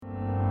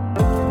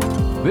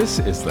This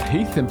is the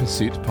Heath in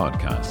Pursuit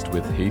podcast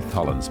with Heath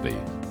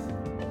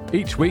Hollandsby.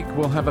 Each week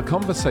we'll have a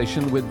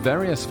conversation with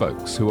various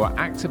folks who are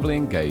actively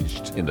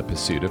engaged in the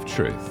pursuit of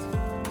truth.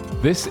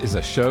 This is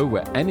a show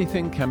where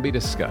anything can be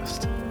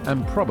discussed,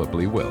 and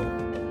probably will.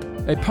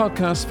 A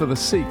podcast for the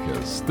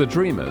seekers, the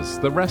dreamers,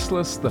 the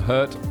restless, the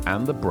hurt,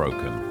 and the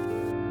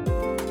broken.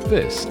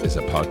 This is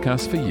a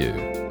podcast for you.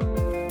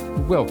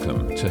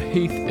 Welcome to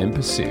Heath in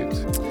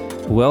Pursuit.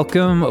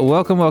 Welcome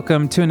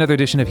to another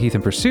edition of Heath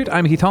in Pursuit.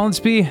 I'm Heath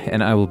Hollandsby,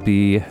 and I will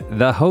be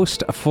the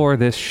host for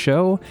this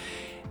show.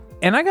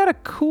 And I got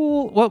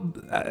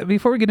a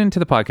before we get into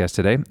the podcast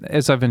today,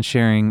 as I've been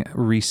sharing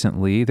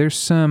recently, there's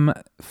some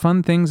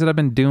fun things that I've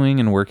been doing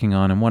and working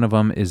on, and one of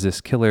them is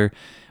this killer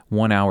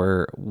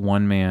 1-hour,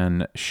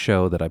 one-man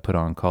show that I put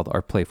on called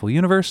Our Playful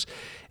Universe.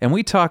 And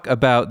we talk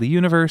about the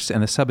universe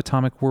and the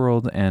subatomic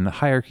world and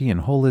hierarchy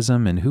and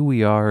holism and who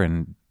we are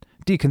and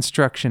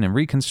deconstruction and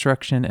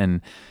reconstruction,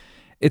 and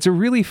it's a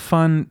really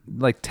fun,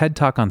 like, TED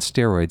Talk on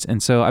steroids.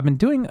 And so I've been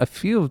doing a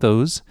few of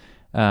those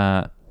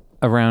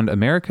around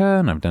America,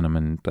 and I've done them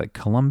in, like,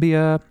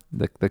 Colombia,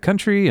 the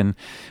country, and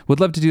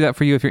would love to do that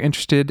for you if you're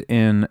interested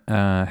in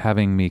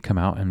having me come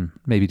out and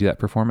maybe do that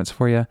performance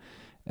for you.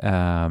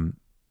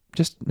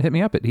 Just hit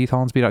me up at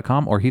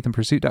heathhollandsby.com or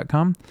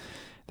heathinpursuit.com.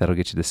 That'll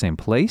get you the same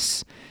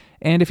place.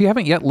 And if you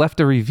haven't yet left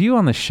a review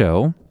on the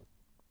show,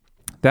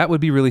 that would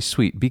be really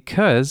sweet,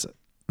 because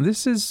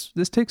this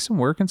takes some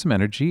work and some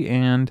energy,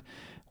 and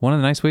one of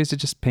the nice ways to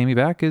just pay me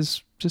back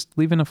is just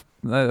leaving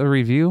a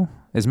review,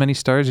 as many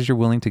stars as you're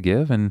willing to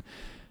give, and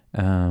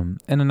a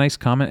nice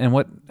comment. And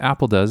what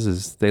Apple does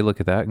is they look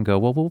at that and go,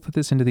 well, we'll put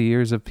this into the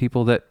ears of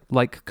people that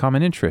like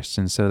common interests.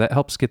 And so that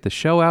helps get the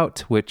show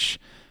out,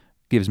 which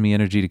gives me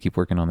energy to keep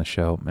working on the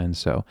show. And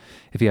so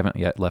if you haven't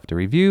yet left a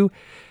review,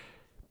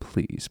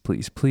 please,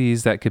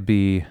 that could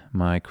be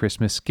my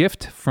Christmas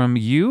gift from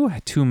you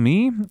to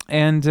me.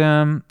 And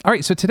all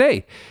right, so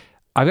today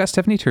I've got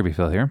Stephanie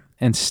Turbyfill here,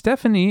 and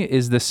Stephanie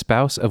is the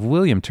spouse of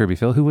William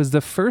Turbyfill, who was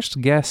the first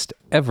guest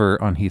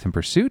ever on Heath in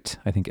Pursuit,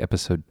 I think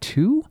episode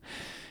 2.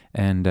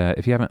 And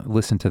if you haven't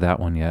listened to that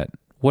one yet,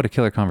 what a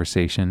killer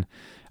conversation.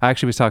 I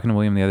actually was talking to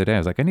William the other day. I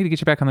was like, I need to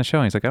get you back on the show.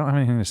 And he's like, I don't have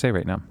anything to say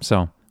right now.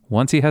 So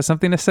once he has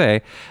something to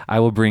say, I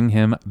will bring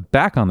him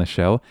back on the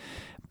show.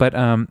 But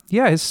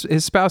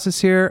his spouse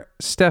is here,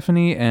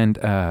 Stephanie, and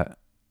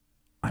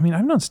I've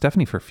known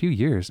Stephanie for a few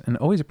years and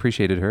always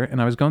appreciated her.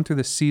 And I was going through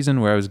this season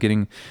where I was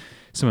getting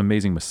some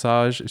amazing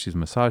massage. She's a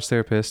massage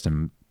therapist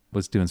and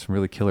was doing some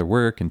really killer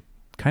work and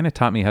kind of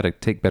taught me how to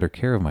take better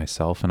care of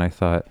myself. And I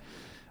thought,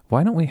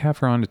 why don't we have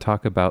her on to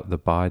talk about the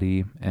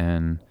body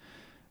and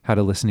how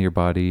to listen to your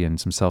body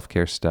and some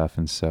self-care stuff.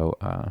 And so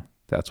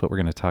that's what we're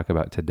going to talk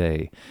about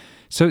today.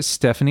 So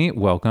Stephanie,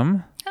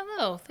 welcome.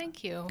 Hello,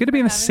 thank you. Good to be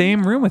in the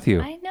same room with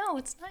you. I know,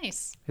 it's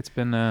nice. It's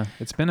been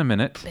a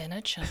minute. Been a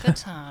chunk of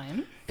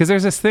time. Because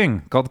there's this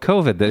thing called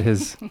COVID that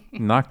has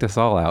knocked us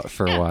all out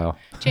for a while.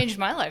 Changed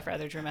my life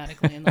rather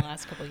dramatically in the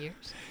last couple of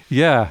years.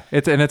 Yeah,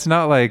 it's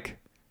not like,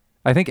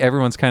 I think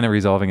everyone's kind of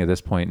resolving at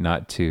this point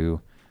not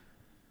to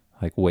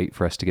like wait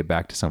for us to get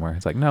back to somewhere.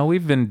 It's like, no,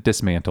 we've been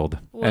dismantled.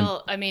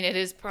 Well, it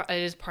is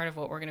part of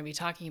what we're going to be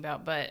talking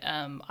about, but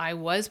I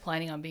was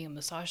planning on being a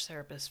massage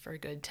therapist for a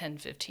good 10,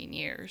 15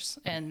 years,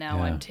 and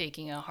now I'm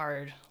taking a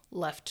hard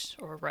left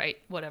or right,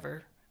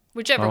 whichever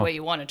way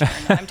you want to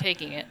turn. I'm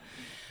taking it.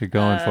 You're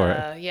going for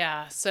it.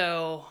 Yeah.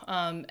 So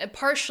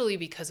partially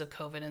because of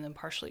COVID, and then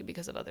partially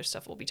because of other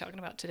stuff we'll be talking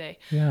about today.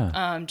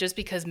 Yeah. Just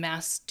because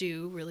masks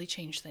do really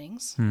change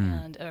things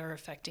and are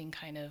affecting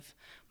kind of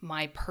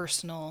my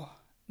personal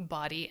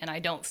body, and I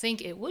don't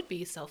think it would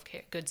be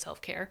good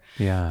self-care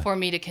for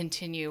me to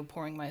continue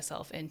pouring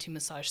myself into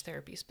massage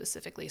therapy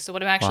specifically. So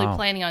what I'm actually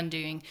planning on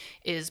doing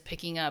is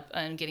picking up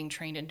and getting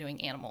trained in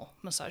doing animal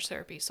massage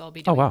therapy. So I'll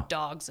be doing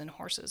dogs and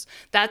horses.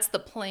 That's the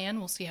plan.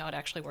 We'll see how it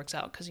actually works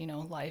out, because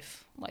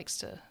life likes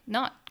to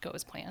not go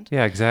as planned.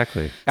 Yeah,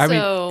 exactly.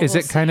 Is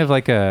it kind of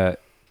like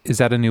is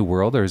that a new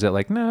world, or is it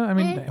like, no,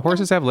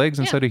 horses have legs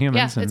and so do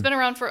humans. Yeah, it's been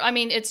around for,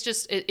 it's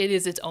just, it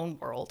is its own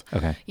world.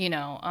 Okay.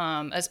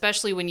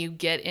 Especially when you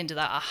get into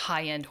the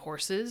high-end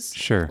horses.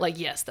 Sure. Like,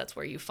 yes, that's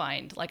where you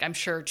find, like, I'm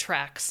sure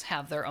tracks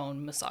have their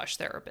own massage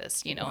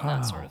therapists, and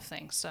that sort of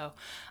thing. So,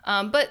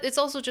 but it's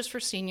also just for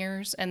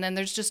seniors. And then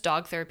there's just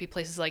dog therapy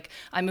places. Like,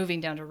 I'm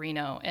moving down to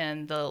Reno,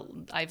 and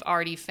I've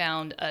already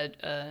found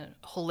a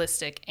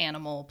holistic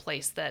animal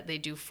place that they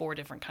do 4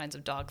 different kinds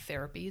of dog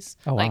therapies.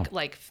 Oh, wow.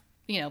 Like,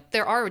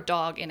 there are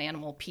dog and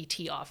animal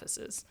PT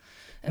offices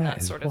and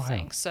that sort of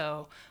thing.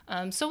 So,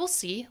 so we'll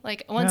see.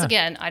 Like, once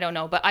again, I don't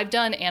know, but I've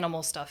done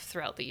animal stuff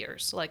throughout the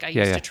years. Like, I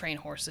used to train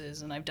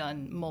horses, and I've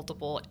done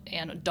multiple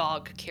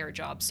dog care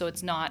jobs. So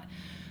it's not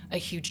a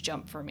huge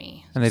jump for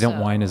me. And they don't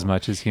whine as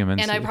much as humans.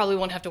 And I probably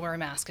won't have to wear a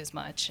mask as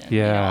much and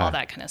all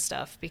that kind of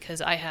stuff, because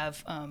I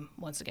have,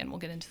 once again, we'll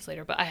get into this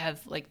later, but I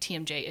have like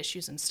TMJ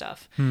issues and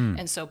stuff.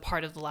 And so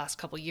part of the last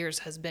couple of years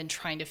has been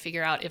trying to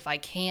figure out if I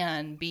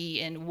can be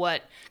in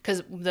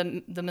because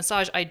the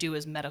massage I do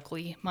is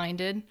medically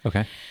minded.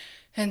 Okay.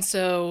 And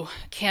so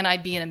can I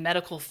be in a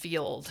medical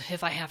field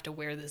if I have to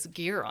wear this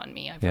gear on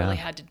me? I've really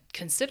had to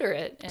consider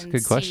it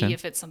and see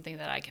if it's something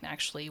that I can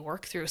actually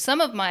work through. Some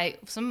of my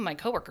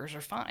coworkers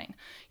are fine.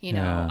 You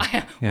know,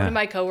 one of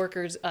my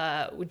coworkers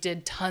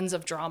did tons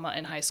of drama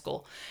in high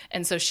school.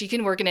 And so she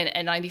can work in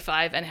an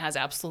N95 and has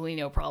absolutely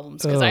no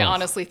problems, because I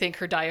honestly think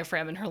her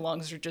diaphragm and her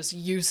lungs are just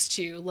used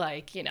to,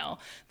 like, you know,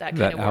 that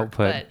kind of work.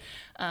 Output. But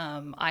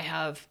I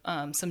have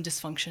some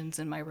dysfunctions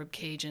in my rib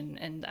cage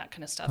and that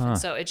kind of stuff. And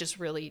so it just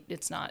really,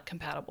 it's not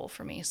compatible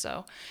for me.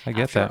 So I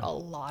get after that. a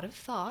lot of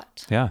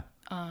thought,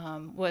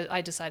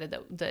 I decided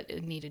that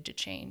it needed to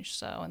change.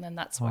 So, and then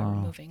that's why we're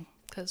moving,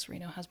 because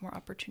Reno has more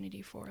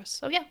opportunity for us.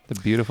 So yeah. The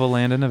beautiful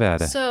land of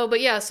Nevada. So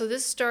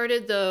this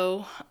started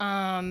though,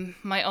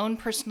 my own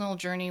personal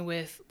journey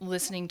with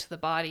listening to the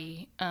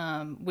body,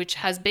 which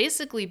has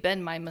basically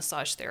been my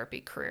massage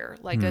therapy career.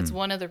 Like that's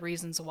one of the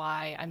reasons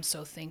why I'm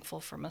so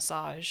thankful for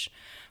massage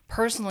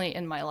personally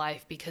in my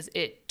life, because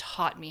it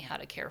taught me how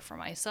to care for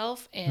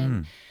myself.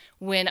 And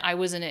when I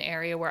was in an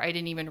area where I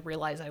didn't even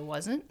realize I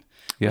wasn't,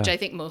 which I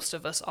think most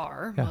of us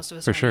are. Yeah, most of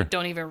us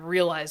don't even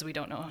realize we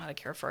don't know how to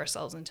care for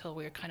ourselves until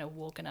we're kind of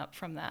woken up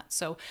from that.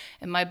 So,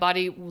 and my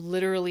body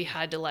literally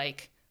had to,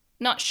 like,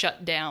 not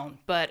shut down,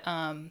 but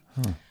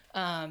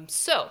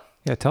so.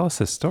 Yeah, tell us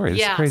this story.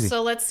 This is crazy.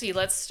 So let's see.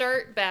 Let's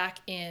start back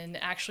in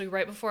actually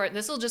right before.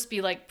 This will just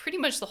be like pretty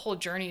much the whole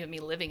journey of me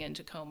living in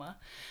Tacoma.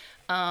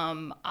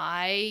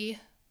 I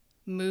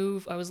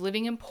was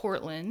living in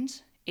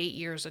Portland 8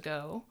 years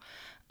ago.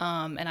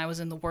 And I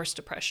was in the worst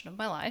depression of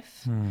my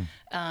life.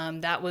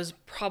 That was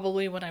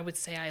probably when I would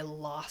say I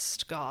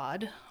lost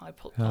God. I'll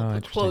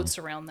put quotes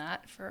around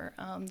that for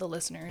the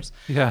listeners.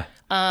 Yeah.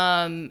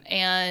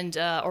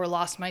 Or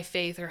lost my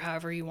faith, or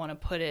however you want to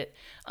put it.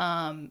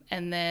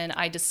 And then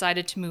I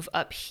decided to move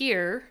up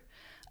here.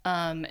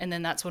 And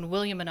then that's when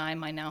William and I,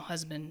 my now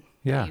husband,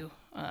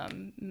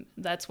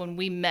 that's when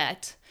we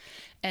met.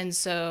 And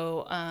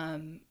so,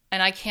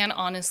 and I can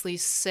honestly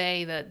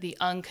say that the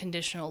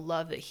unconditional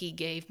love that he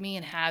gave me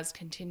and has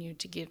continued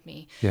to give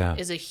me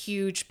is a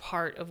huge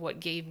part of what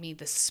gave me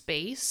the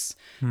space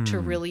to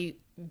really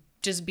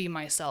just be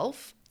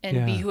myself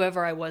and be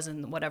whoever I was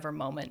in whatever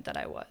moment that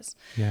I was.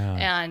 Yeah.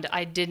 And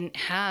I didn't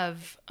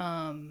have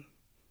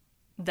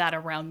that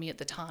around me at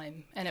the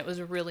time. And it was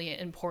really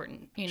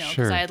important, you know,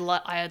 because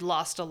I had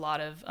lost a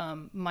lot of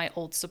my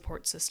old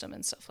support system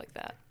and stuff like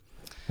that.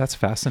 That's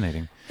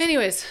fascinating.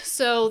 Anyways,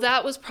 so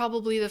that was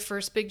probably the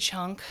first big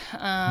chunk.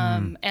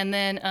 And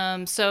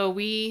then, so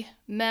we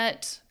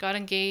met, got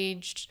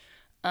engaged.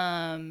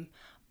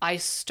 I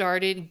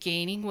started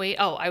gaining weight.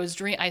 Oh, I was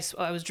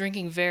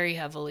drinking very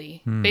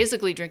heavily,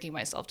 basically drinking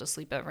myself to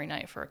sleep every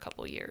night for a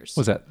couple of years.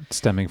 Was that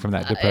stemming from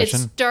that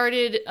depression? It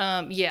started,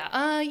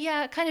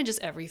 kind of just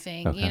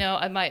everything. Okay. You know,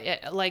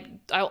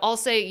 I'll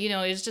say, you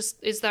know,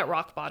 it's that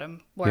rock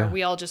bottom where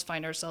we all just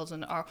find ourselves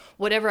in our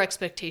whatever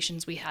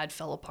expectations we had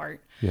fell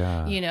apart.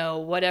 Yeah. You know,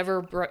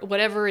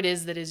 whatever it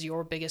is that is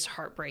your biggest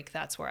heartbreak,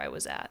 that's where I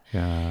was at.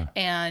 Yeah.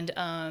 And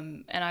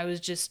I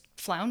was just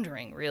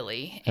floundering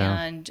really,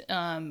 and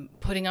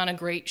putting on a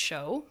great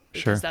show,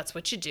 because that's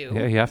what you do.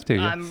 Yeah, you have to.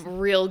 I'm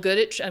real good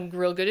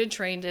at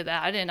trained at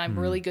that, and I'm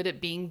really good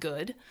at being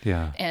good.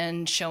 Yeah.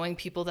 And showing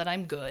people that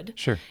I'm good.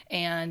 Sure.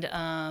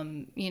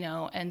 And you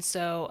know, and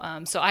so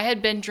I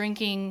had been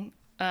drinking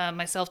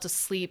myself to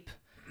sleep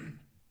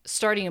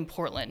starting in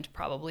Portland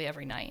probably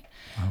every night.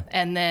 Wow.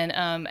 And then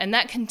and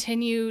that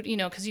continued, you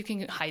know, because you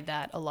can hide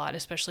that a lot,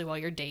 especially while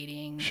you're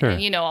dating. Sure.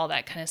 And, you know, all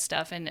that kind of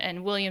stuff.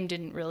 And William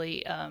didn't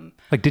really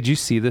like, did you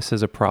see this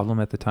as a problem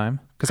at the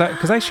time?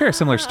 Because I share a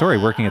similar story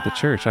working at the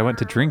church. I went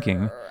to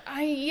drinking.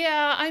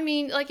 I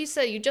mean, like you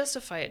said, you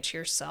justify it to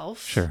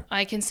yourself. Sure.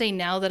 I can say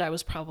now that I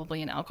was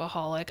probably an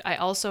alcoholic. I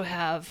also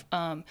have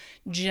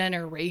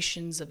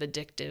generations of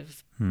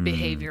addictive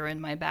behavior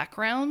in my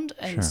background.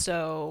 And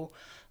so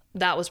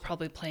that was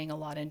probably playing a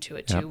lot into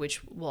it too,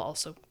 which will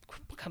also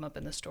come up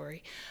in the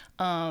story.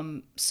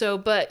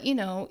 But you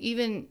know,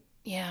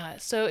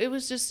 so it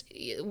was just,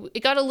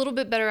 it got a little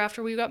bit better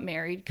after we got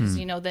married, because,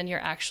 you know, then you're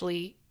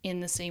actually in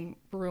the same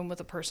room with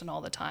a person all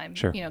the time,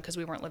 you know, because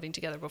we weren't living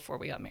together before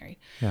we got married.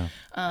 Yeah.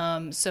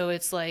 So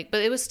it's like,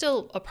 but it was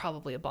still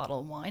probably a bottle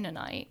of wine a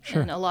night.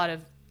 Sure. And a lot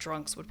of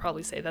drunks would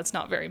probably say that's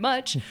not very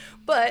much,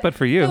 but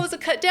for you, it was a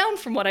cut down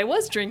from what I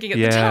was drinking at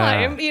the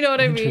time. You know what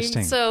I mean?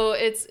 So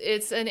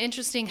it's an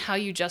interesting how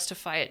you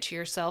justify it to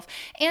yourself.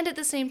 And at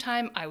the same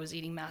time, I was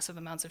eating massive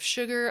amounts of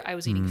sugar. I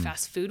was eating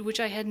fast food, which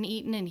I hadn't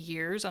eaten in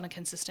years on a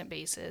consistent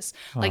basis.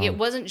 Like it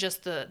wasn't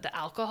just the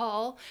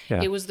alcohol;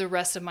 it was the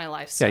rest of my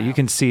lifestyle. Yeah, you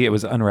can see it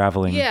was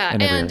unraveling. Yeah,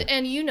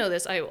 and you know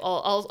this.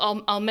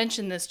 I'll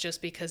mention this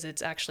just because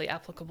it's actually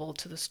applicable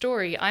to the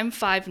story. I'm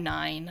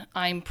 5'9".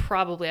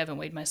 I haven't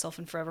weighed myself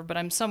in forever, but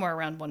I'm somewhere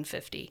around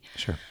 150.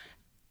 Sure.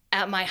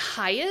 At my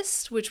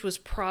highest, which was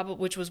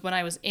when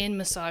I was in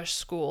massage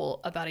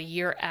school about a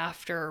year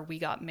after we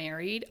got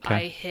married,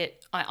 I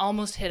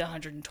almost hit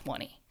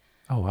 120.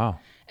 Oh, wow.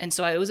 And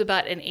so I was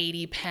about an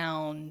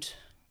 80-pound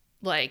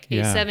like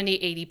 70,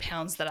 80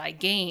 pounds that I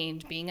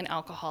gained being an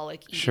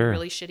alcoholic, eating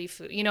really shitty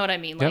food. You know what I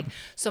mean? Like,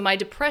 so my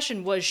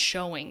depression was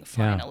showing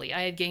finally.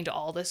 I had gained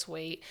all this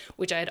weight,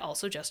 which I had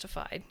also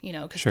justified, you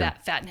know, because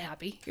fat and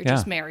happy, you're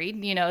just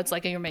married, you know, it's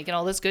like you're making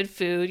all this good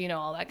food, you know,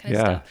 all that kind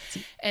of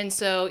stuff. And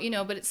so, you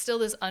know, but it's still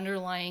this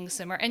underlying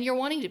simmer, and you're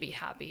wanting to be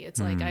happy. It's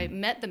like, I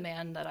met the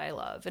man that I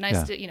love, and I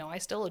still, you know, I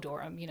still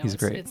adore him, you know,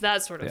 it's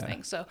that sort of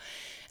thing. So,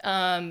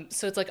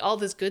 so it's like all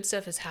this good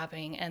stuff is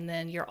happening, and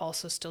then you're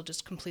also still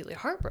just completely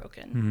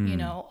heartbroken, you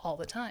know, all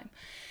the time.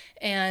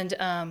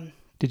 And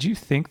did you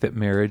think that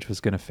marriage was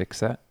going to fix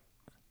that?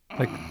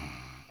 Like,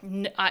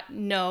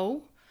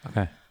 no.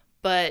 Okay.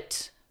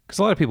 But because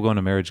a lot of people go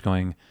into marriage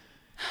going,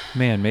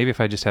 man, maybe if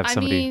I just have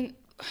somebody. I mean,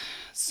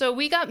 so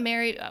we got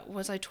married.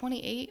 Was I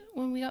 28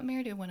 when we got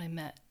married, or when I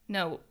met?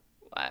 No.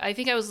 I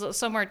think I was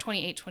somewhere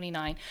 28,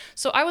 29.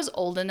 So I was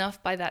old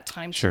enough by that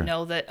time to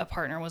know that a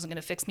partner wasn't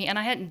going to fix me. And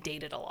I hadn't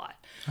dated a lot.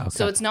 Okay.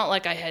 So it's not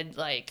like I had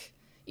like,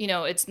 you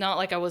know, it's not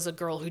like I was a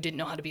girl who didn't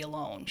know how to be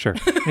alone. Sure.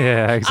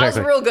 Yeah, exactly. I was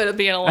real good at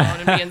being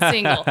alone and being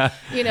single,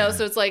 you know,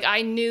 so it's like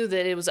I knew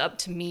that it was up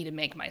to me to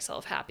make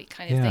myself happy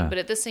kind of thing. But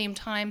at the same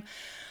time,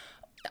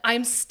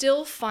 I'm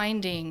still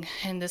finding,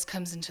 and this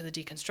comes into the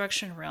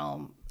deconstruction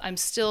realm, I'm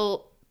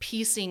still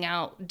piecing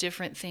out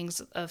different things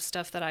of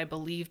stuff that I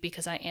believe,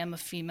 because I am a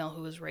female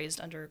who was raised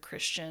under a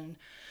Christian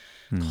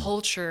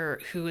culture,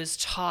 who is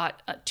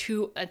taught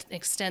to an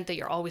extent that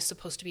you're always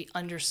supposed to be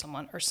under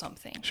someone or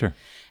something. Sure.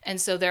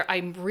 And so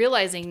I'm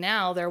realizing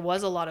now there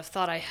was a lot of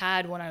thought I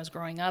had when I was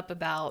growing up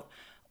about,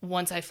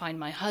 once I find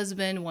my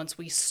husband, once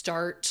we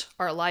start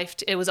our life,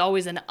 it was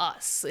always an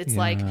us. It's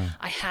like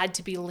I had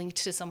to be linked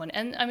to someone.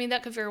 And I mean,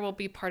 that could very well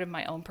be part of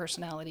my own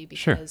personality,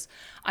 because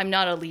I'm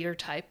not a leader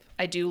type.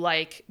 I do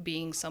like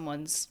being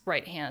someone's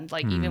right hand.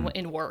 Like even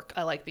in work,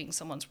 I like being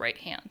someone's right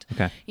hand.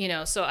 Okay. You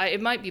know, so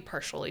it might be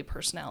partially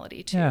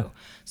personality too. Yeah.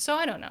 So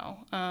I don't know.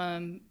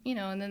 You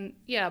know, and then,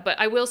 but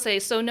I will say,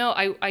 so no,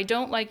 I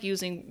don't like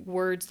using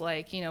words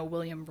like, you know,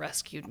 William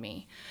rescued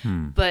me.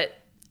 But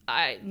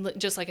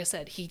just like I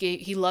said,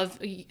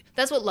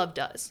 that's what love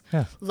does.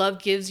 Yeah.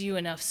 Love gives you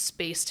enough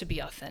space to be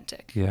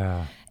authentic.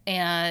 Yeah.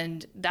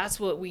 And that's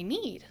what we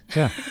need.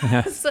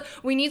 Yeah. So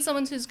we need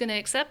someone who's going to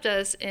accept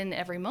us in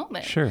every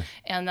moment. Sure.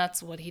 And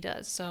that's what he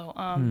does. So,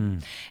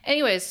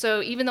 anyways,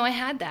 so even though I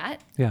had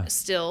that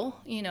still,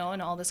 you know,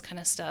 and all this kind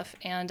of stuff.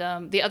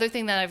 And the other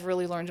thing that I've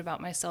really learned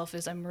about myself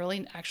is I'm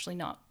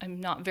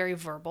not very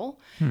verbal.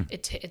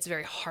 It's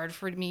very hard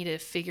for me to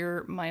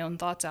figure my own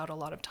thoughts out a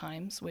lot of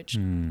times, which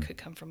could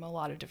come from a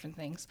lot of different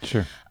things.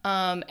 Sure.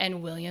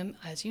 And William,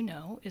 as you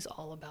know, is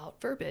all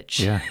about verbiage.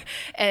 Yeah.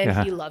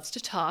 And he loves to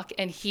talk,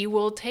 and he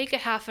will take a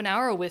half an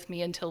hour with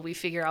me until we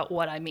figure out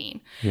what I mean.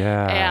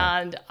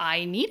 Yeah. And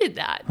I needed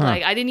that.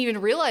 Like, I didn't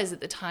even realize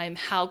at the time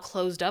how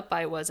closed up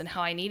I was, and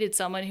how I needed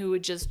someone who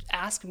would just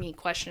ask me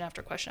question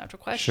after question after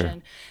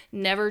question,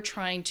 never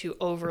trying to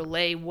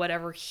overlay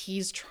whatever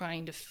he's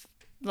trying to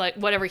like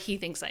whatever he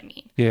thinks I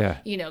mean. Yeah.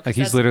 You know, like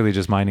he's literally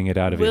just mining it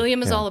out of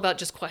William is all about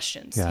just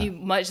questions. Yeah.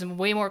 He's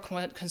way more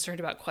concerned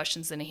about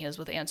questions than he is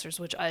with answers,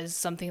 which is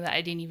something that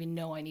I didn't even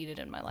know I needed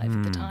in my life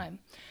at the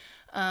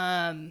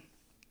time.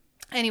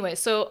 Anyway,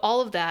 so all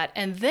of that.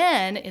 And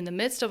then in the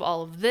midst of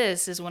all of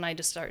this is when I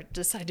just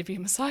decide to be a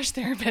massage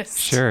therapist.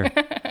 Sure.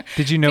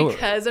 Did you know?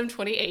 Because I'm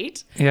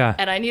 28. Yeah.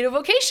 And I need a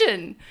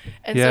vocation.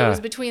 And so it was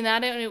between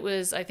that and it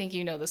was, I think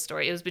you know the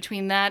story. It was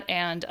between that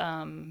and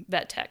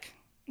vet tech.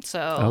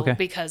 So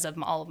because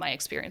of all of my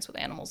experience with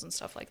animals and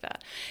stuff like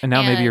that. And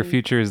now maybe your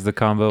future is the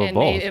combo of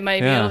both. It might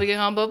be able to be a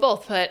combo of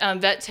both. But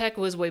vet tech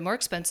was way more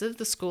expensive,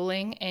 the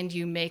schooling, and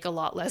you make a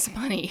lot less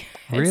money.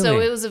 Really? And so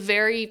it was a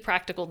very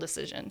practical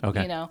decision,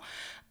 you know.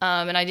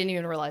 And I didn't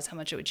even realize how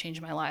much it would change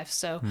my life.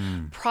 So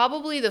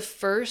probably the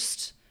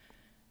first...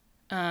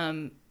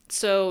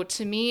 So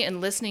to me, and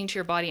listening to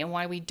your body, and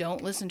why we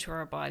don't listen to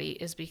our body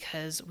is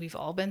because we've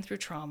all been through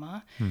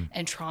trauma,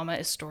 and trauma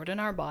is stored in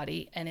our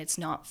body, and it's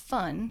not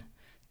fun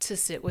to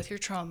sit with your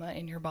trauma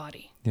in your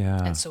body. Yeah.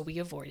 And so we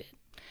avoid it.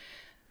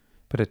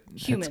 But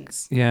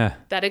humans. Yeah.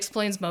 That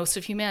explains most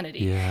of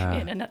humanity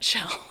in a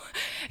nutshell.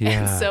 Yeah.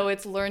 And so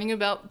it's learning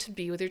to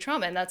be with your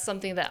trauma. And that's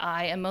something that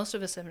I and most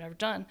of us have never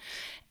done.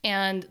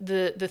 And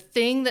the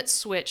thing that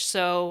switched,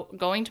 so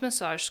going to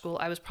massage school,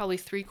 I was probably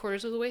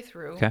 3/4 of the way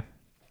through. Okay.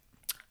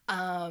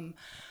 My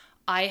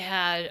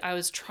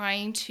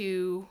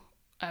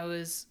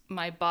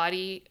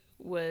body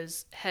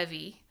was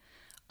heavy.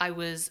 I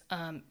was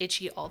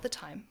itchy all the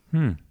time.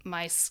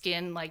 My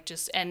skin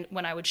and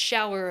when I would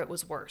shower, it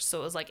was worse. So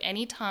it was like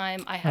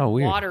anytime I had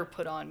water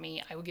put on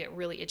me, I would get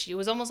really itchy. It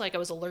was almost like I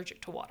was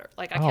allergic to water.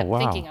 Like I kept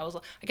thinking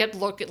I kept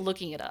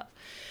looking it up.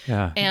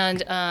 Yeah.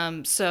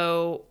 And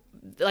so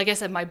like I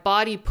said, my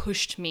body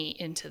pushed me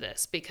into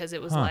this because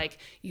it was like,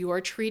 you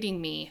are treating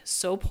me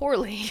so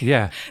poorly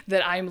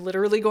that I'm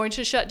literally going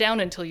to shut down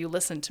until you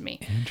listen to me.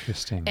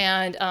 Interesting.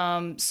 And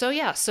so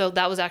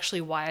that was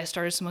actually why I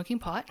started smoking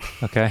pot.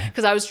 Okay.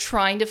 Because I was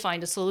trying to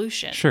find a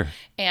solution. Sure.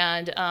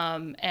 And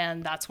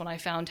that's when I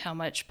found how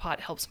much pot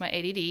helps my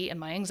ADD and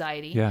my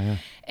anxiety. Yeah.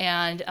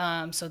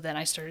 And so then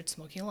I started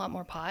smoking a lot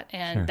more pot,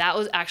 and that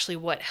was actually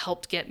what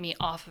helped get me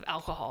off of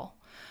alcohol.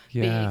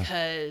 Yeah.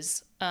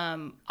 Because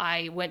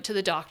I went to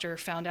the doctor,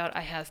 found out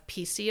I have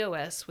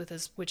PCOS,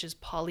 which is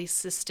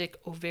polycystic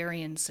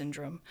ovarian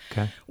syndrome,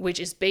 which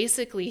is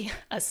basically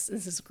this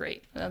is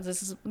great.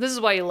 This is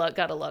why you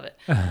gotta love it.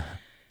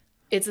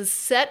 It's a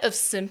set of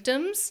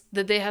symptoms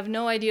that they have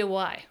no idea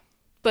why.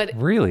 But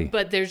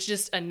there's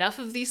just enough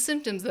of these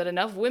symptoms that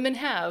enough women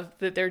have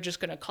that they're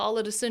just going to call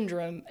it a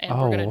syndrome, and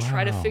we're going to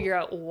try to figure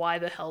out why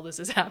the hell this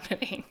is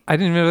happening. I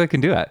didn't know they can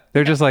do that.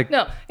 They're just like,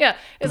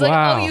 it's like,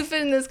 oh, you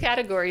fit in this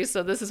category,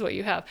 so this is what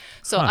you have.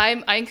 So I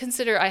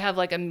have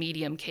like a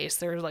medium case.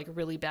 There are like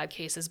really bad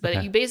cases,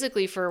 but you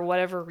basically, for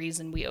whatever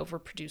reason, we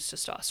overproduce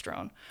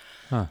testosterone.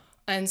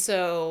 And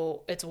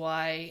so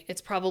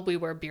it's probably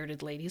where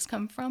bearded ladies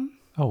come from.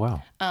 Oh,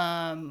 wow.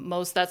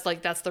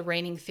 That's the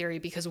reigning theory,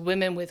 because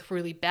women with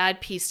really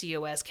bad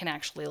PCOS can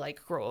actually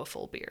like grow a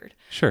full beard.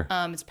 Sure.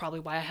 It's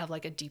probably why I have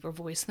like a deeper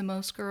voice than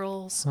most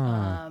girls.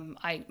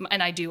 I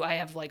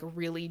have like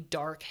really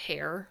dark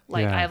hair.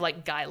 Like I have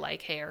like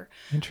guy-like hair.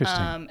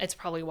 Interesting. It's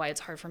probably why it's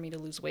hard for me to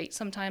lose weight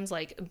sometimes.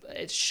 Like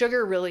it's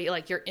sugar really,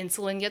 like your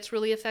insulin gets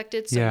really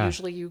affected. So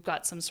usually you've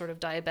got some sort of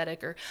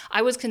diabetic, or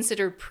I was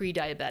considered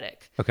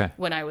pre-diabetic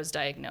when I was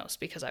diagnosed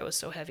because I was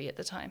so heavy at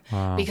the time.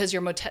 Wow. Because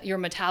your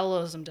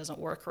metabolism doesn't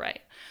work right.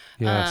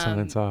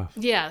 Something's off.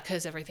 Yeah,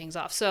 because everything's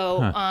off.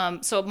 So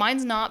so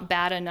mine's not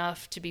bad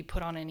enough to be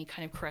put on any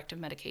kind of corrective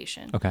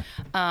medication. Okay.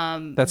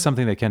 That's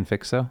something they can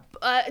fix, though?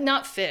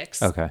 Not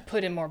fix. Okay.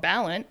 Put in more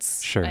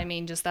balance. Sure. I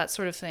mean, just that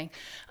sort of thing.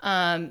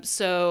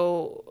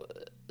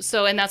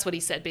 So, and that's what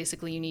he said.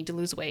 Basically, you need to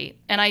lose weight.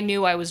 And I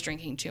knew I was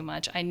drinking too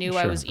much. I knew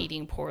I was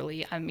eating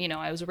poorly.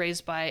 I was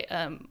raised by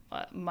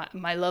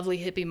my lovely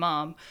hippie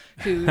mom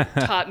who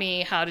taught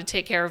me how to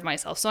take care of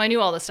myself. So I knew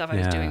all the stuff I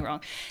was doing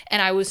wrong.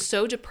 And I was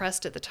so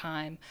depressed at the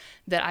time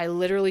that I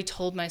literally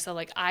told myself,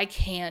 like, I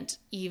can't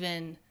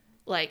even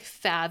like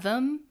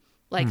fathom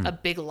like a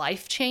big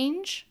life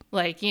change.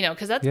 Like,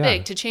 because that's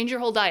big to change your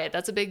whole diet.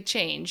 That's a big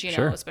change,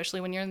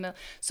 especially when you're in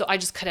so I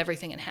just cut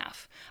everything in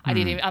half. I'm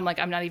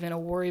not even going to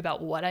worry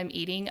about what I'm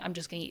eating. I'm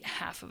just going to eat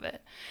half of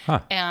it.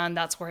 And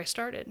that's where I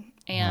started.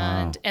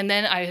 And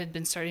then I had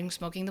been starting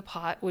smoking the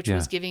pot, which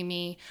was giving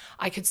me,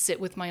 I could sit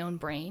with my own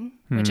brain,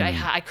 which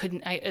I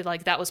couldn't,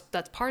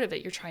 that's part of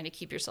it. You're trying to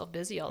keep yourself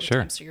busy all the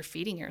time. So you're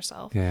feeding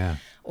yourself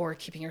or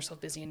keeping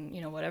yourself busy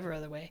in, whatever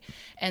other way.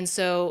 And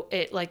so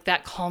it like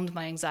that calmed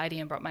my anxiety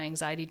and brought my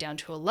anxiety down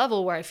to a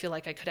level where I feel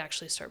like I could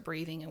actually start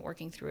breathing and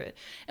working through it.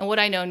 And what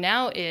I know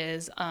now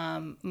is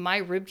my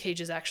rib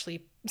cage is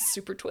actually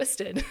super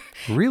twisted.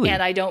 Really?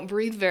 And I don't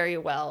breathe very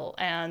well.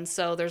 And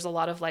so there's a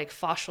lot of like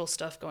fascial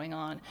stuff going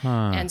on.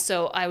 And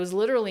so I was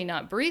literally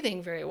not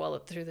breathing very well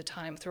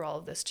through all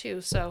of this too.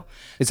 So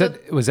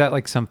was that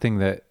like something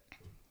that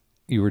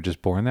you were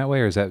just born that way,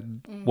 or is that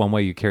one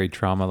way you carried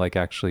trauma, like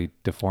actually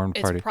deformed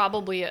part? It's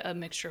probably a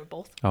mixture of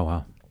both. Oh,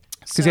 wow.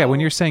 Because when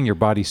you're saying your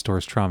body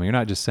stores trauma, you're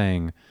not just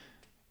saying,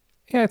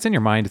 it's in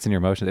your mind, it's in your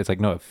emotions. It's like,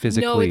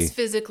 it's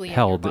physically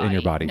held in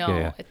your body.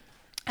 No,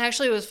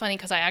 actually, it was funny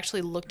because I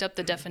actually looked up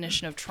the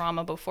definition of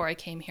trauma before I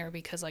came here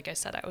because, like I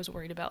said, I was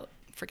worried about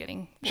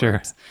forgetting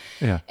words.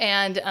 Yeah.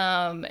 And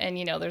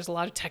there's a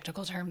lot of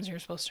technical terms you're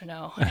supposed to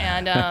know.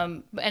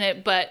 And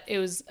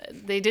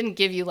they didn't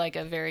give you like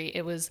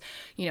it was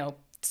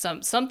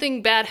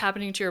something bad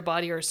happening to your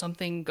body or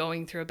something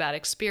going through a bad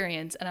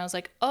experience. And I was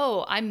like,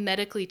 I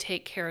medically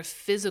take care of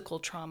physical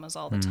traumas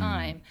all the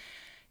time.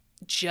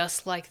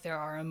 Just like there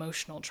are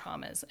emotional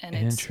traumas,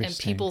 and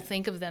people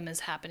think of them as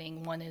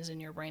happening. One is in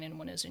your brain and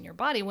one is in your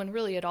body, when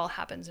really it all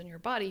happens in your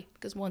body.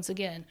 Because once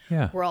again,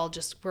 we're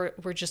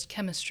just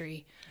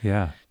chemistry,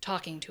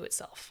 talking to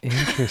itself.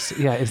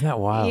 Interesting. Yeah, isn't that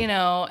wild?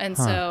 And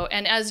so,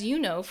 and as you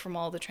know from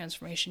all the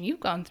transformation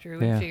you've gone through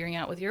and figuring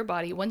out with your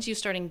body, once you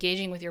start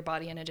engaging with your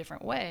body in a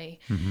different way,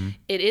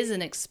 it is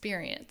an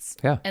experience.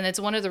 Yeah. And it's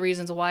one of the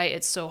reasons why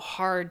it's so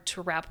hard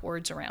to wrap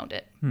words around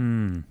it,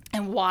 and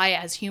why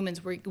as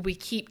humans we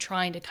keep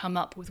trying to come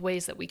up with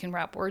ways that we can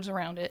wrap words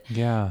around it.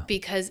 Yeah.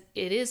 Because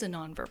it is a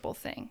nonverbal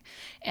thing,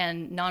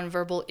 and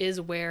nonverbal is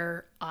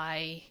where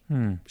I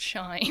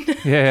shine.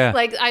 Yeah.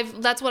 Like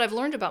that's what I've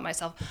learned about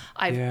myself.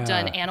 I've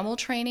done animal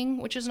training,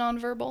 which is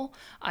nonverbal.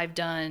 I've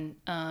done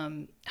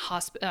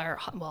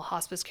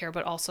hospice care,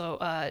 but also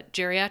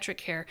geriatric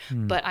care.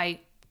 But I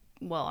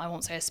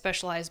won't say I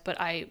specialized, but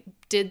I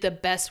did the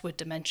best with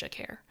dementia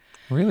care.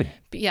 Really?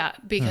 Yeah,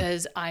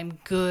 because I'm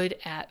good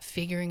at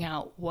figuring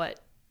out what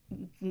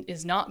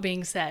is not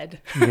being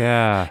said.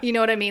 Yeah. You know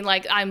what I mean?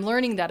 Like I'm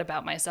learning that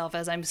about myself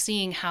as I'm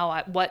seeing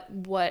how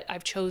what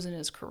I've chosen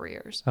as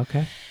careers.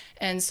 Okay.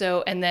 And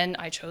so, and then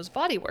I chose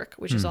body work,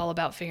 which is all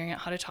about figuring out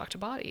how to talk to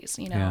bodies,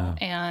 you know,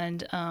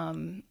 and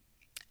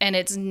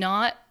it's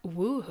not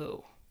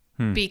woohoo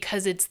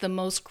because it's the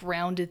most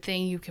grounded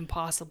thing you can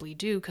possibly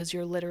do because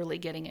you're literally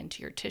getting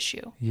into your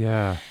tissue.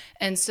 Yeah.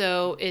 And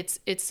so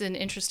it's an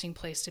interesting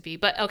place to be.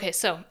 But okay.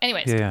 So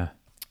anyways. Yeah.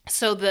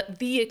 So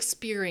the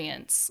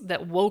experience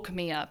that woke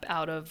me up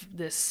out of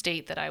this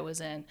state that I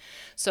was in.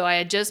 So I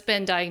had just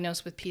been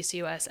diagnosed with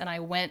PCOS and I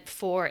went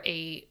for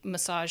a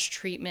massage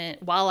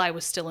treatment while I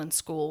was still in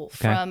school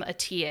from a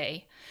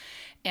TA.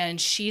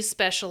 And she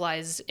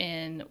specialized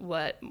in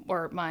my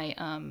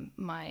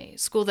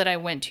school that I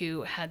went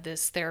to had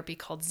this therapy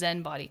called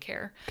Zen Body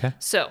Care. Okay.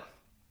 So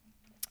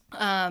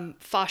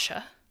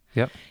fascia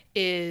Yep.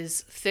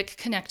 is thick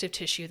connective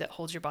tissue that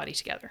holds your body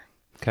together.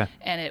 Okay.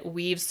 And it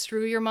weaves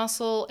through your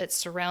muscle, it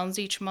surrounds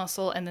each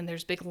muscle, and then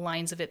there's big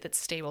lines of it that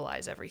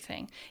stabilize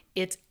everything.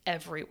 It's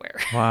everywhere.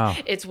 Wow.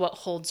 It's what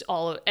holds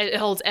it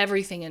holds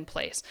everything in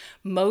place.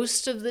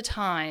 Most of the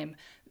time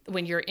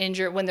when you're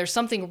injured, when there's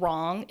something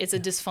wrong, it's a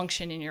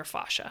dysfunction in your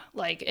fascia.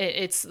 Like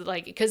it's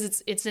like,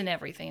 because it's in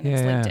everything and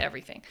it's linked to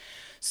everything.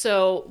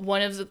 So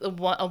one of the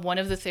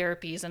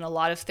therapies, and a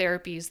lot of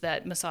therapies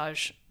that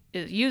massage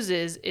it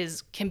uses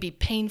can be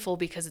painful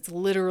because it's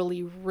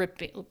literally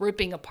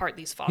ripping apart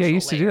these fascial layers. Yeah, you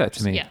used to do that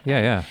to me.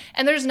 Yeah.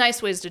 And there's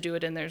nice ways to do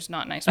it and there's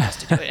not nice ways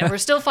to do it. And we're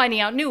still finding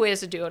out new ways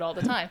to do it all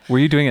the time. Were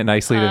you doing it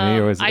nicely to me,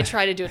 or was it? I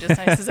try to do it as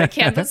nice as I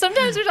can, but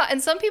sometimes there's not. And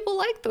some people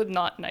like the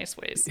not nice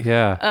ways.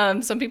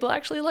 Yeah. Some people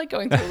actually like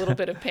going through a little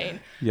bit of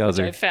pain, which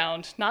I've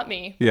found. Not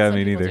me. Yeah,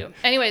 me neither. Do.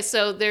 Anyway,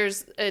 so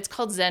it's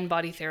called Zen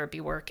Body Therapy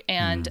work,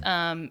 and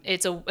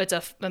it's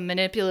a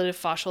manipulative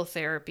fascial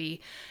therapy,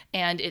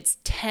 and it's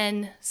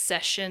 10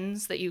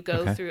 sessions that you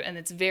go through, and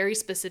it's very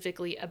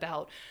specifically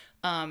about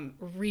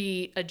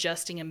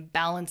readjusting and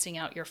balancing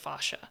out your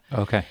fascia.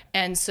 Okay.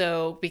 And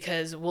so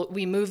because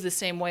we move the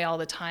same way all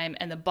the time,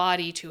 and the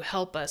body, to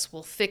help us,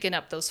 will thicken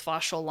up those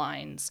fascial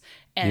lines,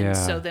 and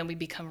so then we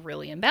become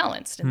really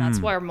imbalanced, and that's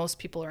why most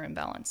people are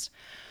imbalanced.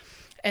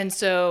 And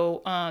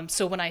so,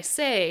 so when I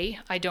say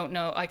I don't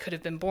know, I could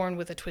have been born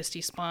with a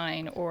twisty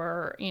spine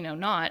or,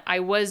 not.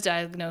 I was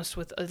diagnosed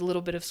with a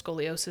little bit of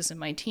scoliosis in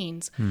my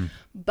teens.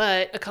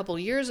 But a couple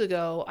years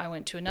ago, I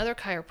went to another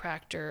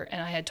chiropractor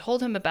and I had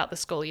told him about the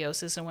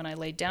scoliosis. And when I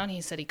laid down,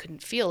 he said he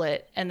couldn't feel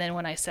it. And then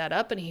when I sat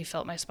up and he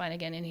felt my spine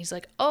again, and he's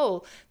like,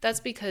 oh,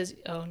 that's because,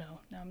 I'm not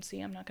going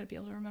to be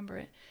able to remember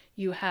it.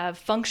 You have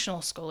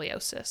functional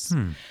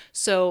scoliosis.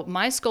 So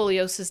my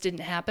scoliosis didn't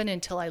happen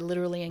until I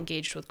literally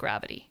engaged with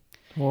gravity.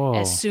 Whoa.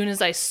 As soon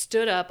as I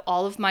stood up,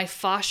 all of my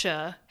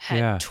fascia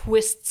had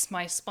twists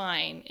my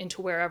spine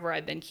into wherever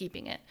I've been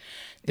keeping it.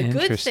 The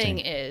good thing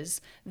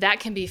is that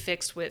can be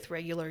fixed with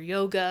regular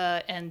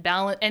yoga and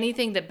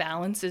anything that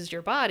balances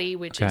your body,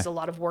 which is a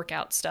lot of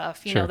workout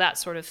stuff, you know, that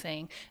sort of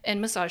thing,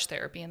 and massage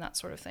therapy and that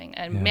sort of thing,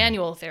 and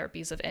manual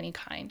therapies of any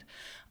kind.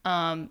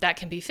 That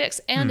can be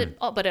fixed. And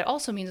but it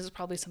also means it's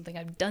probably something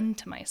I've done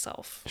to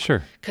myself.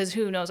 Sure. Because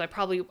who knows,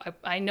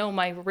 I know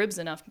my ribs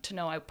enough to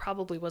know I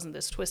probably wasn't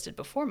this twisted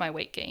before my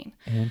weight gain.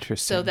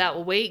 Interesting. So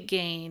that weight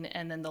gain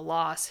and then the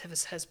loss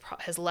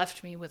has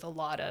left me with a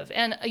lot of,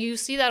 and you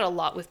see that a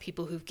lot with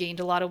people who've gained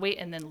a lot of weight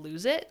and then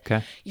lose it.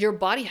 Okay. Your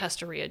body has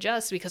to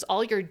readjust because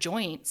all your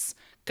joints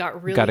got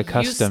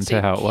accustomed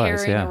to how it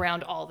was, carrying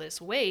around all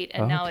this weight,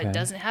 and now it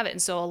doesn't have it.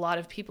 And so a lot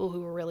of people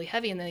who are really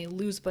heavy and then they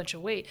lose a bunch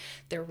of weight,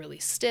 they're really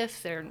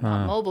stiff, they're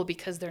not mobile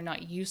because they're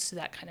not used to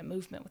that kind of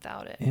movement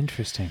without it.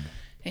 Interesting.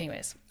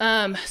 Anyways,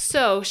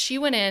 so she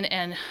went in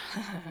and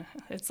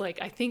it's like,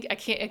 I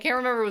can't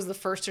remember if it was the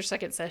first or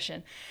second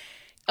session.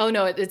 Oh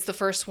no, it's the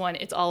first one.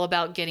 It's all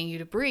about getting you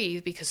to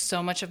breathe because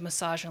so much of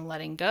massage and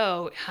letting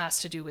go has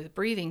to do with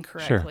breathing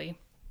correctly. Sure.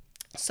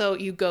 So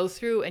you go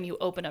through and you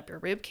open up your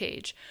rib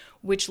cage,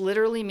 which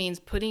literally means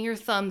putting your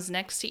thumbs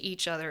next to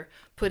each other,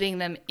 putting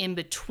them in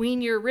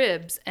between your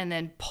ribs, and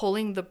then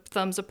pulling the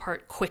thumbs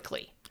apart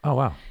quickly. Oh,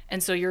 wow.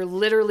 And so you're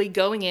literally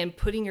going in,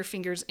 putting your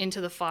fingers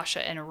into the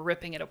fascia and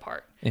ripping it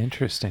apart.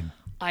 Interesting.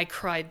 I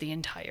cried the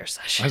entire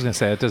session. I was going to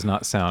say, it does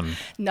not sound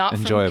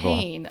enjoyable. From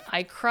pain.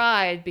 I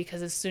cried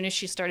because as soon as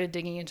she started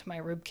digging into my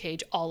rib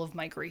cage, all of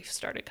my grief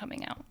started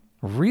coming out.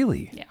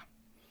 Really? Yeah.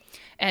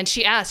 And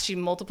she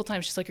multiple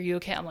times, she's like, are you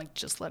okay? I'm like,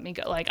 just let me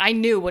go. Like, I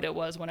knew what it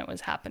was when it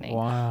was happening.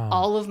 Wow.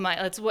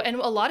 And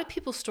a lot of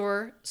people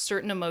store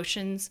certain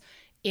emotions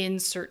in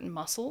certain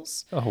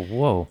muscles. Oh,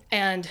 whoa.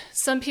 And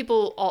some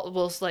people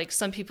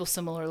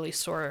similarly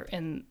store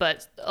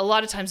but a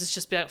lot of times it's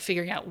just about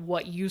figuring out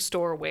what you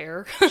store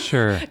where.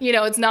 Sure.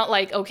 It's not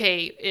like,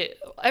 okay,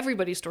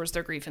 everybody stores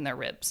their grief in their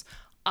ribs.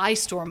 I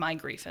store my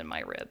grief in my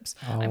ribs.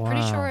 Oh, I'm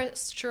pretty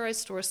sure I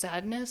store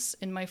sadness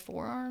in my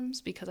forearms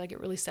because I get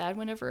really sad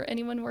whenever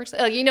anyone works.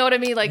 Like, you know what I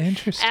mean? Like,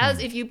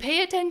 if you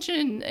pay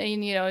attention,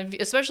 and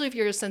especially if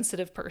you're a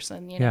sensitive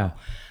person,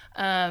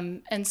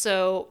 And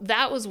so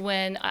that was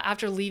when,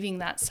 after leaving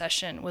that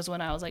session, was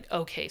when I was like,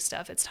 okay,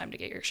 Steph, it's time to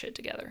get your shit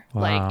together.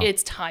 Wow. Like,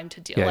 it's time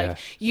to deal. Yeah, like, yeah.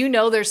 you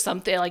know, there's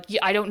something, like,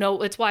 I don't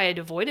know. It's why I'd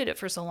avoided it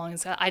for so long.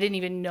 I didn't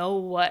even know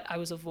what I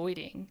was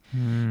avoiding,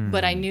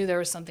 but I knew there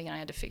was something I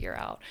had to figure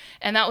out.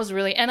 And that was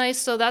really,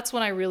 so that's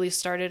when I really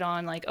started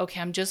on like, okay,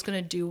 I'm just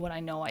going to do what I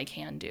know I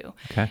can do.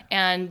 Okay.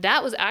 And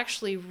that was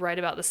actually right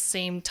about the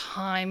same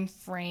time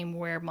frame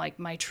where like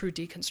my true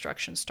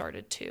deconstruction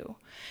started too.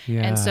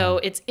 Yeah. And so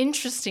it's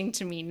interesting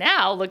to me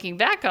now, looking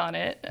back on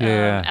it,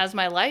 as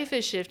my life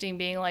is shifting,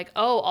 being like,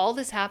 oh, all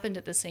this happened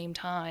at the same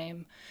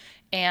time.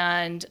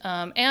 And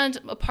a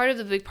big part of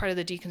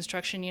the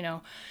deconstruction, you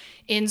know,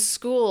 in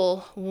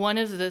school, one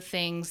of the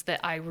things that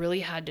I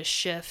really had to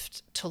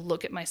shift to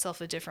look at myself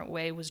a different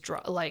way was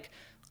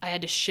I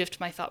had to shift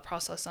my thought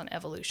process on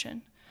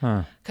evolution,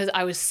 because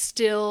I was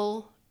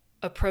still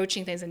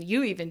approaching things, and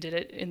you even did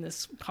it in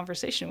this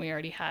conversation we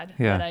already had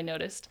that I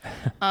noticed.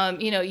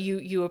 You know,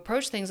 you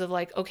approach things of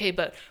like, okay,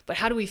 but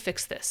how do we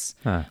fix this?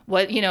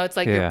 What, you know, it's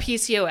like your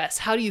PCOS.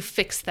 How do you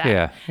fix that?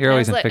 Yeah, you're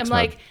always in fix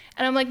mode.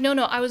 I'm like, no,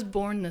 I was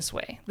born this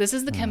way. This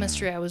is the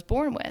chemistry I was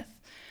born with.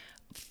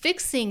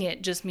 Fixing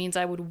it just means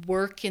I would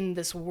work in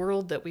this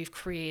world that we've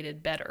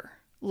created better.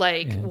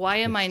 Like, why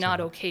am I not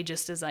okay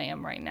just as I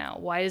am right now?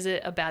 Why is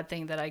it a bad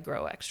thing that I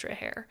grow extra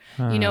hair?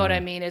 You know what I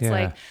mean? It's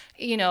like,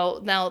 you know,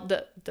 now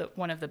the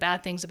one of the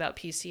bad things about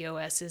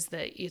PCOS is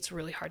that it's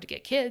really hard to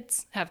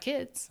have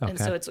kids. Okay. And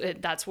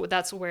so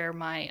that's where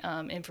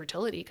my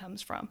infertility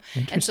comes from.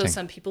 And so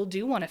some people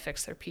do want to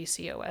fix their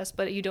PCOS,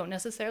 but you don't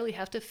necessarily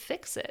have to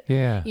fix it.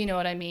 Yeah. You know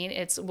what I mean?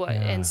 It's what,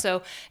 and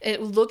so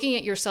looking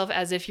at yourself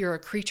as if you're a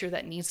creature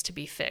that needs to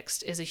be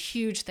fixed is a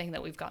huge thing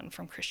that we've gotten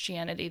from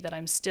Christianity that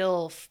I'm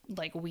still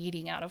like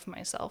weeding out of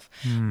myself.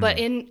 But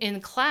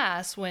in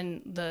class,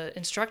 when the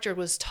instructor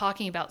was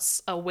talking about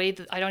a way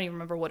that, I don't even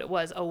remember what it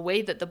was, a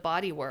way that the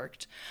body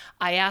worked,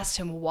 I asked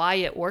him why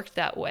it worked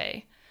that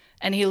way.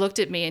 And he looked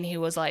at me and he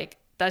was like,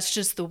 that's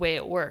just the way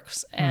it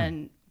works.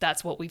 And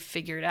that's what we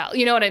figured out.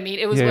 You know what I mean?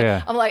 It was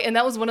I'm like, and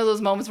that was one of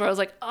those moments where I was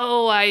like,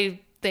 oh,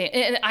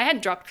 and I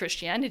hadn't dropped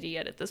Christianity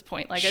yet at this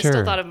point. Like, I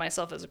still thought of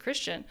myself as a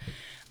Christian.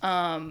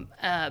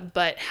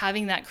 But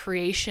having that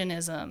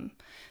creationism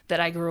that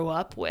I grew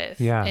up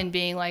with, and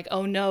being like,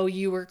 oh no,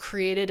 you were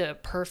created a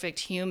perfect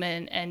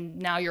human and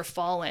now you're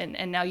fallen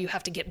and now you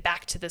have to get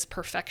back to this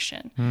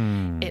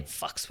perfection. It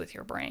fucks with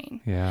your brain.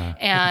 Yeah.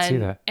 I can see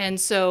that. And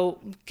so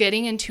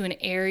getting into an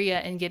area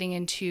and getting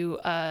into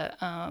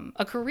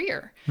a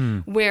career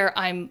where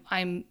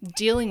I'm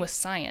dealing with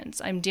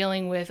science, I'm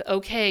dealing with,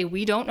 okay,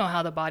 we don't know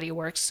how the body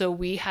works. So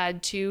we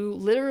had to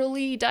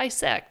literally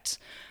dissect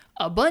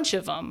a bunch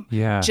of them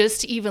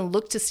just to even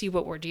look to see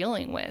what we're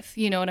dealing with.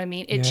 You know what I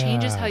mean? It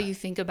changes how you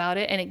think about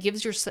it, and it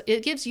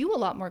gives you a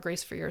lot more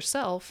grace for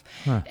yourself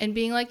and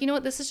being like, you know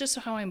what, this is just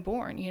how I'm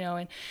born, you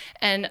know?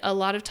 And a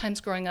lot of times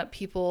growing up,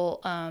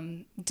 people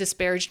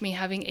disparaged me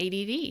having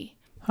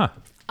ADD.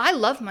 I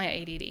love my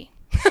ADD.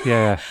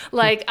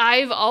 Like,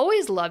 I've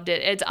always loved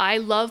it. I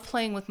love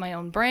playing with my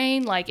own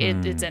brain. Like,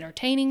 it's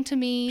entertaining to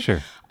me.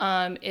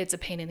 It's a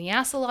pain in the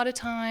ass a lot of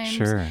times.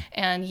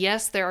 And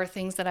yes, there are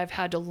things that I've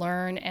had to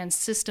learn and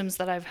systems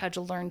that I've had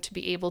to learn to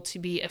be able to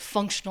be a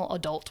functional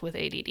adult with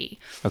ADD.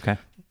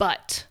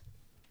 But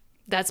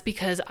that's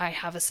because I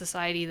have a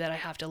society that I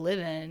have to live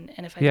in.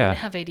 And if I didn't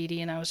have ADD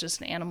and I was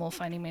just an animal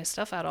finding my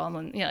stuff out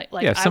on, you know,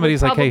 like, I would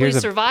probably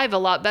survive a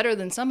lot better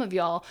than some of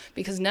y'all,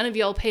 because none of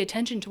y'all pay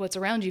attention to what's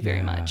around you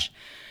very much.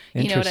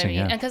 You know what I mean?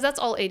 And because that's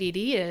all ADD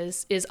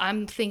is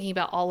I'm thinking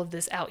about all of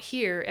this out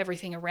here,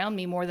 everything around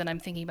me, more than I'm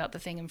thinking about the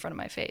thing in front of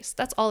my face.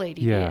 That's all ADD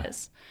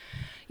is.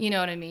 You know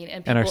what I mean?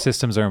 And our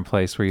systems are in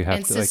place where you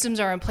have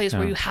to, are in place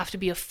where you have to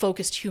be a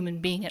focused human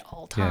being at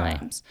all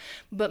times.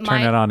 But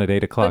turn it on at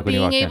 8 o'clock when you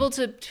walk in. Being able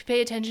to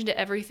pay attention to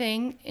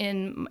everything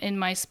in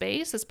my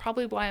space is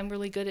probably why I'm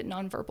really good at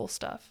nonverbal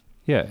stuff.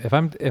 Yeah.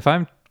 If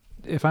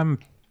I'm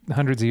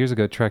hundreds of years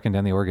ago trekking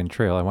down the Oregon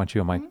Trail, I want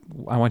you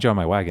on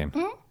my wagon.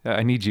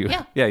 I need you.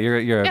 You're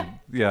you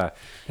know,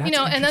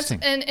 and that's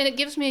and it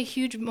gives me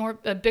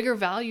a bigger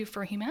value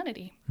for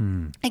humanity.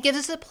 It gives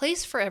us a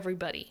place for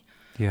everybody.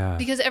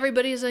 Because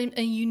everybody is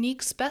a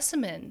unique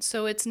specimen.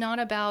 So it's not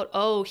about,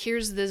 oh,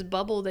 here's this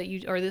bubble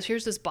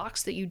here's this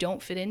box that you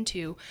don't fit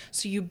into.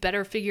 So you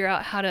better figure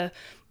out how to,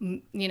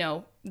 you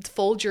know,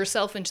 fold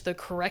yourself into the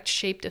correct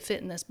shape to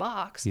fit in this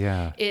box.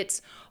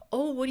 It's,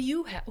 oh, what do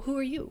you have? Who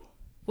are you?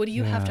 What do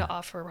you have to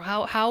offer?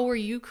 How were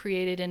you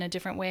created in a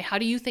different way? How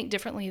do you think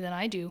differently than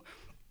I do?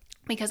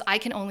 Because I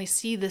can only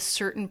see this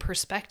certain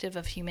perspective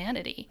of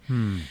humanity.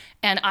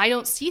 And I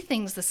don't see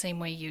things the same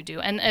way you do.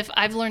 And if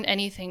I've learned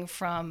anything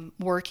from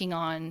working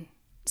on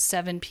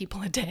 7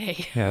 people a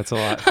day. That's a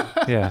lot.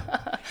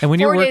 And when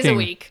 4 you're working, days a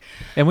week.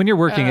 And when you're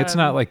working, it's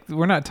not like,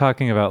 we're not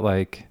talking about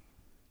like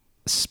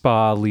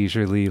spa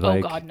leisurely,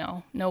 like, oh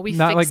God, no, we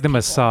not like the people.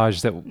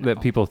 Massage that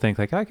people think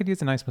like, I could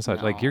use a nice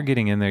massage. Like, you're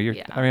getting in there.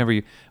 I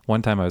remember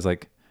one time I was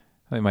like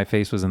my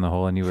face was in the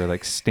hole and you were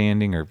like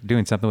standing or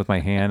doing something with my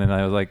hand, and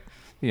I was like,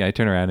 I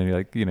turn around and you're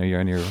like, you know, you're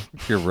on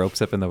your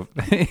ropes up in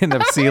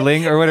the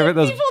ceiling or whatever.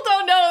 People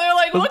don't know. They're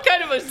like, what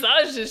kind of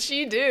massage does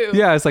she do?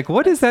 Yeah, I was like,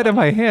 what is that in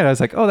my hand? I was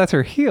like, oh, that's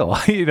her heel.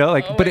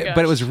 Like, but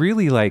it was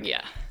really like,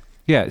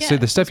 yeah. So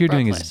the stuff you're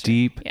doing is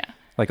deep. Yeah.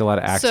 Like a lot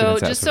of accidents.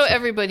 So just so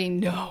everybody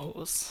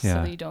knows,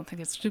 so you don't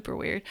think it's super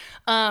weird.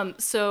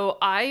 So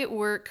I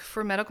work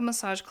for a medical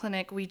massage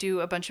clinic. We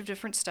do a bunch of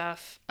different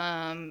stuff.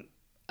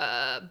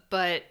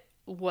 But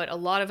what a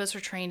lot of us are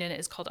trained in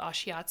is called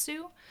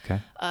ashiatsu. Okay.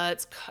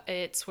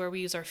 It's where we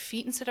use our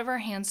feet instead of our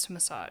hands to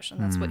massage, and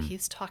that's what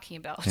he's talking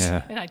about.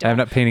 Yeah. And I'm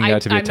not painting you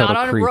out to be a total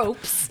I'm not creep. on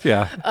ropes.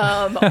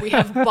 Yeah. We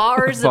have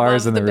bars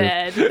above the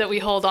bed that we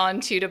hold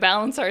on to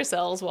balance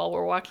ourselves while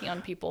we're walking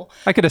on people.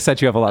 I could have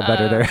set you up a lot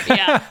better there.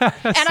 Yeah.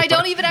 And I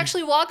don't even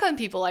actually walk on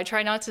people. I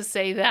try not to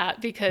say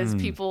that because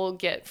people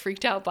get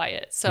freaked out by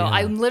it. So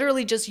I'm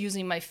literally just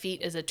using my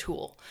feet as a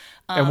tool.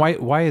 And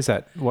why is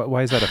that?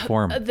 Why is that a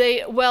form?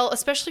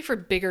 Especially for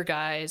bigger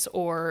guys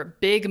or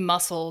big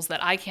muscles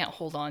that I can't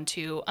hold on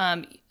to.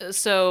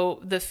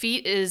 So the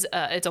feet it's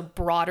a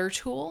broader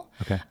tool.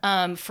 Okay.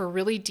 For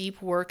really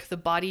deep work, the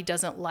body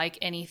doesn't like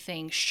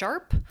anything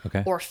sharp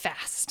or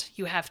fast.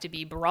 You have to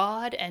be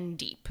broad and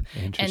deep.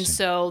 And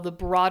so the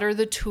broader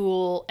the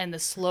tool and the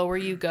slower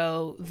you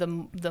go,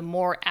 the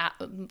more apt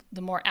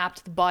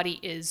the body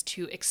is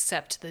to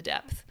accept the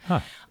depth. Huh.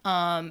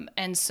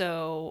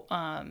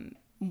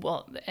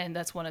 And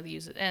that's one of the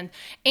uses. And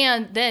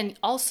then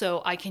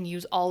also I can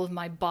use all of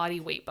my body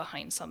weight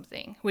behind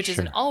something, which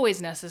isn't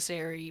always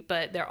necessary,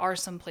 but there are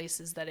some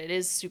places that it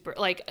is super,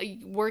 like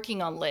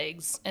working on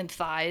legs and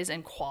thighs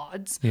and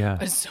quads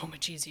is so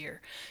much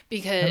easier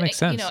because, that makes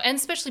sense. and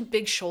especially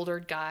big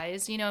shouldered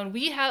guys, and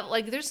we have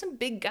there's some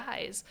big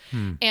guys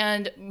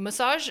and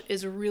massage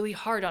is really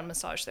hard on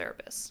massage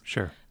therapists.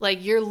 Sure.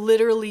 Like you're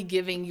literally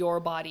giving your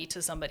body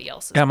to somebody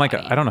else's I'm body.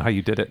 like, I don't know how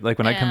you did it. Like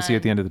when I come see you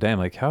at the end of the day, I'm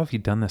like, how have you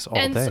done this all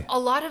day? I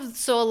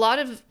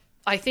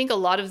think a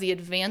lot of the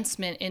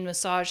advancement in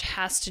massage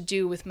has to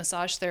do with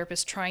massage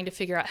therapists trying to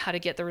figure out how to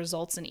get the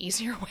results in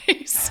easier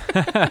ways.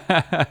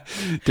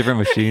 Different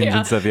machines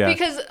and stuff,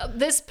 Because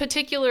this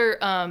particular,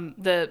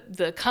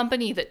 the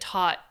company that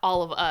taught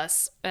all of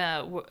us,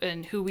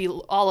 and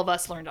who all of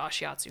us learned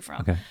ashiatsu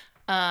from,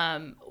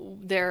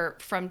 they're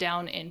from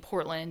down in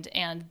Portland,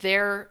 and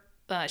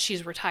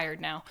she's retired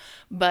now,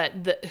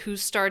 but who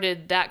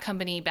started that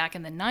company back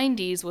in the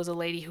 90s was a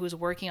lady who was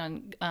working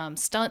on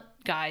stunt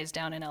guys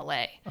down in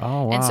LA.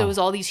 Oh, wow. And so it was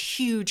all these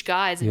huge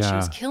guys, and she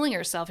was killing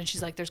herself, and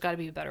she's like, there's got to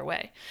be a better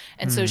way.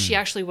 And so she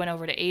actually went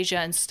over to Asia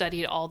and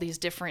studied all these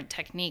different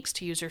techniques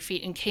to use her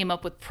feet and came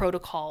up with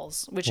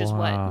protocols, which is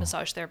what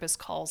massage therapists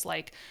calls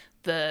like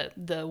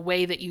the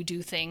way that you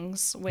do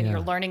things when you're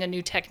learning a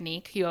new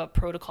technique. You have a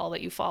protocol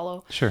that you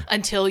follow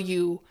until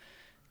you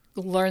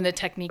learn the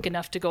technique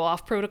enough to go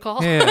off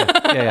protocol.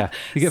 Yeah.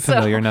 You get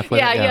familiar enough with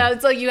it. Yeah.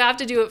 It's like you have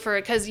to do it for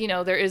it because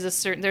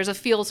there's a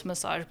feel to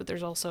massage, but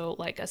there's also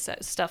like a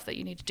set stuff that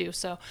you need to do.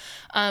 So,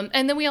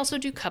 and then we also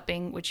do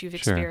cupping, which you've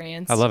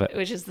experienced. I love it.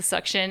 Which is the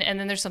suction, and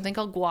then there's something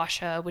called gua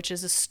sha, which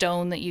is a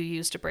stone that you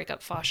use to break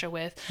up fascia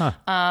with.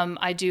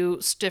 I do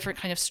different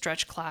kind of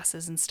stretch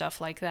classes and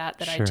stuff like that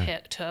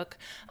I took.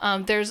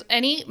 There's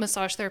any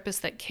massage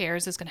therapist that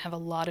cares is going to have a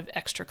lot of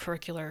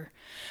extracurricular.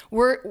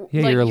 You're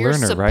a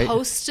learner, right?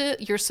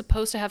 You're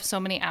supposed to have so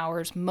many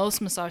hours.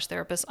 Most massage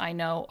therapists I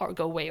know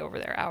go way over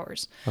their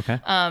hours. Okay.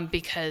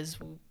 Because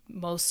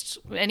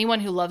anyone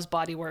who loves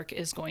body work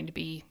is going to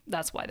be,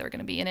 that's why they're going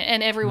to be in it.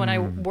 And everyone I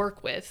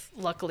work with,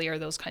 luckily, are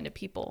those kind of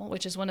people,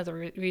 which is one of the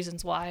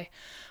reasons why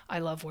I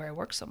love where I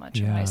work so much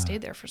and I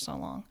stayed there for so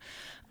long.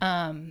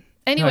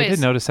 Anyways. I did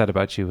notice that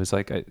about you. It was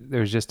like,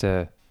 there was just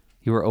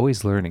you were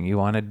always learning. You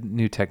wanted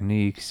new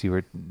techniques. You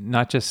were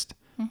not just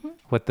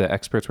what the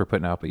experts were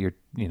putting out, but you're,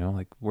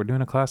 like, we're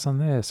doing a class on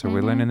this, or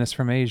we're learning this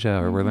from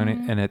Asia, or we're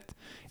learning, and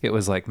it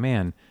was like,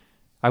 man,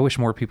 I wish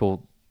more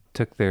people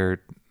took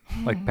their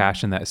like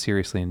passion that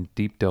seriously and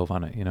deep dove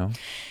on it,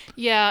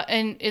 Yeah.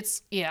 And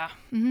it's,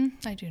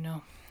 I do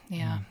know.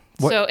 Yeah.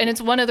 So, and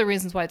it's one of the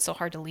reasons why it's so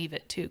hard to leave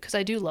it too, because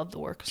I do love the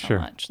work so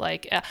much.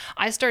 Like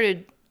I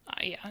started,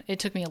 it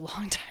took me a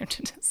long time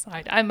to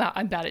decide. I'm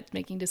bad at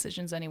making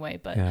decisions anyway,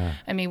 but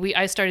I mean,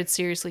 I started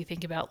seriously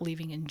thinking about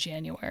leaving in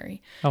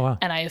January. Oh, wow.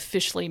 And I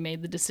officially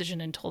made the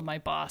decision and told my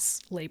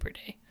boss Labor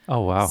Day.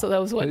 Oh, wow. So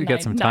that was what,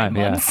 get some time.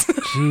 9 months.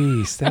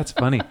 Jeez, that's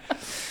funny.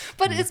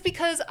 But it's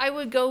because I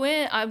would go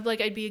in,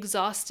 I'd be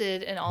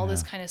exhausted and all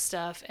this kind of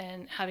stuff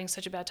and having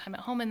such a bad time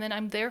at home. And then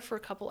I'm there for a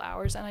couple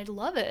hours and I'd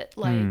love it.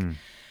 Like,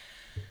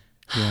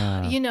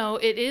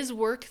 it is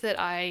work that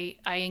I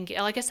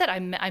like I said,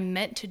 I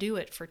meant to do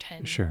it for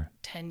 10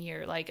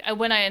 years. Like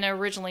when I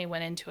originally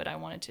went into it, I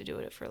wanted to do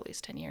it for at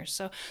least 10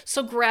 years.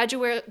 So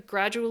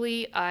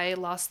gradually I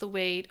lost the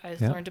weight. I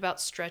learned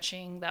about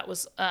stretching. That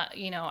was,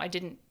 I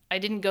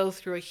didn't go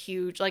through a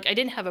huge, I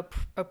didn't have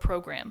a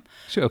program.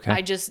 Sure,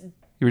 okay.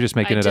 You were just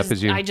making it up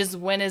as you. I just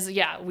went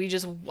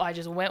I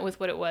just went with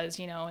what it was,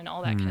 and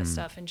all that kind of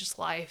stuff, and just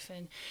life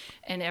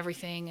and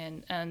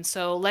everything, and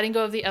so letting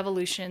go of the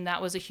evolution,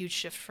 that was a huge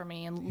shift for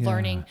me, and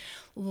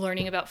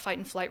learning about fight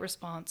and flight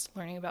response,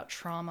 learning about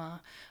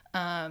trauma.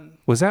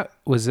 Was that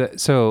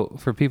so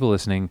for people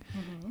listening,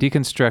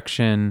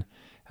 deconstruction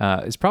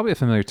is probably a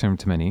familiar term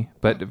to many,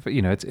 but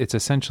it's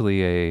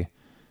essentially a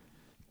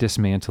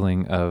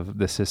dismantling of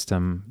the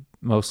system,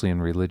 mostly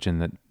in religion,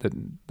 that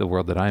the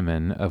world that I'm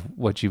in, of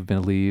what you've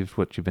believed,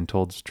 what you've been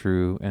told is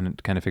true,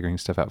 and kind of figuring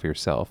stuff out for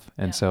yourself.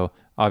 And so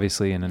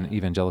obviously in an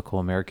evangelical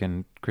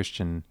American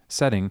Christian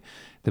setting,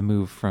 the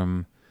move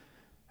from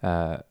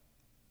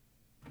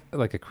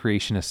like a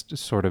creationist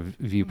sort of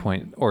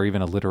viewpoint, or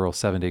even a literal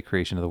 7-day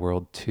creation of the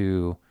world,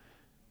 to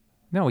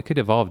no, we could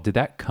evolve. Did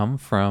that come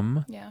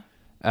from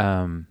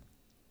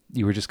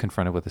you were just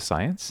confronted with the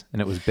science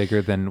and it was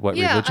bigger than what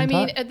religion taught? I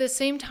mean, at the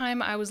same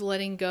time, I was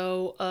letting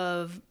go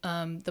of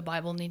the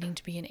Bible needing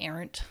to be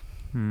inerrant.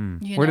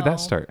 Where did that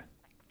start?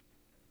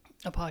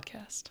 A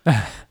podcast.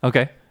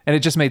 Okay. And it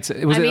just made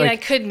sense. I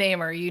could name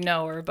her, you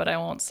know her, but I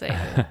won't say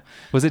her.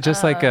 Was it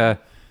just like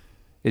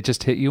it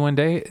just hit you one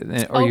day,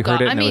 or you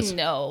heard it?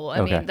 No.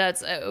 I mean,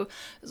 that's,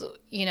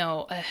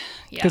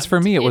 Because for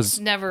me, it's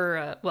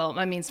never,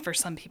 for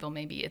some people,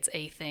 maybe it's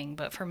a thing,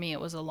 but for me, it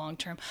was a long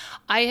term.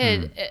 I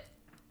had,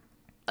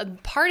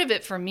 part of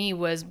it for me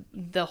was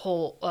the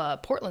whole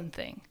Portland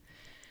thing.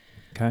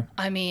 Okay.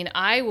 I mean,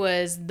 I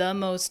was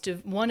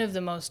one of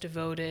the most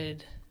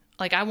devoted,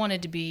 like I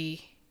wanted to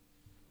be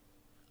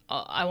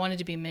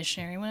a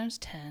missionary when I was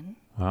 10.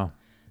 Wow.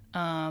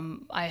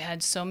 I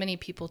had so many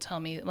people tell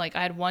me, like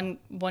I had one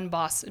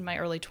boss in my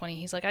early 20s.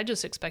 He's like, I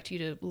just expect you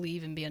to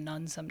leave and be a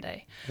nun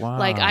someday. Wow.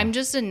 Like I'm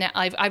just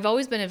I've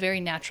always been a very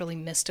naturally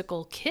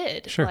mystical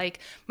kid. Sure. Like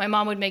my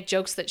mom would make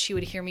jokes that she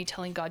would hear me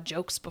telling God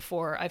jokes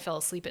before I fell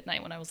asleep at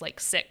night when I was like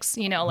 6,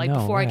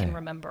 before I can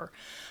remember.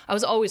 I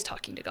was always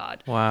talking to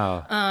God.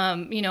 Wow.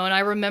 And I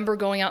remember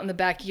going out in the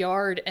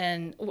backyard,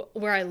 and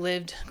where I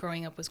lived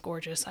growing up was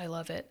gorgeous. I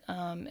love it.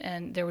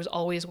 And there was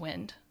always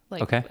wind.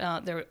 Like, okay.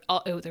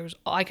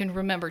 I can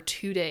remember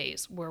 2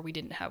 days where we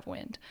didn't have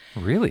wind.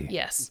 Really?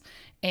 Yes.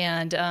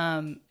 And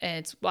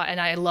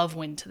I love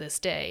wind to this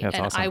day. That's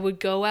and awesome. I would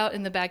go out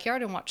in the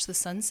backyard and watch the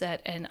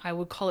sunset, and I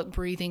would call it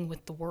breathing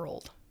with the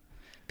world,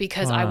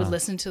 because I would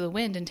listen to the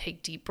wind and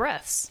take deep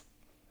breaths.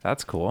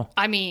 That's cool.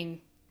 I mean,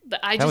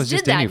 I just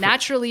did that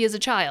naturally as a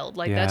child.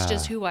 Like that's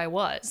just who I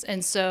was.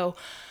 And so,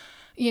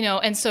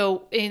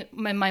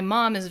 my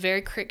mom is a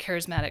very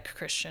charismatic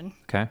Christian.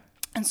 Okay.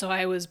 And so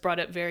I was brought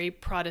up very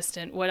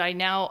Protestant.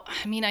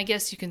 I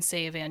guess you can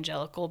say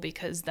evangelical,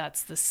 because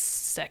that's the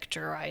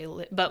sector I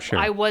live. But sure.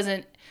 I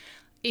wasn't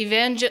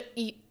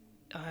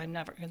I'm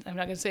not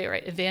going to say it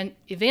right.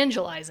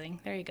 Evangelizing.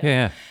 There you go.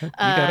 Yeah. You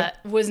got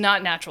it. Was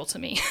not natural to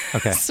me.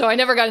 Okay. So I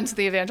never got into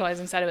the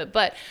evangelizing side of it.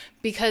 But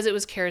because it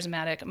was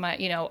charismatic,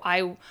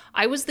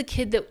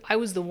 I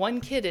was the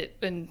one kid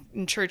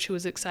in church who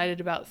was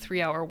excited about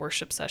 3-hour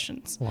worship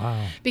sessions.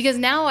 Wow. Because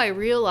now I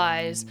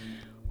realize,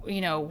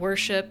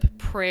 worship,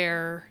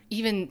 prayer,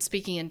 even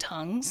speaking in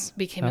tongues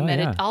became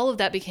all of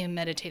that became a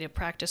meditative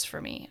practice for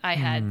me. I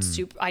had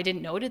I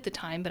didn't know it at the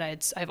time, but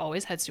I've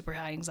always had super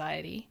high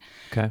anxiety.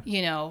 Okay.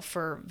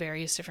 For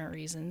various different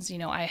reasons.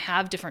 I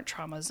have different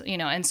traumas,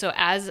 and so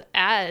as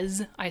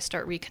I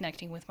start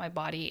reconnecting with my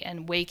body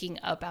and waking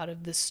up out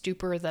of the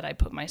stupor that I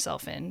put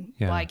myself in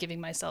by giving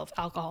myself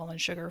alcohol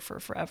and sugar for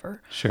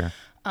forever. Sure.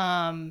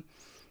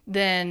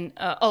 Then,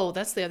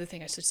 that's the other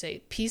thing I should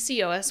say.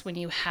 PCOS, when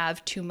you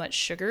have too much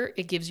sugar,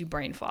 it gives you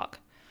brain fog.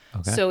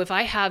 Okay. So if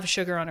I have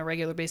sugar on a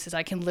regular basis,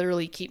 I can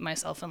literally keep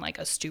myself in like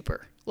a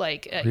stupor.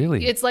 Like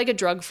really? It's like a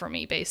drug for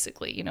me,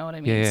 basically. You know what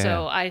I mean? Yeah.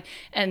 So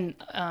And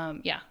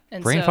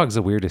brain fog's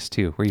the weirdest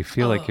too, where you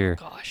feel like you're.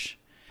 Gosh.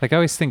 Like I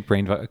always think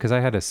brain fog, because I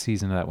had a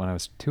season of that when I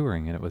was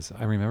touring, and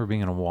I remember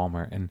being in a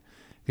Walmart, and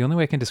the only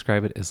way I can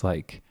describe it is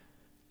like,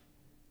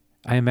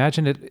 I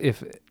imagine it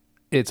if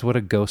it's what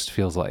a ghost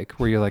feels like,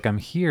 where you're like, I'm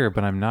here,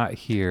 but I'm not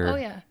here. Oh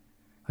yeah.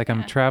 Like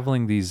I'm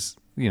traveling these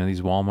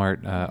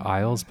Walmart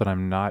aisles, but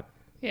I'm not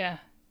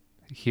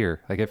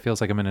here. Like it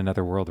feels like I'm in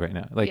another world right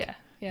now. Like,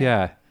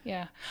 yeah.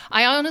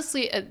 I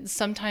honestly,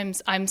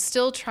 sometimes I'm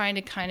still trying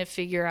to kind of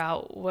figure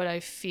out what I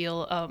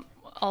feel.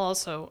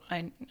 Also,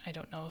 I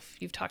don't know if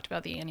you've talked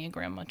about the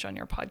Enneagram much on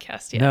your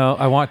podcast yet. No,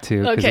 I want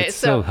to, because it's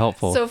so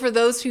helpful. So for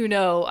those who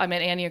know, I'm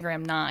an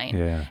Enneagram 9.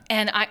 Yeah.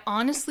 And I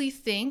honestly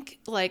think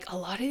like a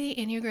lot of the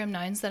Enneagram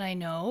 9s that I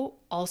know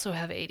also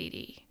have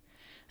ADD.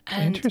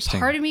 And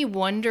part of me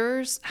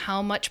wonders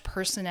how much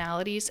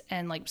personalities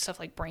and like stuff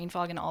like brain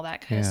fog and all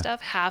that kind of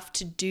stuff have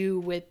to do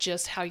with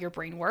just how your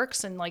brain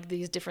works and like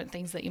these different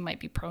things that you might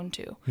be prone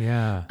to.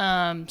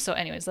 Yeah. So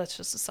anyways, that's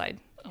just a side.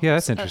 Yeah,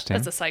 that's interesting.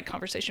 That's a side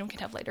conversation we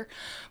can have later.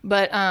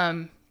 But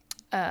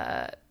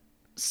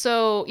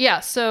so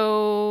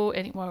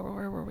where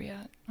were we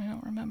at? I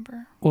don't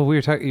remember. Well,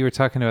 you were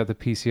talking about the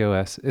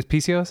PCOS. Is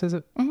PCOS, is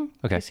it? Mm-hmm.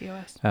 Okay.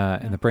 PCOS.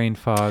 And the brain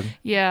fog.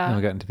 Yeah. And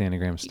we got into the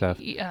Enneagram stuff.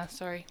 Yeah,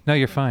 sorry. No,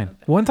 you're fine.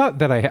 One thought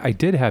that I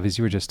did have as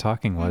you were just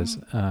talking was,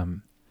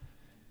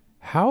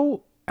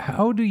 how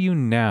do you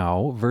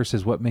now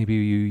versus what maybe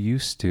you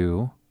used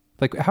to,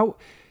 like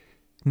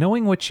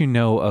knowing what you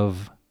know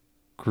of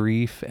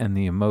grief and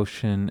the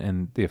emotion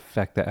and the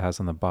effect that has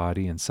on the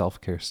body and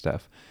self-care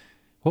stuff,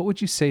 what would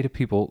you say to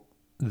people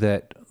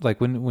that, like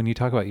when you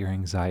talk about your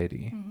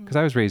anxiety, because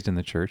I was raised in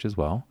the church as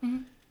well,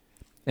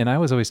 And I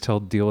was always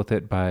told deal with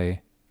it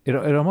by, it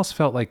almost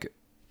felt like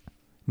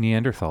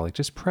Neanderthal, like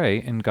just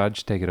pray and God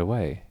should take it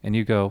away. And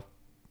you go,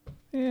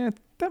 I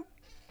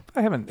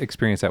haven't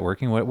experienced that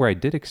working. Where I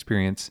did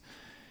experience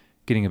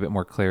getting a bit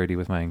more clarity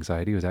with my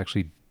anxiety was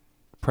actually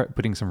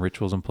putting some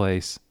rituals in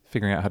place,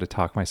 figuring out how to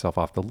talk myself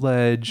off the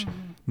ledge,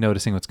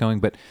 noticing what's going.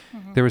 But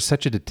there was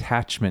such a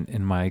detachment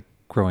in my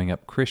growing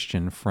up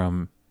Christian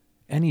from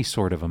any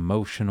sort of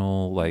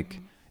emotional, like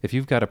if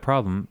you've got a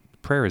problem,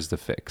 prayer is the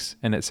fix.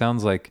 And it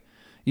sounds like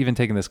even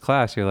taking this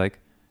class, you're like,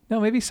 no,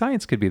 maybe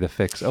science could be the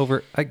fix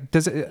over. I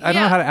don't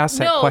know how to ask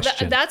that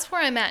question. That's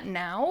where I'm at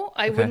now.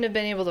 I wouldn't have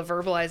been able to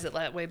verbalize it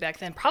that way back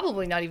then.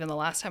 Probably not even the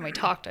last time we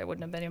talked. I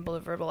wouldn't have been able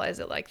to verbalize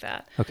it like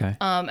that. Okay.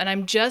 And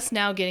I'm just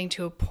now getting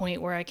to a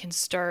point where I can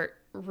start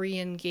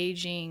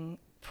re-engaging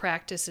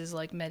practices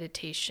like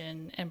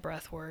meditation and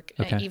breath work.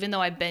 Okay. And even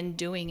though I've been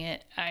doing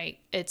it,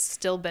 it's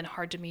still been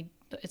hard to me.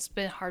 It's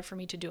been hard for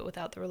me to do it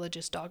without the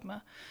religious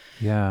dogma.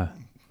 Yeah.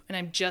 And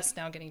I'm just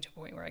now getting to a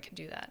point where I can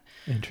do that.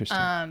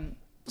 Interesting.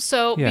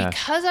 So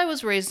because I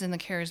was raised in the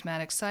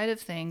charismatic side of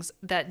things,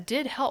 that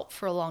did help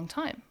for a long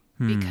time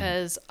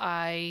because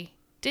I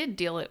did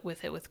deal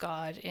with it with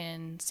God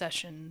in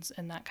sessions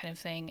and that kind of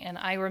thing. And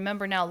I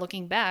remember now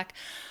looking back,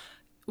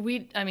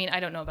 I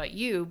don't know about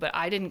you, but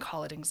I didn't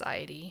call it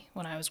anxiety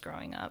when I was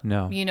growing up.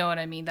 No. You know what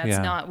I mean?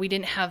 That's we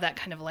didn't have that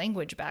kind of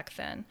language back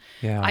then.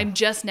 Yeah. I'm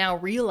just now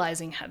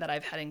realizing that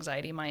I've had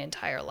anxiety my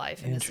entire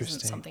life. And this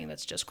isn't something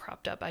that's just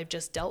cropped up. I've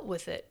just dealt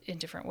with it in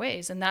different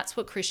ways. And that's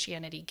what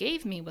Christianity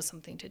gave me, was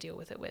something to deal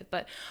with it with.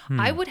 But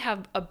I would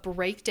have a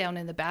breakdown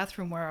in the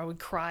bathroom where I would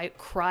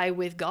cry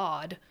with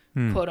God,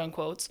 quote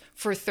unquote,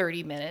 for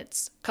 30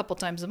 minutes, a couple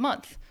times a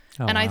month.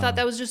 And I thought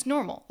that was just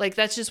normal. Like,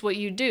 that's just what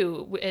you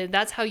do.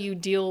 That's how you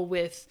deal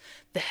with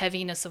the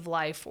heaviness of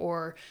life,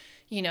 or,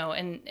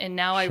 and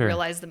now I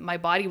realize that my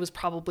body was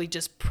probably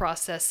just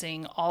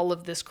processing all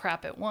of this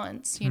crap at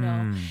once,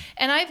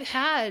 And I've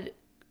had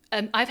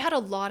a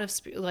lot of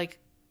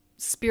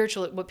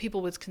spiritual, what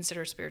people would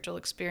consider spiritual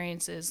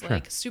experiences,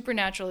 like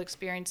supernatural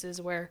experiences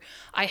where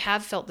I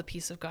have felt the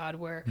peace of God,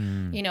 where,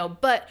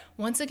 but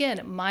once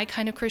again, my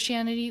kind of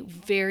Christianity,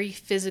 very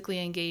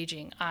physically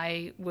engaging.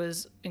 I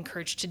was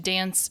encouraged to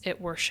dance at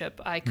worship.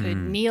 I could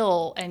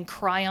kneel and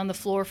cry on the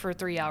floor for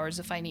 3 hours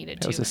if I needed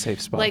to. It was a safe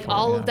spot. Like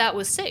all of that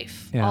was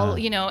safe. Yeah.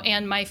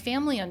 And my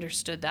family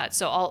understood that.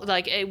 So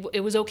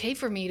it was okay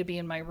for me to be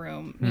in my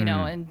room,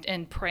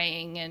 and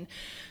praying and,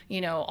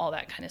 all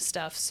that kind of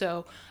stuff.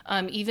 So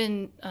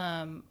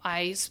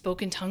I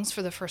spoke in tongues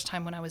for the first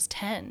time when I was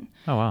 10.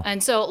 Oh, wow.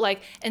 And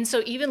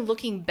so even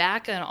looking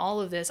back on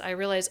all of this, I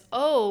realized,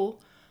 I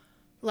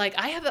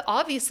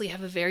obviously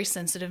have a very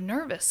sensitive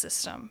nervous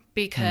system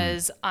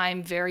because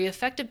I'm very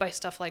affected by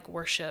stuff like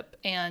worship,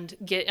 and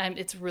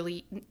it's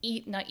really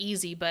not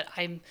easy, but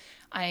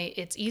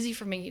it's easy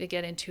for me to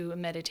get into a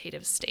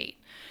meditative state.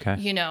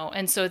 Okay.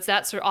 And so it's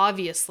that sort of,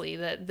 obviously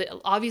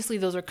obviously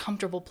those are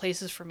comfortable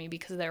places for me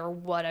because they're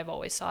what I've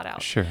always sought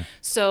out. Sure.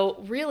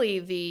 So really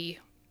the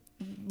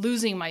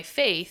losing my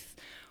faith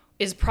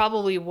is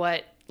probably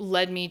what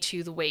led me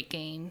to the weight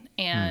gain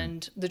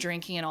and the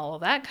drinking and all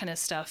of that kind of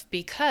stuff,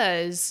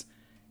 because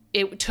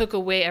it took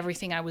away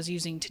everything I was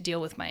using to deal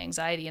with my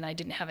anxiety, and I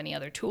didn't have any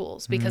other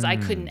tools because I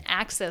couldn't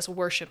access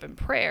worship and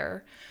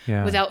prayer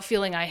without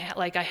feeling I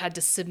had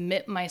to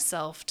submit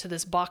myself to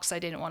this box I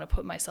didn't want to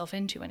put myself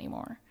into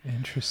anymore.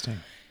 Interesting.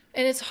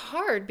 And it's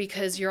hard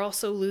because you're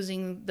also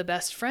losing the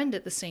best friend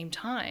at the same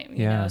time,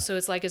 you know? So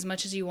it's like, as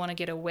much as you want to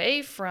get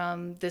away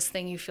from this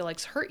thing you feel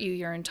like's hurt you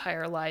your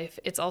entire life,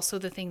 it's also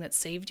the thing that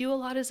saved you a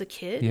lot as a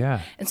kid.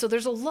 Yeah. And so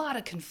there's a lot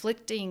of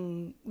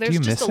conflicting, there's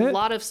just a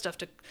lot of stuff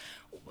to...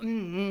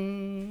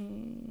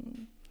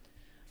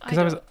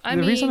 Because the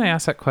reason I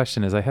asked that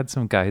question is I had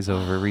some guys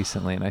over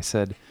recently, and I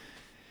said,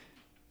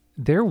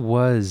 there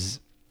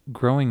was,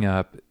 growing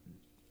up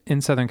in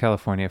Southern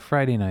California,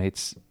 Friday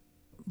nights,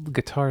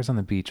 guitars on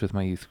the beach with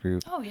my youth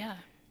group. Oh yeah.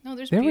 No,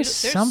 there was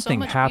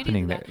something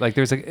happening there. Like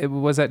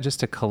was that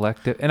just a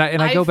collective? And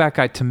I go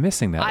back to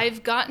missing that.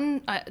 I've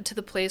gotten to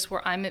the place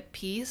where I'm at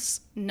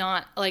peace.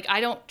 Not like,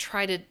 I don't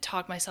try to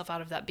talk myself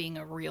out of that being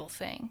a real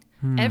thing.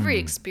 Every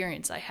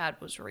experience I had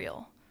was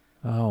real.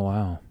 Oh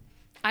wow.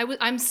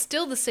 I'm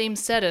still the same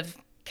set of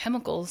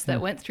chemicals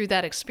that went through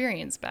that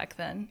experience back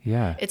then.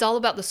 Yeah. It's all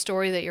about the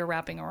story that you're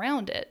wrapping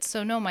around it.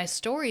 So no, my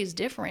story is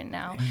different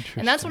now.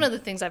 And that's one of the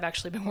things I've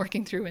actually been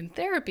working through in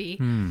therapy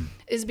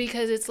is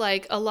because it's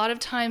like a lot of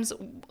times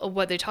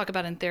what they talk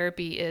about in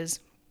therapy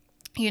is,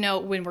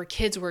 when we're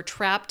kids, we're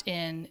trapped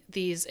in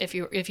these, if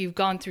you've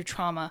gone through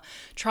trauma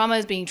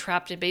is being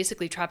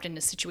basically trapped in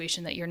a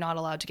situation that you're not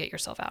allowed to get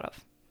yourself out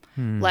of.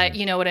 Like,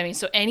 you know what I mean?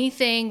 So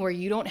anything where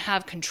you don't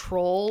have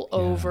control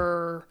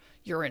over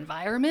your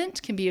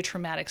environment can be a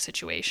traumatic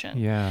situation.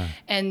 Yeah.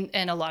 And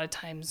a lot of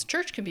times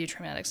church can be a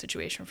traumatic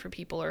situation for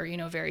people, or,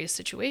 various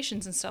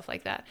situations and stuff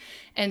like that.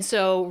 And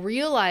so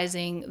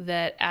realizing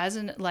that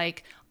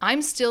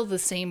I'm still the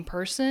same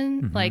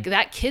person, like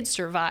that kid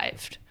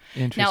survived.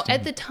 Now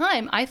at the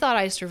time I thought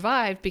I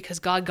survived because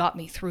God got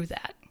me through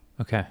that.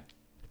 Okay.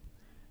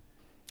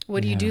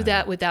 What do you do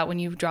that with that when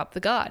you drop the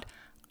God?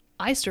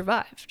 I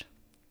survived.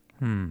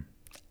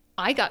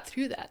 I got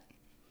through that.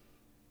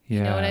 Yeah.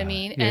 You know what I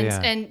mean?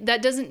 And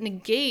that doesn't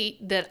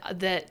negate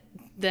that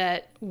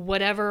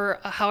whatever,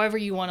 however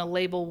you want to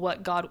label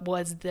what God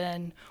was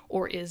then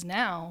or is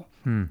now,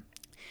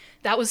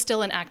 that was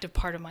still an active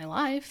part of my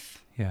life.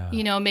 Yeah.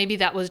 You know, maybe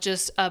that was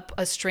just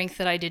a strength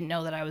that I didn't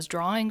know that I was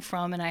drawing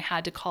from, and I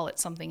had to call it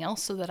something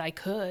else so that I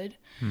could,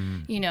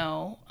 you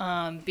know,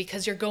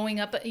 because you're going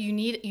up, you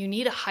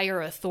need a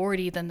higher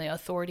authority than the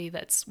authority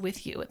that's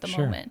with you at the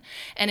moment.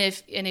 And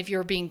if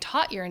you're being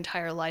taught your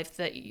entire life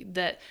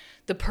that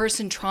the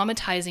person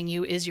traumatizing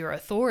you is your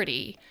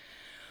authority,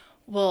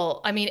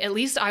 well, I mean, at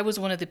least I was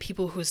one of the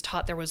people who was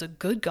taught there was a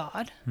good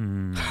God.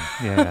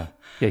 Yeah,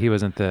 he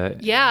wasn't the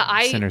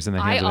sinners in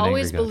the hands of an angry God. I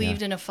always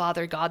believed in a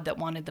father God that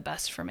wanted the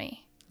best for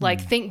me. Like,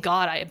 thank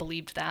God I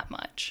believed that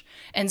much.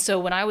 And so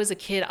when I was a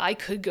kid, I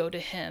could go to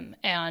him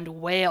and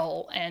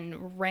wail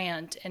and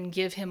rant and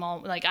give him all,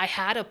 like, I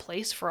had a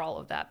place for all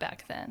of that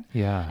back then.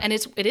 Yeah. And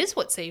it is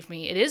what saved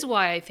me. It is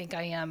why I think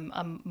I am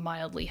a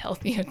mildly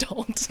healthy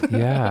adult.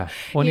 Yeah.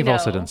 Well, you've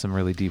also done some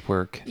really deep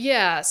work.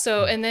 Yeah.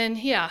 So, and then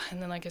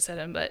like I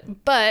said,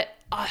 but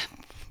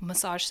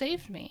massage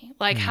saved me.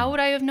 Like, how would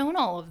I have known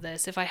all of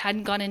this if I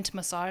hadn't gone into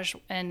massage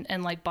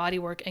and like body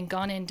work and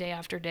gone in day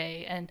after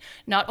day and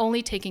not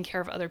only taking care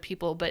of other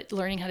people, but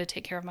learning how to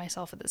take care of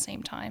myself at the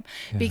same time?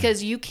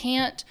 Because you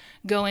can't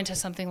go into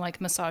something like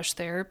massage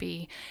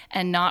therapy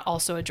and not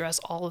also address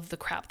all of the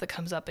crap that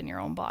comes up in your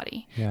own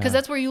body. Because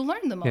that's where you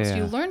learn the most.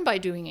 You learn by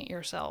doing it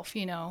yourself,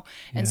 you know?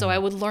 And so I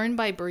would learn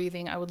by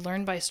breathing. I would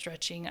learn by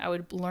stretching. I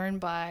would learn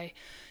by,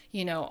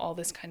 you know, all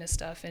this kind of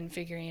stuff and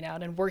figuring it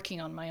out and working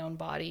on my own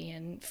body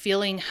and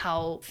feeling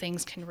how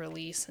things can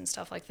release and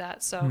stuff like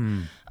that. So,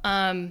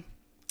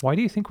 why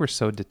do you think we're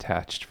so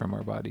detached from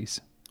our bodies?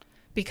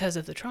 Because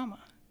of the trauma.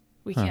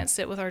 We can't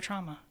sit with our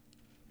trauma.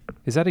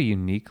 Is that a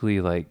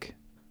uniquely like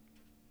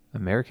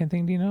American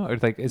thing? Do you know? Or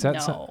like, is that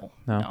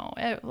no.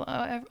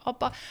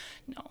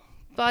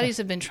 Bodies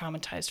have been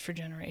traumatized for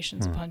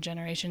generations upon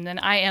generation. And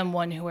I am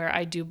one where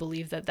I do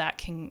believe that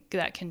can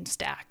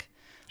stack.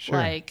 Sure.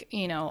 Like,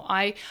 you know,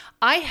 I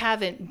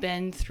haven't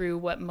been through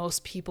what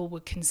most people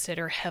would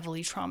consider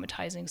heavily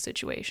traumatizing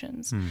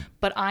situations,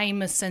 but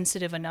I'm a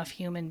sensitive enough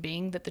human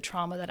being that the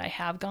trauma that I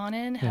have gone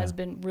in has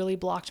been really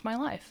blocked my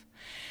life.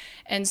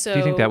 And so, do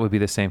you think that would be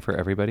the same for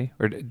everybody,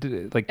 or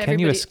like, can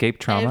you escape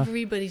trauma?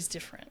 Everybody's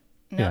different.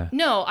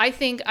 No, I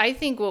think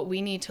what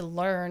we need to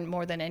learn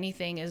more than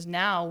anything is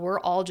now we're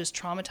all just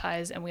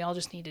traumatized and we all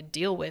just need to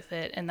deal with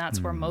it. And that's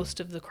where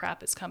most of the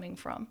crap is coming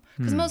from.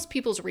 Because most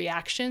people's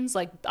reactions,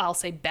 like I'll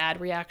say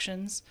bad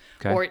reactions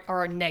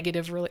or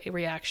negative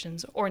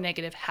reactions or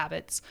negative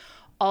habits,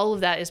 all of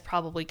that is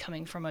probably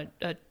coming from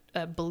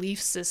a belief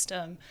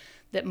system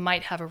that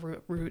might have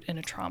a root in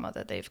a trauma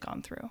that they've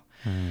gone through.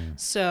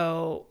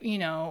 So, you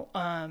know,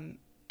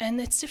 and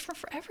it's different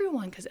for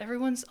everyone because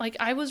everyone's like,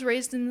 I was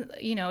raised in,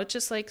 you know, it's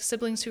just like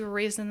siblings who were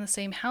raised in the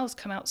same house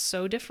come out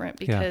so different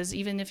because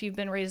even if you've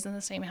been raised in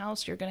the same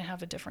house, you're going to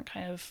have a different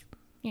kind of,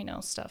 you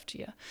know, stuff to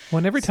you. Well,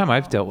 and every time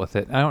I've dealt with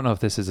it, I don't know if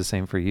this is the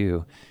same for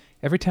you.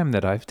 Every time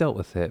that I've dealt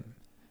with it,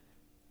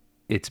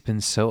 it's been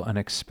so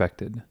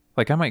unexpected.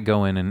 Like I might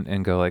go in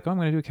and go like, oh, I'm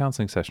going to do a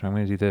counseling session. I'm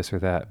going to do this or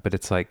that. But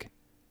it's like,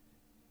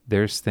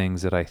 there's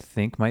things that I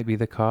think might be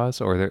the cause,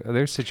 or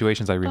there's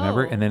situations I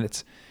remember, and then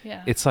it's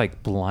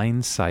like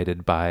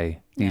blindsided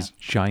by these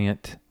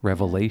giant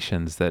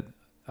revelations that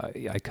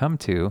I come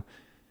to,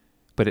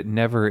 but it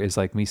never is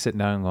like me sitting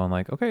down and going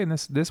like, okay, in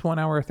this 1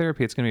 hour of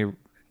therapy, it's going to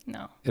be,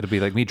 it'll be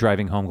like me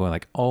driving home going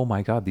like, oh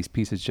my God, these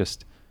pieces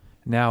just,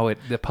 now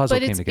the puzzle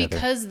came together.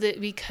 But it's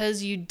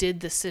because you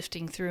did the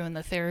sifting through in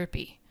the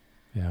therapy.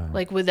 Yeah.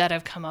 Like, would that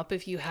have come up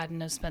if you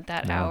hadn't have spent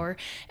that hour?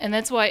 And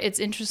that's why it's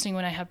interesting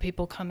when I have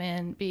people come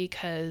in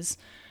because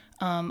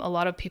a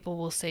lot of people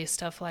will say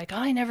stuff like, oh,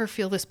 I never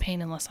feel this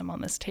pain unless I'm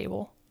on this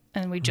table.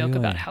 And we joke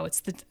about how it's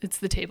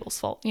the table's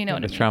fault. You know what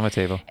I mean? The trauma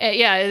table.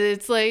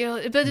 It's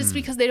like, but it's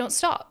because they don't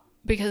stop.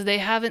 Because they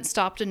haven't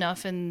stopped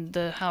enough in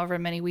the however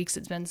many weeks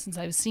it's been since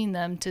I've seen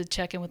them to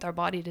check in with our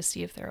body to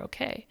see if they're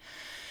okay.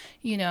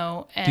 You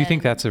know? And do you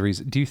think that's the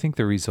reason? Do you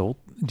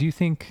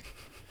think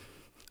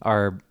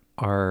our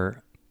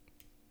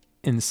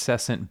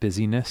incessant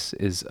busyness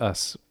is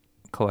us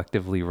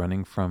collectively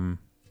running from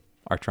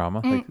our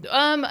trauma?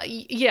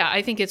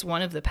 I think it's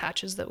one of the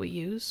patches that we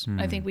use.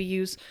 I think we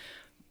use,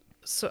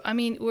 so, I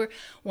mean,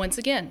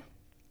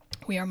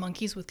 we are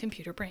monkeys with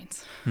computer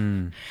brains.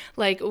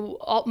 Like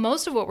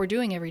most of what we're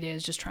doing every day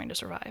is just trying to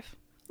survive.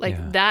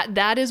 Like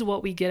that is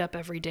what we get up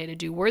every day to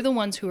do. We're the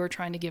ones who are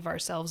trying to give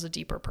ourselves a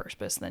deeper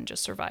purpose than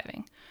just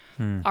surviving.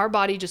 Our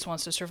body just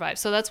wants to survive.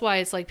 So that's why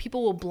it's like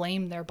people will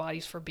blame their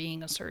bodies for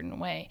being a certain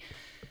way.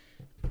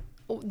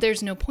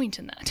 There's no point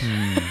in that.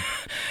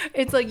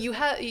 It's like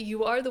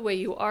you are the way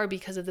you are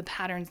because of the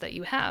patterns that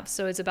you have.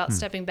 So it's about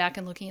stepping back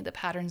and looking at the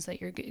patterns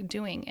that you're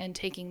doing and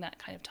taking that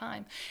kind of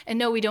time. And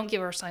no, we don't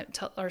give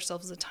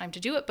ourselves the time to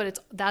do it, but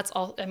that's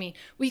all. I mean,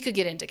 we could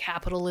get into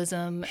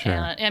capitalism. Sure.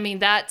 And I mean,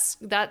 that's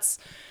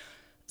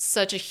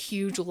such a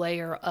huge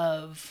layer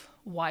of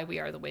why we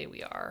are the way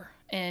we are,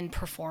 and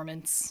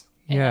performance.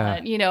 Yeah.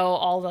 And,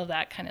 all of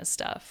that kind of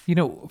stuff.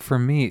 For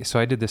me, so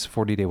I did this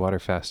 40-day water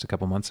fast a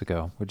couple months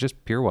ago with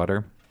just pure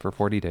water for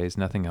 40 days,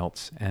 nothing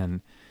else.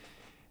 And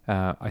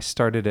I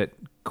started it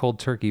cold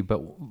turkey,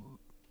 but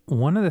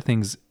one of the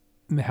things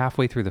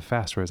halfway through the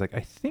fast where I was like,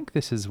 I think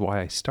this is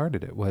why I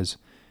started it, was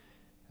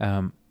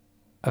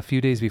a few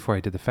days before I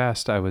did the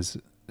fast, I was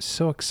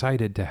so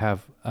excited to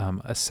have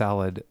a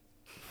salad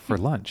for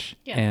lunch.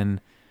 Yeah. And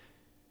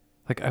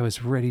like, I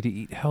was ready to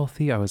eat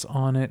healthy. I was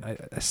on it.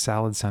 A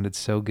salad sounded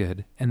so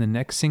good. And the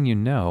next thing you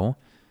know,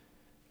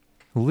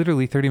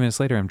 literally 30 minutes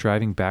later, I'm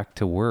driving back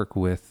to work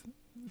with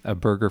a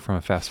burger from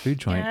a fast food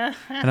joint.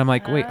 And I'm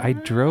like, wait, I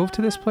drove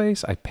to this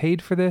place. I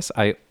paid for this.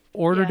 I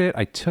ordered it.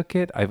 I took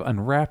it. I've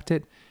unwrapped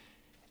it.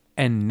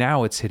 And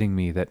now it's hitting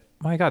me that,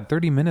 my God,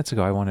 30 minutes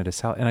ago, I wanted a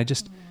salad. And I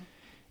just,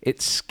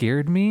 it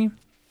scared me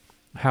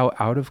how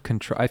out of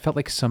control. I felt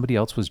like somebody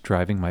else was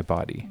driving my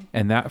body.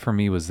 And that for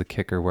me was the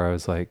kicker, where I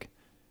was like,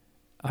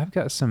 I've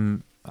got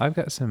some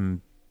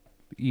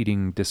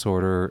eating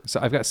disorder. So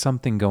I've got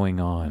something going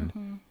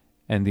on.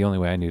 And the only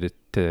way I knew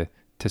to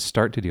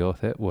start to deal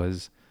with it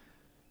was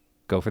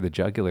go for the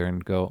jugular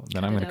and go,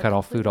 then I'm going to cut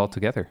all food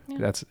altogether. Yeah.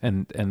 That's,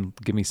 and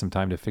give me some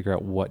time to figure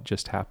out what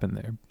just happened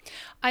there.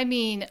 I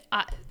mean,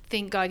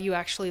 thank God you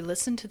actually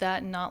listened to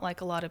that, and not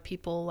like a lot of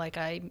people like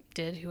I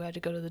did who had to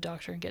go to the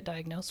doctor and get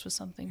diagnosed with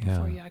something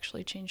before you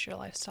actually changed your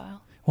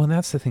lifestyle. Well, and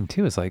that's the thing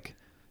too, is like,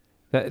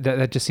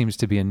 that just seems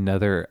to be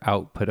another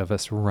output of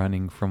us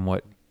running from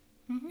what,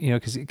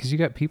 because you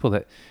got people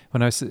that,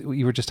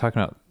 you were just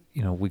talking about,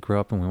 we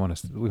grow up and we want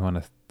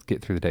to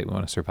get through the day. We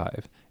want to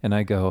survive. And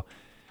I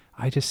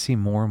just see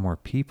more and more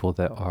people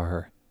that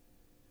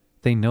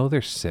they know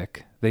they're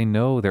sick. They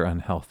know they're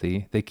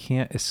unhealthy. They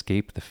can't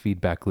escape the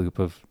feedback loop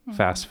of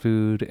fast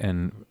food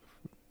and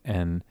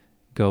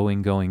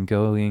going.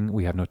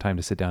 We have no time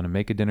to sit down and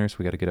make a dinner, so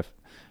we got to get a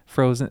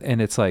frozen.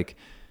 And it's like,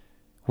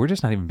 we're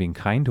just not even being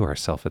kind to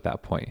ourselves at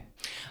that point.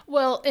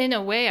 Well, in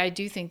a way, I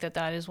do think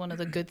that is one of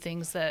the good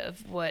things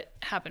of what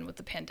happened with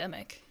the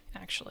pandemic,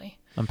 actually.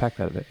 Unpack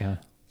that a bit, yeah.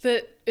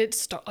 That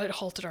it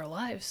halted our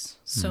lives.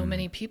 So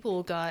many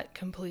people got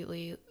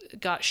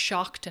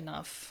shocked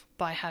enough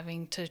by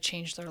having to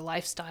change their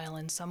lifestyle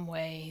in some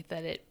way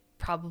that it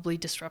probably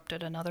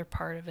disrupted another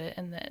part of it.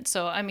 And then,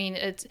 so, I mean,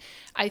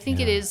 I think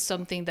it is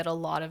something that a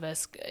lot of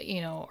us,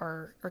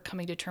 are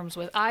coming to terms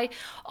with.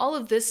 All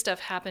of this stuff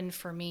happened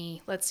for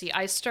me. Let's see,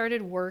 I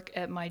started work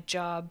at my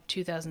job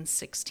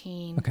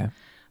 2016. Okay.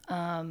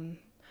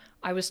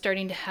 I was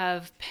starting to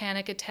have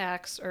panic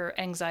attacks or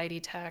anxiety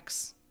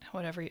attacks,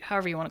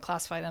 however you want to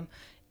classify them,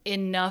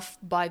 enough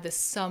by the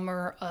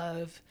summer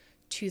of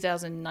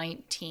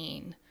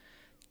 2019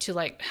 to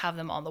like have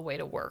them on the way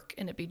to work,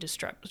 and it be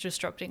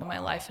disrupting my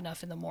life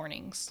enough in the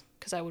mornings,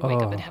 because I would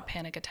wake up and have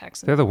panic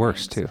attacks. They're the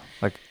worst too.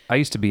 Like, I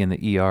used to be in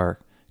the ER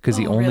because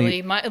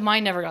really?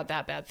 Mine never got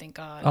that bad, thank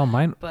God. Oh,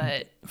 mine.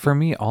 But for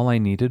me, all I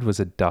needed was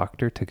a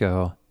doctor to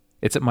go,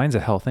 mine's a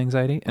health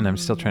anxiety, and I'm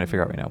still trying to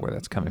figure out right now where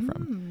that's coming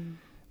from.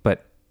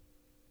 But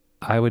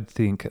I would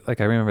think,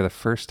 like, I remember the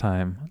first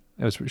time,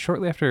 it was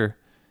shortly after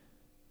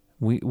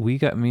me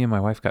and my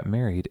wife got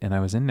married, and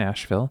I was in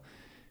Nashville,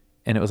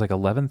 and it was like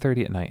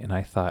 11:30 at night, and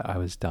I thought I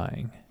was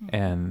dying.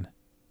 And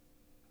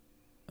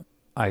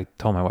I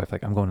told my wife,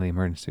 like, I'm going to the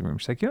emergency room.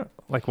 She's like,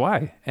 like,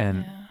 why?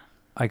 And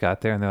I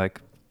got there, and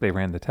they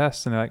ran the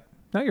tests, and they're like,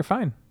 no, you're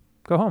fine.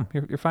 Go home.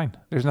 You're fine.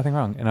 There's nothing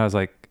wrong. And I was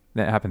like,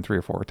 that happened 3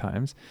 or 4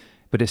 times.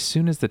 But as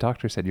soon as the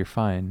doctor said, you're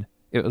fine,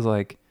 it was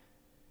like,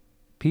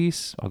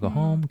 peace. I'll go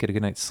home, get a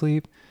good night's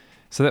sleep.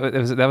 So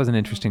that was an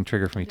interesting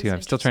trigger for me too.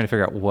 I'm still trying to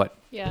figure out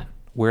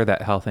where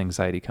that health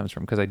anxiety comes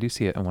from, because I do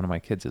see it in one of my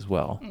kids as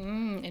well.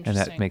 And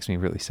that makes me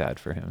really sad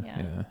for him.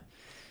 Yeah.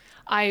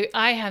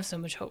 I have so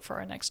much hope for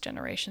our next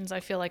generations. I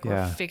feel like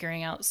we're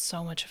figuring out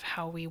so much of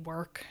how we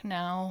work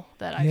now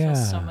that I feel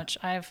so much.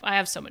 I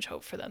have so much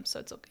hope for them. So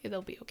it's okay.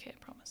 They'll be okay.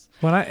 I promise.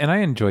 Well, I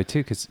enjoy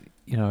too, because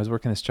I was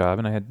working this job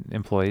and I had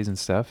employees and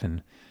stuff,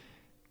 and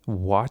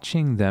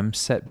watching them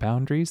set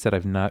boundaries that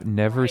I've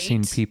never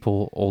seen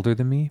people older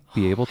than me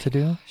be able to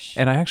do.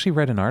 And I actually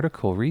read an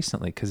article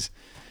recently, because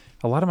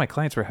a lot of my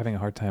clients were having a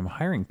hard time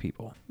hiring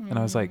people. And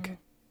I was like,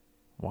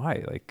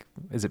 why? Like,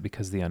 is it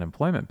because of the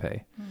unemployment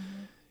pay?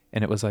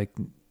 And it was like,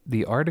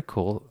 the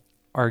article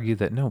argued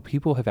that no,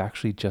 people have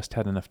actually just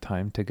had enough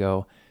time to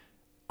go,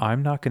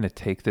 I'm not going to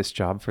take this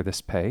job for this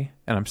pay,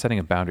 and I'm setting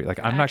a boundary. Like,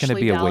 I'm not going to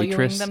be a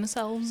waitress. Valuing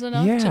themselves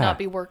enough to not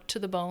be worked to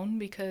the bone,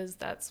 because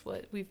that's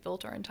what we've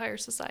built our entire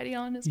society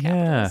on, is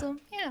capitalism.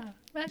 Yeah,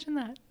 imagine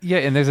that. Yeah,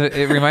 and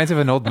it reminds me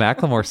of an old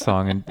Macklemore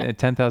song, in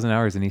 10,000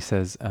 Hours, and he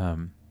says,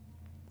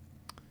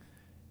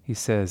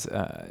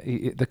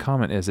 the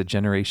comment is a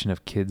generation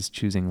of kids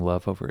choosing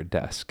love over a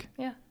desk.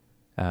 Yeah.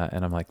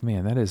 And I'm like,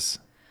 man, that is,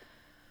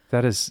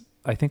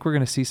 I think we're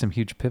going to see some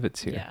huge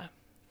pivots here. Yeah.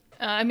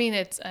 I mean,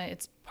 it's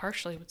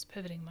partially what's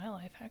pivoting my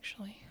life,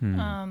 actually.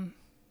 Yeah.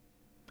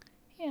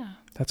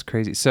 That's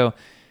crazy. So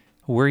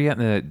where are you at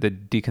in the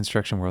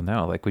deconstruction world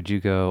now? Like, would you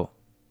go?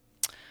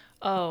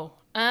 Oh,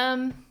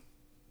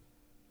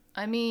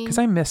 I mean, because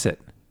I miss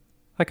it.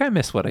 Like I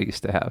miss what I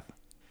used to have.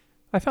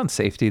 I found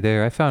safety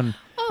there. I found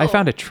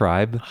a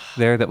tribe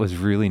there that was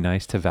really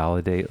nice to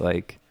validate.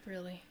 Like,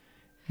 really?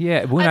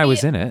 Yeah, when I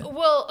was in it.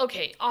 Well,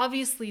 okay.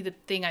 Obviously, the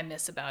thing I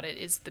miss about it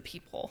is the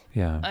people.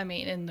 Yeah. I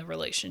mean, in the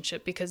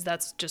relationship, because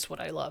that's just what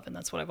I love, and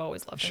that's what I've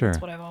always loved, Sure. and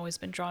that's what I've always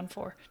been drawn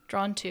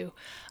to.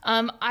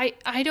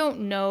 I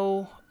don't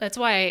know. That's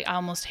why I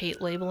almost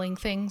hate labeling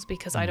things,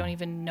 because I don't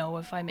even know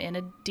if I'm in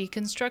a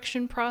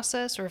deconstruction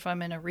process or if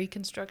I'm in a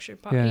reconstruction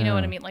process. You know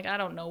what I mean? Like, I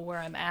don't know where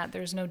I'm at.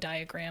 There's no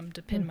diagram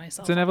to pin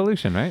myself. It's an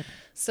evolution, right?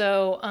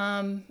 So,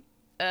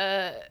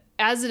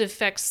 as it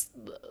affects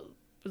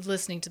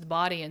listening to the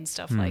body and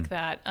stuff like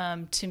that,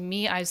 to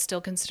me, I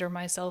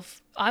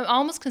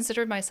almost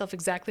considered myself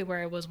exactly where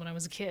I was when I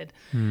was a kid.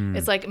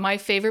 It's like my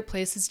favorite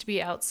place is to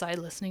be outside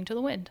listening to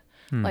the wind.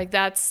 Like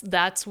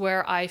that's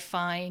where I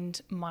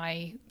find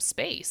my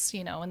space,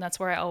 and that's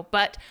where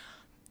but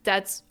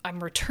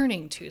I'm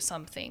returning to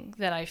something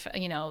that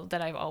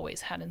that I've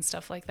always had and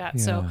stuff like that.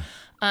 Yeah.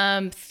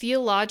 So,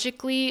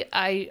 theologically,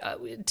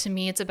 to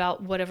me, it's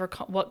about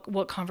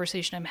what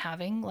conversation I'm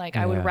having. Like,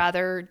 I would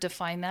rather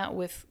define that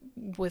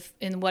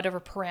within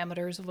whatever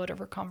parameters of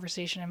whatever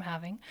conversation I'm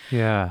having.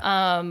 Yeah.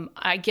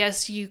 I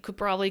guess you could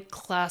probably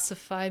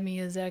classify me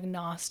as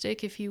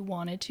agnostic if you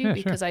wanted to,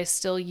 because sure. I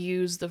still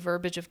use the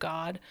verbiage of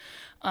God.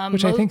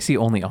 Which I think is the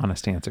only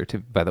honest answer to,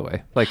 by the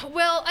way. Like,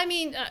 well, I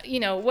mean,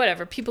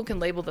 whatever. People can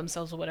label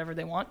themselves whatever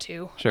they want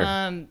to. Sure.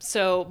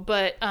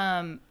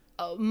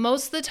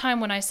 Most of the time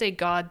when I say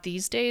God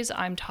these days,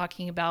 I'm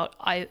talking about,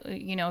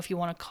 if you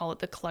want to call it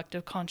the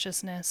collective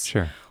consciousness.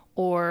 Sure.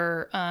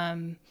 Or,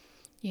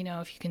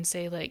 if you can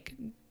say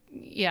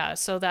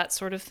so that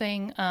sort of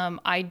thing.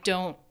 I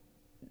don't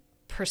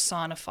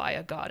personify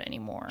a God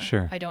anymore.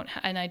 Sure. I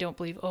don't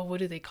believe, what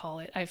do they call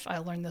it? I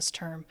learned this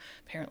term.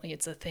 Apparently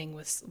it's a thing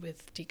with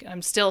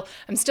I'm still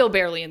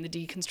barely in the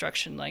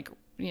deconstruction,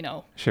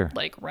 sure.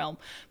 realm,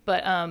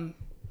 but,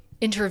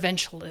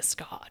 interventionalist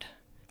God.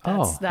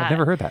 I've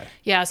never heard that.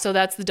 Yeah. So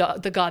that's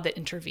the God that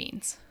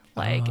intervenes.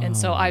 And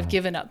so I've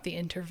given up the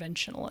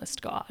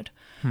interventionalist God.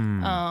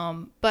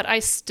 But I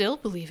still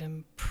believe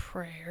in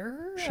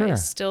prayer. Sure. I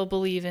still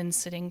believe in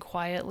sitting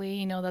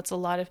quietly. That's a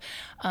lot of,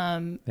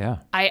 yeah.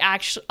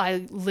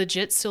 I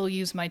legit still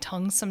use my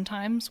tongue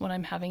sometimes when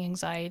I'm having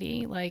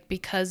anxiety,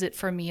 because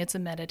for me, it's a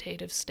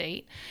meditative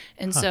state.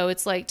 And so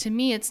it's to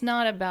me, it's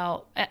not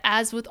about,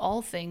 as with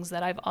all things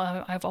that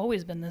I've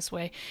always been this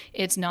way.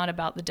 It's not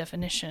about the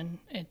definition.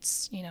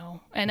 It's,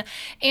 and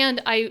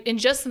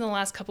just in the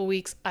last couple of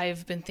weeks,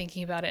 I've been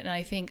thinking about it, and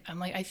I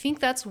think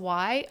that's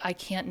why I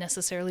can't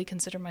necessarily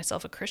consider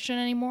myself a Christian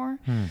anymore.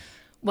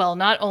 Well,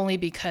 not only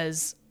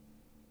because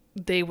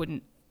they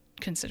wouldn't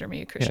consider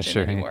me a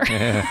Christian anymore.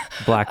 Yeah.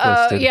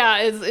 Blacklisted.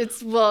 It's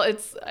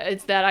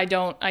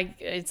that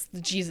it's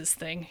the Jesus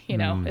thing,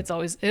 it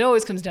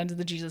always comes down to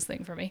the Jesus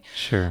thing for me.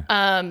 Sure.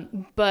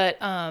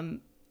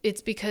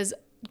 It's because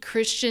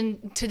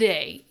Christian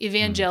today,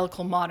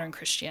 evangelical modern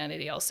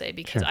Christianity, I'll say,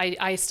 because sure.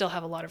 I still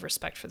have a lot of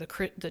respect for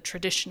the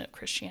tradition of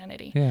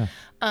Christianity. Yeah.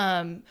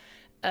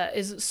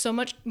 Is so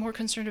much more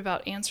concerned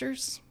about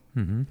answers.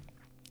 Mm-hmm.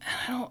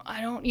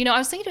 I don't, I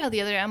was thinking about the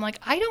other day, I'm like,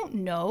 I don't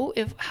know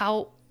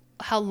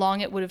how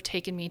long it would have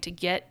taken me to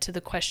get to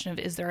the question of,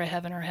 is there a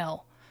heaven or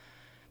hell?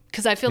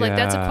 Because I feel like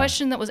that's a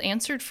question that was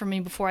answered for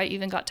me before I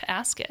even got to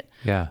ask it.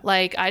 Yeah.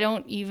 I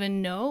don't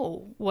even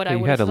know what I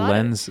would have thought. You had a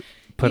lens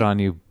put on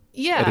you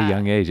at a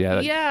young age.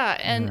 Yeah. Yeah.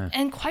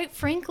 And quite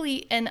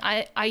frankly, and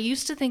I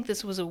used to think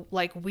this was a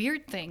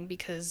weird thing,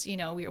 because,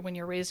 when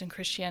you're raised in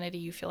Christianity,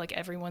 you feel like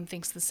everyone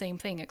thinks the same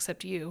thing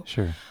except you.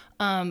 Sure.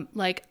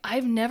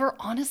 I've never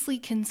honestly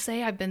can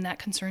say I've been that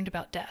concerned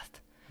about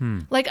death.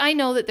 I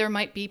know that there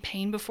might be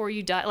pain before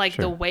you die.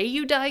 Sure. The way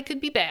you die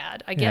could be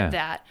bad. I get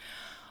that.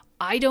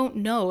 I don't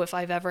know if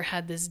I've ever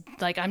had this,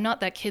 I'm not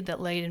that kid that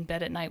laid in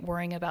bed at night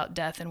worrying about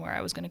death and where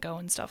I was going to go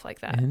and stuff like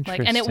that.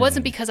 And it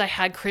wasn't because I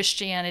had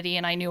Christianity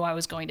and I knew I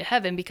was going to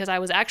heaven, because I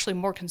was actually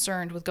more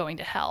concerned with going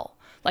to hell.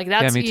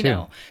 That's, me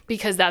too.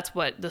 Because that's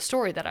what the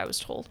story that I was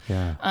told.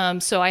 Yeah.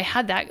 So I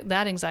had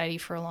that anxiety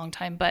for a long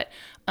time, but,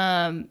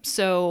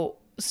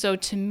 so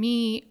to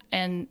me,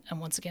 and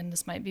once again,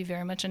 this might be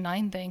very much a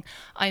 9 thing.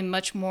 I'm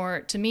much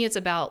more, to me, it's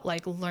about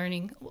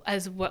learning,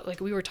 as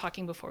what, we were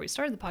talking before we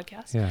started the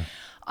podcast. Yeah.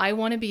 I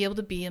want to be able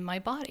to be in my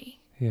body.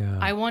 Yeah.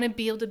 I want to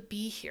be able to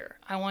be here.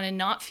 I want to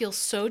not feel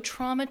so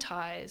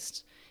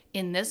traumatized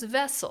in this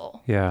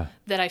vessel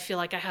that I feel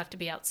like I have to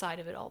be outside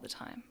of it all the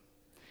time.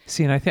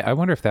 See, and I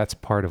wonder if that's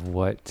part of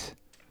what,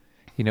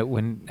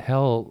 when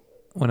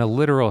a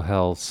literal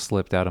hell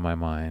slipped out of my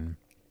mind,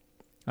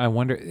 I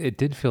wonder, it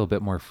did feel a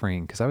bit more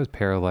freeing, because I was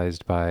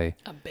paralyzed by...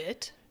 A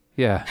bit?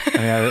 Yeah.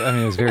 I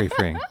mean, it was very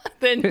freeing.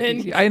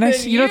 You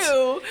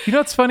know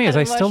what's funny is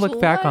I still look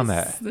back on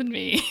that. Than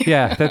me.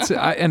 Yeah,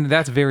 and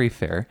that's very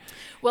fair.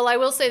 Well, I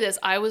will say this.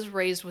 I was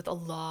raised with a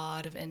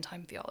lot of end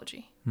time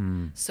theology.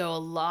 So a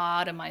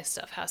lot of my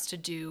stuff has to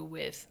do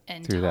with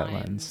end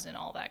times and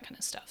all that kind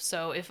of stuff.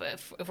 So if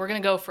we're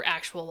going to go for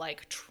actual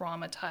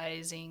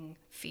traumatizing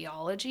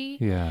theology...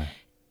 Yeah.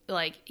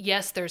 like,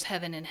 yes, there's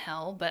heaven and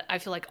hell, but I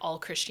feel like all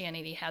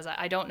Christianity has that.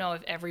 I don't know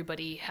if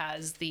everybody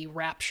has the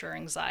rapture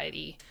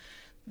anxiety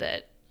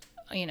that,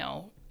 you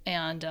know,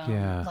 and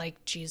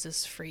like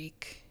Jesus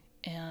freak.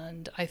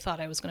 And I thought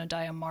I was going to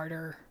die a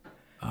martyr.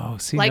 Oh,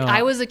 see, like no.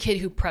 I was a kid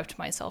who prepped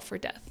myself for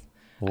death.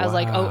 Wow. I was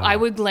like, oh, I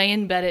would lay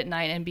in bed at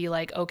night and be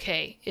like,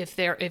 okay, if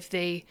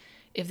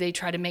they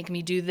try to make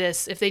me do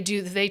this, if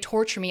they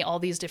torture me all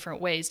these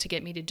different ways to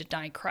get me to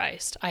deny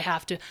Christ, I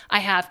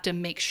have to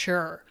make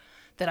sure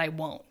that I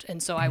won't.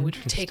 And so I would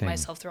take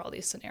myself through all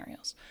these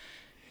scenarios.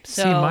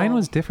 So, see, mine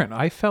was different.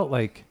 I felt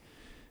like,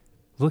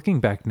 looking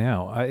back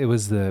now, it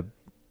was the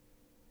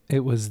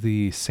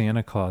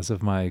Santa Claus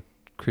of my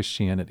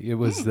Christianity. It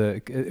was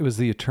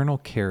the eternal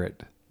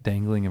carrot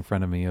dangling in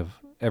front of me of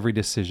every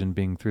decision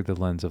being through the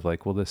lens of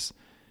like, well, this,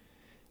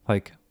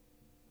 like,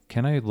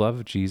 can I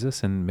love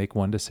Jesus and make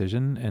one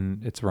decision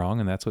and it's wrong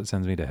and that's what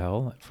sends me to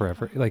hell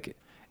forever? Like,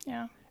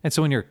 yeah. And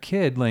so when you're a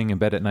kid laying in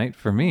bed at night,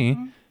 for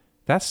me,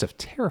 that stuff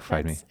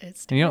terrified me.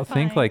 It's and you don't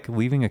think like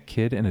leaving a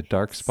kid in a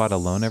dark spot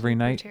alone every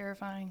night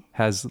terrifying.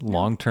 Has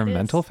long-term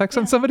mental effects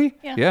on somebody?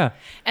 Yeah.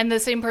 And the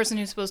same person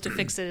who's supposed to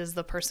fix it is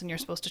the person you're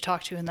supposed to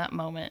talk to in that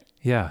moment.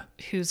 Yeah.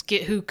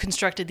 Who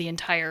constructed the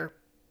entire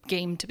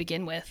game to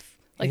begin with.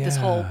 Like this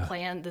whole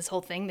plan, this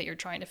whole thing that you're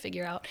trying to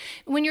figure out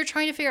when you're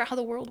trying to figure out how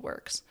the world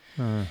works,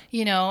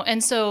 you know?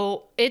 And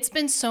so it's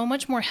been so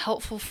much more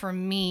helpful for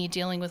me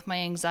dealing with my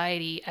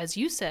anxiety, as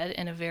you said,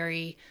 in a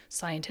very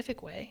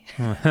scientific way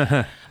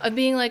of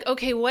being like,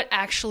 okay, what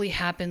actually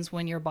happens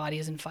when your body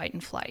is in fight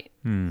and flight?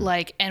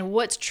 Like, and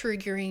what's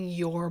triggering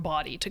your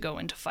body to go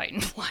into fight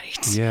and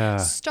flight? Yeah.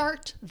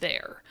 Start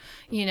there,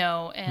 you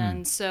know?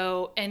 And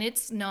so, and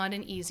it's not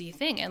an easy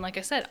thing. And like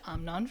I said,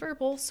 I'm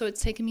nonverbal, so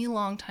it's taken me a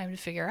long time to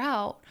figure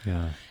out.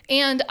 Yeah.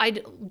 And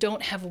I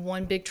don't have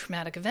one big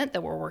traumatic event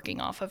that we're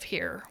working off of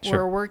here.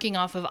 Sure. We're working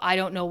off of, I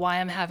don't know why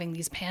I'm having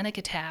these panic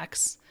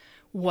attacks.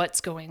 What's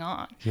going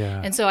on?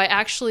 Yeah. And so I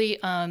actually,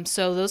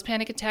 so those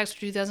panic attacks were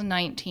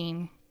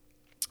 2019,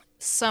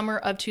 summer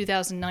of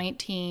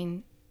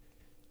 2019,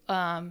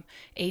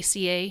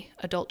 ACA,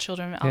 Adult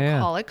Children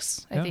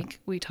Alcoholics. I think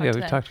we talked about that.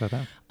 Yeah, we talked about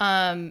that.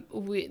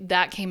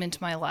 That came into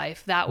my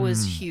life. That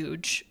was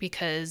huge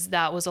because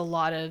that was a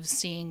lot of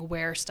seeing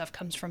where stuff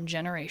comes from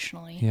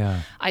generationally.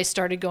 Yeah. I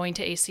started going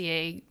to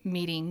ACA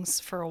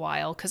meetings for a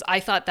while because I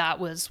thought that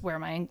was where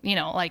my, you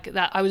know, like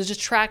that I was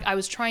just I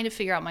was trying to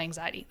figure out my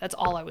anxiety. That's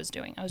all I was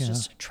doing. I was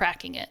just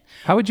tracking it.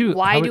 How would you,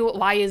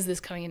 why is this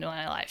coming into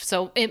my life?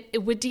 So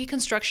with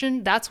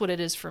deconstruction, that's what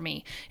it is for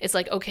me. It's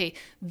like, okay,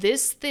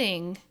 this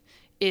thing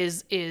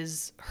is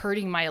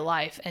hurting my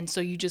life, and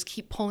so you just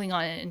keep pulling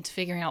on it and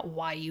figuring out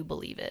why you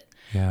believe it.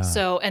 Yeah.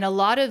 So, and a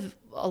lot of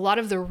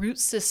the root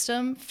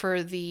system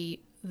for the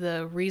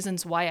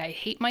reasons why I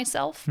hate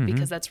myself,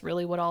 because that's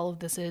really what all of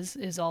this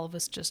is all of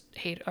us just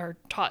are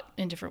taught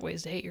in different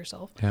ways to hate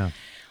yourself. Yeah.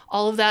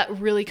 All of that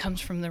really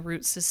comes from the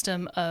root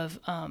system of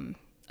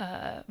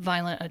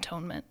violent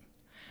atonement,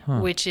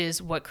 which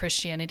is what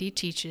Christianity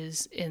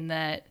teaches, in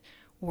that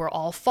we're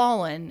all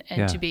fallen,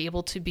 and to be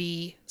able to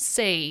be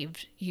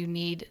saved, you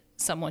need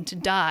someone to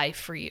die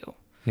for you.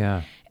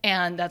 Yeah.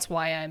 And that's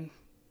why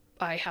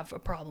I have a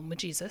problem with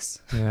Jesus.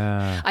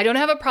 Yeah. I don't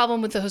have a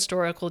problem with the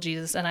historical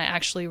Jesus, and I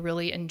actually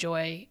really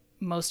enjoy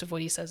most of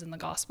what he says in the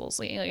Gospels.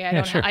 Like,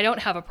 I don't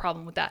have a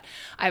problem with that.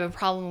 I have a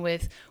problem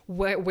with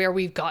where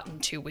we've gotten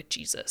to with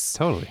Jesus.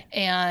 Totally.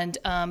 And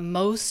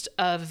most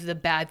of the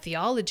bad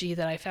theology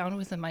that I found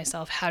within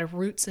myself had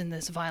roots in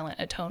this violent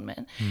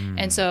atonement.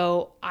 And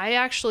so I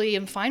actually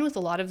am fine with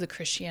a lot of the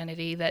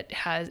Christianity that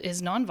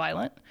is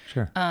nonviolent.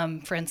 Sure.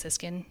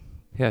 Franciscan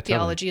totally.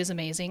 theology is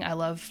amazing. I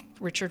love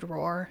Richard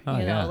Rohr.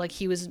 Like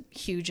he was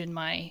huge in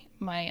my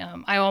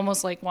I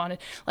almost like wanted,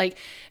 like,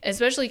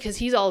 especially because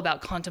he's all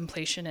about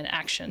contemplation and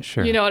action.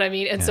 Sure. You know what I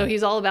mean? And so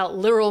he's all about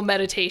literal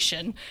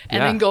meditation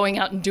and then going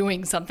out and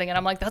doing something. And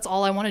I'm like, that's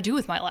all I want to do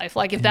with my life.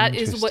 Like if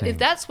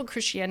that's what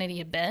Christianity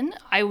had been,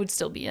 I would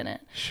still be in it.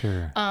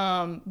 Sure.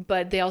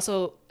 But they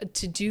also,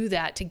 to do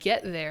that, to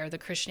get there, the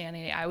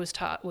Christianity I was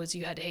taught was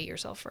you had to hate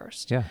yourself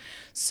first. Yeah.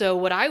 So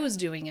what I was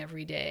doing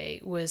every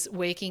day was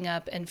waking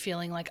up and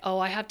feeling like, oh,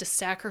 I have to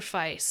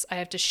sacrifice. I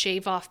have to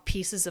shave off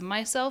pieces of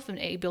myself and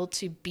able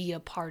to be a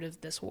part of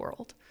this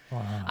world.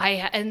 Wow.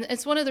 And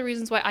it's one of the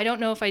reasons why I don't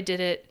know if I did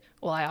it.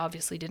 Well, I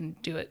obviously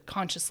didn't do it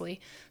consciously.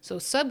 So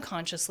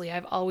subconsciously,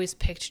 I've always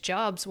picked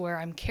jobs where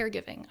I'm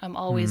caregiving. I'm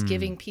always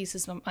giving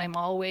pieces. I'm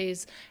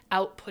always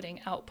outputting.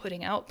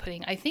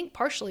 I think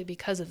partially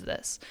because of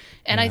this.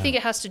 And I think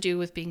it has to do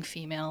with being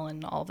female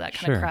and all of that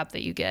kind of crap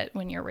that you get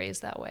when you're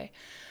raised that way.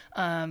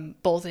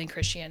 Both in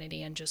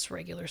Christianity and just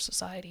regular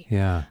society.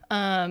 Yeah.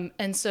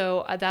 And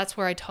so that's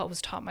where I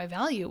was taught my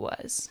value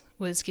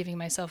was giving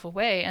myself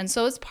away. And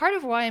so it's part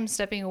of why I'm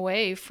stepping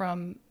away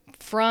from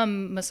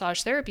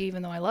massage therapy,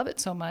 even though I love it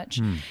so much.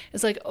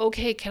 It's like,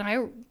 okay,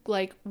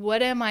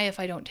 what am I if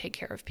I don't take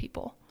care of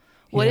people?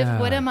 What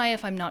am I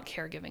if I'm not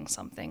caregiving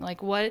something?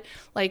 What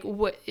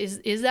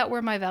is that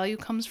where my value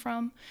comes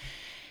from?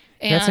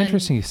 And that's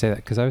interesting you say that,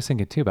 because I was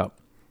thinking too about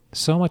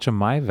so much of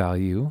my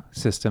value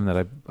system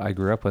that I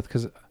grew up with,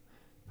 because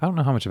I don't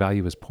know how much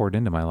value was poured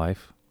into my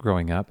life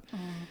growing up.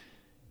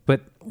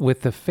 But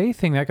with the faith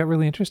thing, that got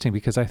really interesting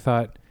because I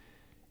thought,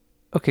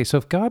 okay, so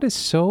if God is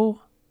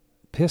so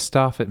pissed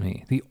off at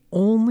me, the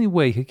only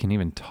way he can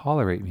even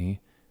tolerate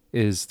me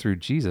is through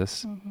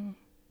Jesus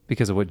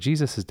because of what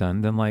Jesus has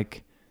done, then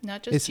like...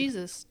 Not just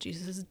Jesus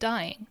is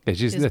dying. Yeah,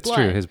 that's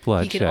true, his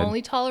blood He can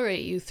only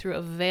tolerate you through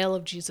a veil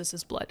of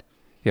Jesus's blood.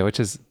 Yeah,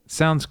 which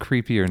sounds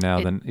creepier now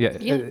than...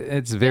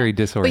 it's very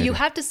disorienting. But you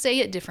have to say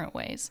it different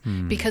ways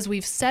because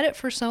we've said it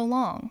for so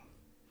long.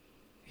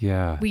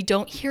 Yeah. We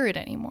don't hear it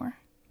anymore.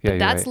 Yeah, but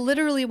that's right.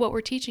 literally what we're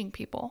teaching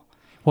people.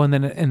 Well, and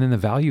then the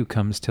value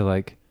comes to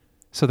like...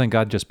 So then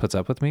God just puts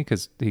up with me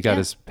because he got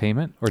his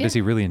payment? Or does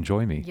he really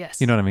enjoy me?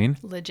 Yes. You know what I mean?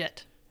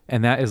 Legit.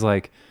 And that is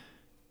like...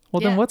 Well,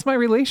 then what's my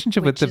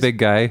relationship with the big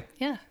guy?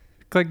 Yeah.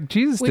 Like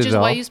Jesus did it all. Which is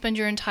why you spend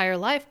your entire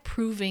life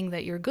proving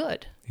that you're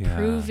good. Yeah.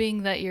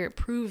 Proving that you're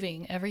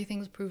proving.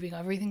 Everything's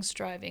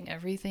striving.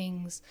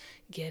 Everything's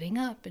getting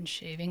up and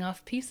shaving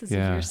off pieces of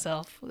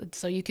yourself.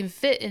 So you can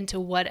fit into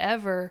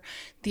whatever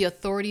the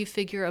authority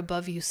figure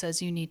above you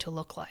says you need to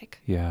look like.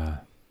 Yeah.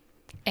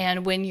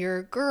 And when you're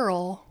a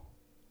girl,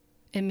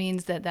 it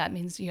means that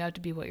means you have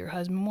to be what your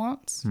husband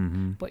wants,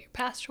 what your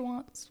pastor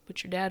wants,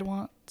 what your dad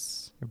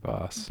wants. Your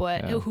boss.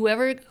 What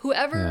whoever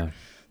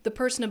the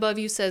person above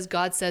you says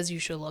God says you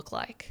should look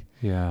like.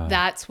 Yeah.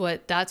 That's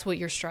what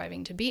you're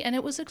striving to be. And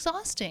it was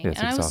exhausting.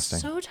 It's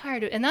exhausting. I was so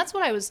tired of it. And that's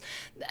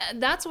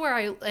where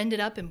I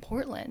ended up in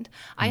Portland.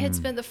 I had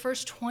spent the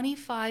first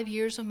 25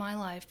 years of my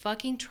life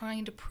fucking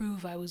trying to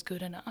prove I was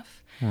good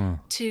enough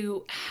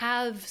to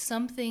have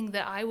something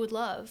that I would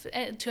love,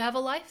 and to have a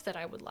life that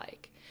I would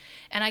like.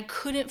 And I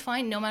couldn't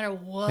find, no matter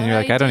what and you're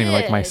like, I don't even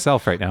like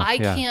myself right now. I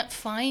can't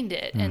find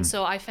it. And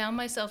so I found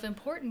myself in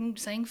Portland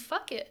saying,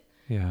 fuck it.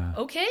 Yeah.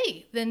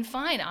 Okay, then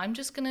fine. I'm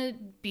just going to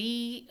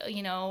be,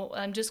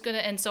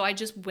 and so I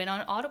just went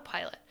on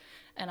autopilot.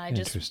 And I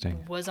just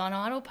was on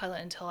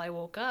autopilot until I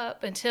woke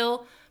up,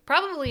 until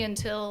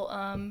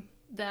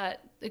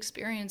that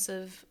experience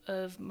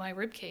of my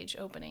ribcage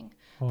opening.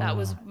 Wow. That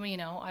was,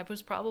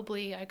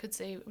 I could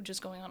say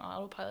just going on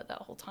autopilot that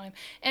whole time.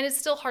 And it's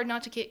still hard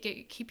not to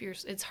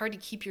it's hard to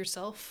keep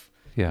yourself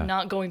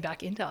not going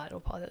back into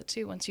autopilot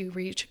too once you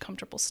reach a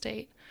comfortable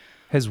state.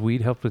 Has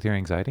weed helped with your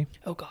anxiety?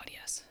 Oh God,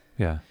 yes.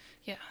 Yeah.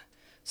 Yeah.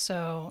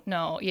 So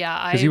no,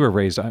 yeah. Because you were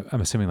raised,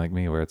 I'm assuming like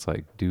me, where it's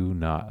like,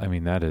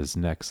 that is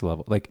next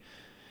level. Like,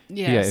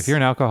 yes. Yeah, if you're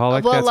an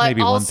alcoholic, that's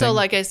maybe one thing. Also,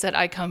 like I said,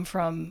 I come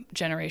from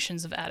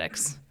generations of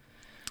addicts.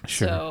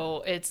 Sure.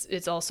 So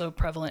it's also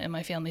prevalent in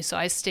my family. So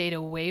I stayed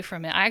away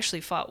from it. I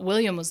actually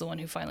William was the one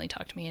who finally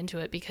talked me into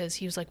it because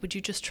he was like, would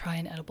you just try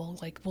an edible?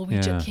 Like, well,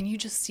 can you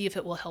just see if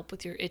it will help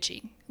with your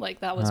itching? Like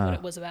that was what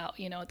it was about,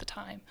 at the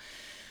time.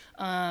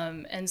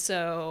 And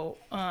so,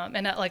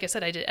 like I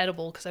said, I did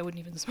edible because I wouldn't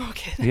even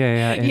smoke it.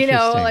 Yeah.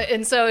 Interesting.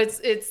 And so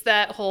it's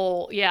that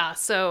whole,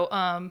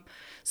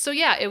 So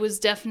yeah, it was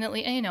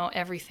definitely,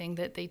 everything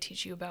that they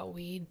teach you about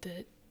weed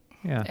that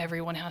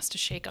everyone has to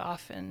shake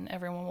off and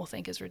everyone will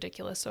think is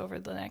ridiculous over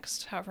the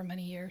next however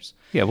many years.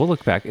 Yeah, we'll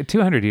look back. In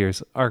 200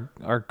 years, our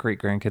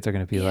great-grandkids are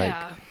going to be like,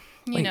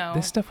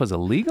 this stuff was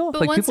illegal?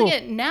 But once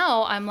again,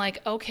 now I'm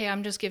like, okay,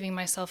 I'm just giving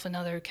myself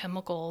another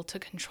chemical to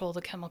control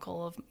the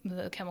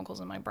chemicals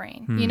in my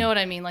brain. You know what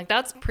I mean? Like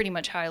that's pretty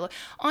much how I look.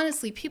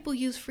 Honestly, people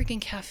use freaking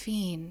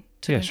caffeine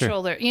to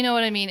control their, you know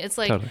what I mean? It's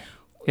like... Totally.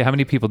 Yeah, how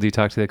many people do you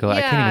talk to that go, I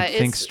can't even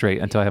think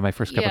straight until I have my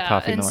first cup of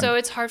coffee in the morning? So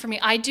it's hard for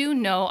me. I do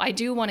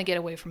want to get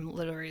away from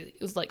literally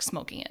like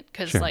smoking it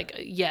because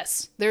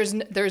yes,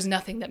 there's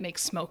nothing that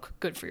makes smoke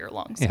good for your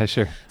lungs. Yeah,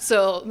 sure.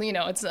 So,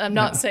 I'm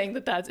not saying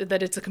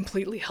that it's a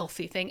completely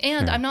healthy thing.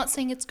 And I'm not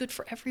saying it's good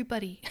for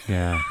everybody.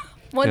 Yeah.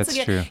 Once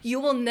again, true. You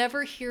will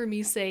never hear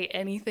me say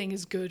anything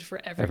is good for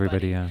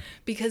everybody.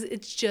 Because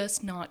it's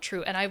just not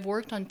true. And I've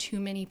worked on too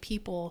many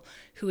people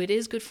who it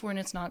is good for and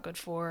it's not good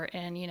for.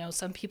 And,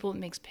 some people it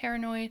makes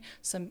paranoid.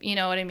 Some, you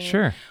know what I mean?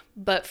 Sure.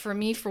 But for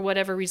me, for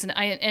whatever reason,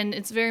 and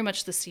it's very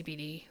much the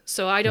CBD.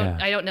 So I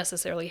don't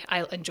necessarily,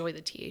 I enjoy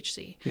the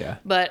THC. Yeah.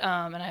 But,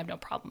 and I have no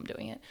problem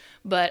doing it.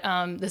 But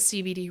the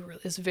CBD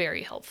is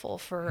very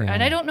helpful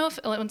and I don't know if,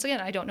 once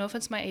again, I don't know if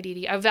it's my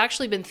ADD. I've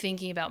actually been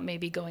thinking about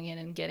maybe going in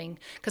and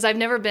because I've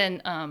never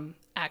been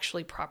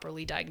actually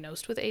properly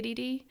diagnosed with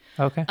ADD.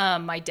 Okay.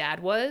 My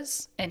dad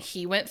was, and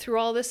he went through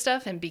all this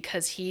stuff. And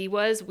because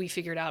we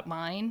figured out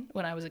mine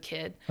when I was a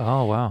kid.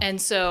 Oh, wow.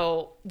 And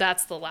so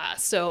that's the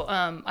last. So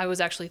I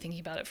was actually thinking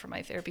about it for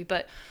my therapy.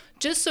 But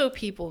just so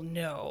people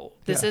know,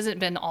 this hasn't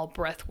been all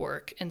breath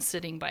work and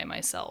sitting by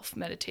myself,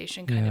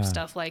 meditation kind of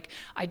stuff. Like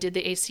I did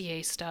the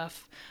ACA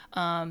stuff.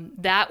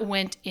 That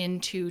went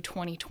into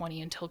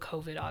 2020 until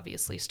COVID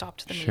obviously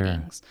stopped the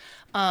meetings.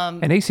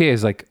 And ACA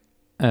is like,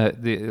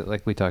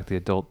 like we talked, the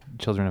adult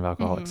children of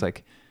alcoholics,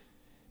 like,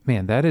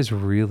 man, that is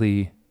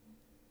really,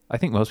 I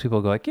think most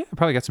people go like, yeah, I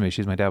probably got some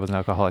issues. My dad was an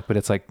alcoholic, but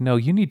it's like, no,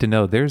 you need to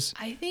know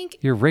I think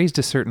you're raised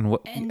a certain way.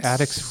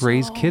 Addicts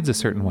raise kids a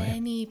certain way.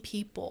 Many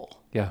people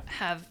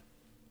have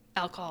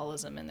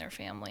alcoholism in their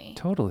family.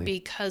 Totally.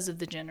 Because of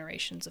the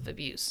generations of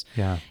abuse.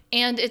 Yeah.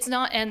 And it's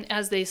not, and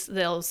as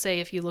they'll say,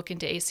 if you look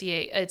into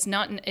ACA,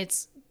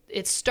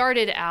 it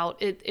started out,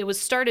 it was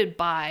started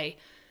by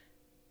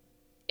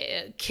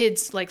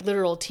kids, like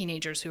literal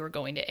teenagers who were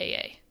going to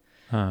AA.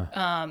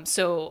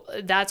 So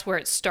that's where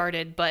it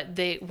started. But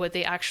what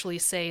they actually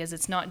say is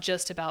it's not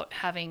just about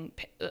having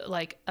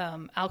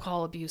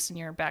alcohol abuse in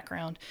your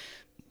background,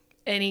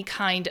 any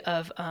kind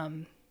of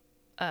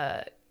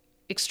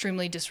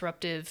extremely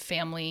disruptive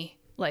family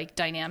like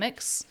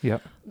dynamics.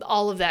 Yep.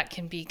 All of that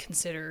can be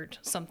considered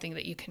something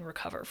that you can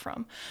recover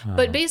from.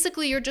 But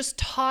basically you're just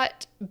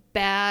taught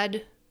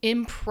bad,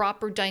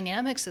 improper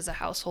dynamics as a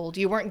household.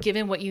 You weren't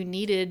given what you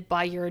needed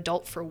by your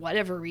adult for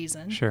whatever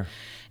reason. Sure.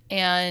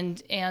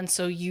 And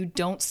so you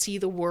don't see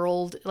the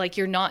world, like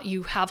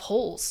you have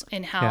holes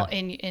in how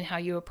in how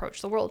you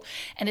approach the world.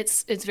 And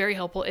it's very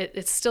helpful.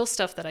 It's still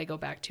stuff that I go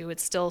back to.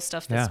 It's still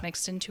stuff that's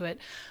mixed into it.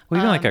 Well,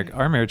 even like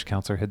our marriage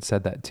counselor had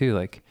said that too.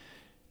 Like,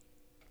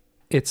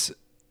 it's,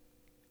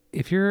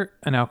 if you're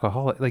an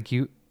alcoholic, like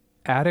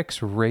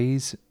addicts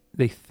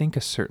they think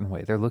a certain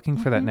way. They're looking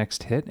for that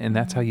next hit. And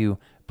that's how you,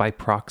 by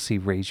proxy,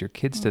 raise your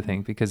kids to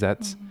think, because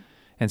that's,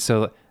 and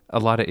so a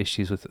lot of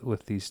issues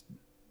with these,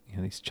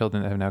 these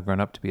children that have now grown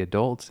up to be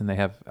adults and they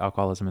have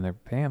alcoholism in their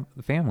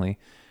family,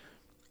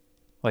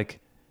 like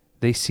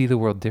they see the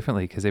world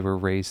differently because they were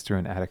raised through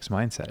an addict's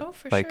mindset. Oh,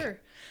 for sure.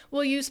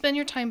 Well, you spend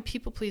your time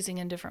people pleasing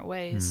in different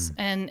ways.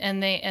 And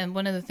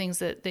one of the things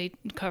that they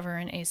cover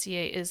in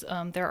ACA is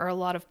there are a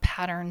lot of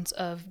patterns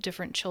of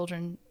different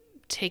children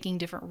taking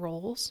different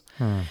roles.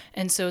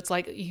 And so it's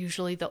like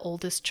usually the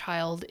oldest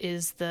child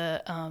is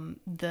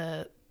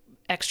the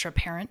extra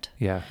parent.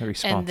 Yeah,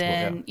 responsible.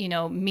 And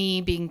then, me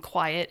being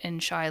quiet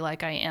and shy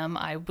like I am,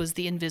 I was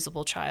the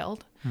invisible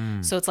child.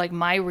 So it's like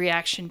my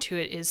reaction to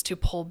it is to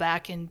pull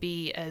back and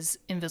be as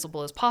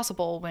invisible as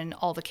possible when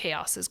all the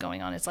chaos is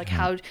going on. It's like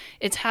how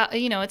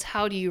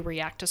do you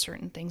react to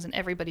certain things, and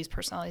everybody's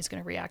personality is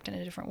going to react in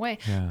a different way.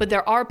 Yeah. But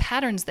there are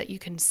patterns that you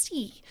can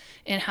see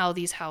in how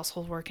these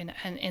households work and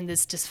in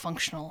this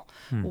dysfunctional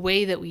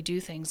way that we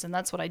do things. And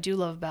that's what I do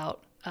love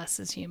about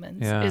us as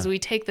humans, is we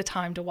take the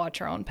time to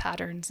watch our own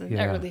patterns, and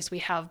or at least we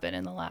have been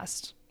in the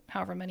last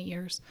however many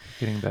years.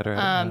 Getting better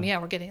at it. Yeah,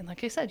 we're getting,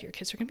 like I said, your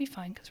kids are going to be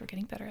fine because we're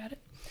getting better at it.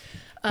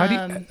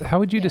 How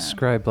would you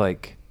describe,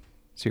 like,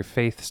 so your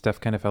faith stuff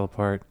kind of fell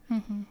apart,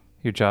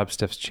 your job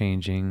stuff's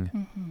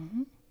changing.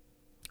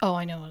 Oh,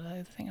 I know the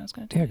other thing I was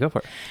going to tell you. Yeah, go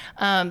for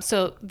it.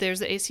 So there's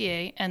the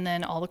ACA, and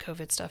then all the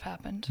COVID stuff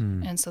happened.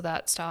 And so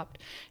that stopped.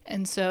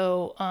 And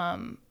so,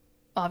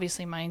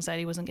 obviously my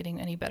anxiety wasn't getting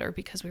any better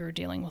because we were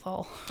dealing with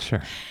all,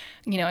 and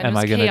Am it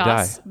was I gonna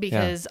chaos die?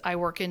 because I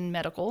work in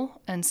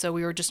medical. And so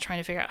we were just trying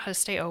to figure out how to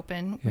stay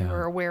open. We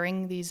were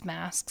wearing these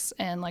masks.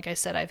 And like I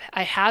said,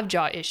 I have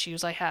jaw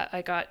issues.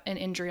 I got an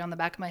injury on the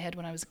back of my head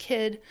when I was a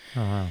kid.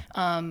 Oh,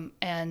 wow.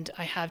 And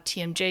I have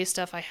TMJ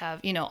stuff. I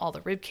have, all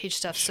the rib cage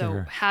stuff.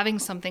 So having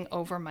something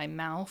over my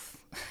mouth.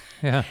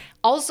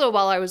 Also,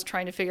 while I was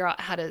trying to figure out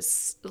how to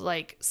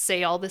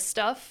say all this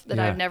stuff that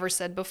I've never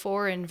said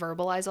before and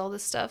verbalize all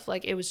this stuff,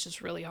 like it was just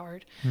really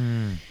hard.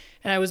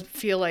 And I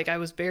feel like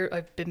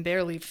I've been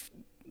barely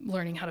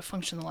learning how to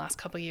function the last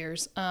couple of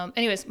years.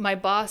 Anyways, my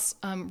boss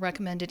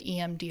recommended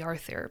EMDR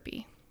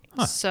therapy.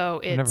 So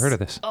it's, I've never heard of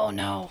this. Oh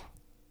no,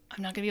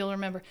 I'm not gonna be able to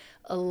remember.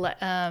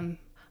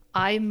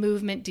 Eye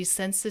movement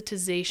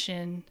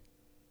desensitization.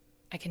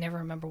 I can never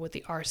remember what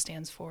the R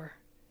stands for.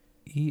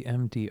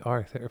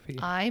 EMDR therapy.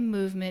 Eye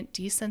movement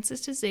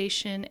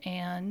desensitization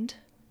and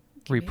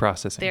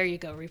reprocessing. There you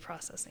go,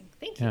 reprocessing.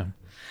 Thank you. Yeah.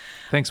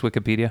 Thanks,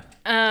 Wikipedia.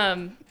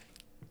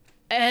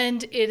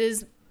 And it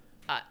is,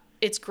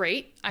 it's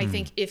great. I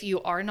think if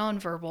you are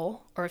nonverbal,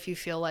 or if you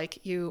feel like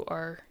you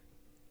are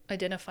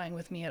identifying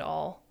with me at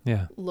all,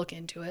 look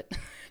into it.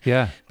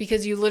 Yeah.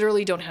 Because you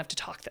literally don't have to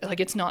talk.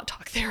 Like, it's not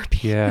talk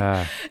therapy.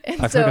 Yeah.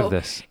 I've heard of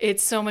this.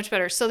 It's so much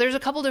better. So there's a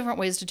couple different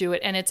ways to do it.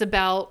 And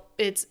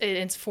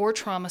it's for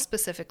trauma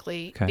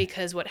specifically,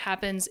 because what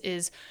happens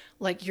is,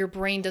 like, your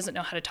brain doesn't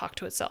know how to talk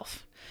to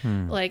itself.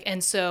 Like,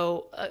 and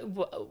so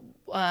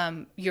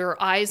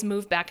your eyes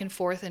move back and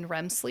forth in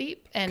REM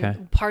sleep.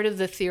 And part of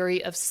the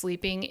theory of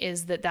sleeping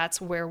is that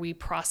that's where we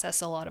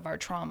process a lot of our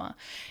trauma.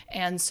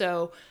 And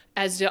so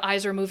as the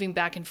eyes are moving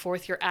back and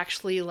forth, you're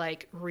actually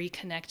like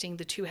reconnecting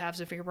the two halves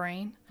of your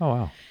brain. Oh,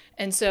 wow.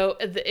 And so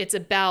it's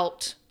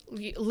about,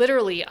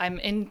 literally, I'm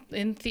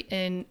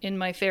in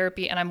my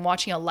therapy and I'm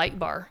watching a light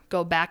bar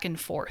go back and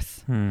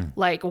forth,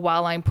 like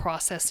while I'm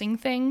processing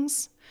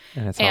things.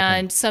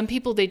 And some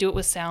people, they do it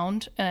with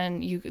sound,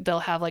 and they'll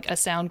have like a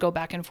sound go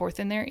back and forth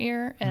in their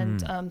ear.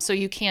 And so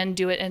you can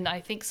do it. And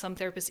I think some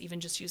therapists even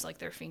just use like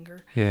their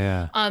finger.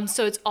 Yeah.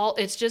 So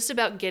it's just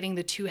about getting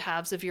the two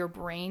halves of your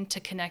brain to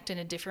connect in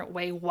a different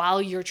way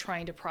while you're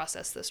trying to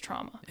process this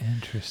trauma.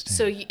 Interesting.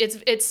 So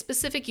it's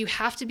specific. You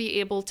have to be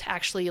able to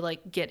actually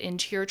like get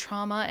into your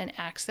trauma and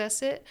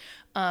access it.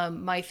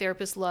 My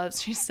therapist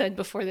she said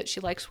before that she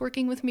likes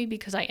working with me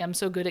because I am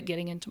so good at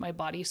getting into my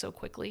body so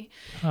quickly.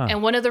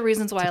 And one of the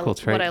reasons why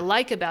what I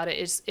like about it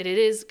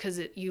is because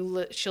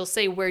she'll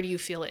say, where do you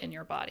feel it in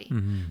your body?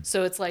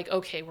 So it's like,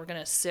 okay, we're going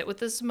to sit with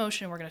this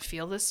emotion. We're going to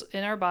feel this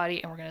in our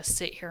body, and we're going to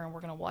sit here and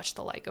we're going to watch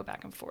the light go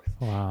back and forth.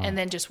 Wow. And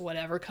then just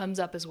whatever comes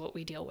up is what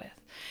we deal with.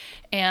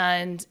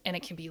 And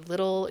it can be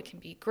little, it can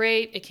be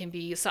great. It can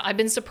be, so I've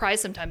been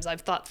surprised sometimes.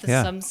 I've thought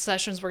some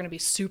sessions were going to be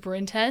super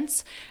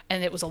intense,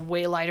 and it was a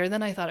way lighter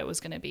than I thought it was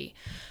going to be.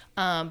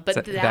 But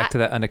back to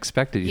that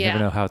unexpected. You never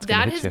know how it's going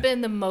to hit you. That has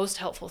been the most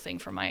helpful thing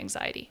for my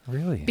anxiety.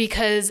 Really?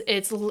 Because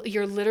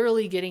you're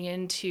literally getting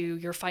into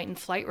your fight and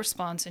flight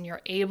response, and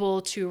you're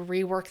able to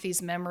rework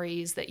these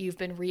memories that you've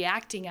been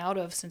reacting out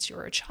of since you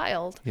were a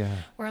child. Yeah.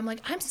 Where I'm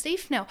like, I'm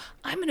safe now.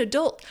 I'm an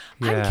adult.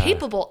 I'm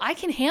capable. I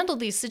can handle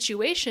these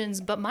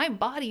situations, but my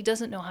body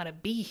doesn't know how to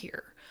be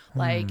here.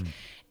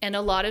 And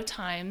a lot of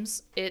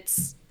times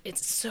it's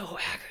so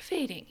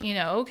aggravating,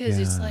 because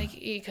it's like,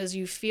 because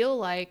you feel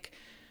like,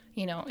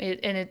 So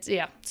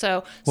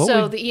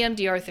the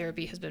EMDR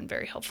therapy has been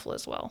very helpful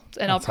as well.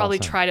 And I'll probably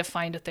try to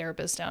find a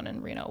therapist down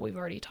in Reno. We've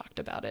already talked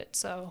about it.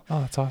 So.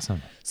 Oh, that's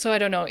awesome. So I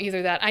don't know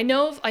either that. I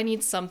know I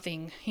need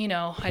something,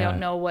 I don't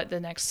know what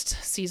the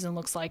next season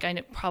looks like. I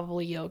know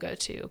probably yoga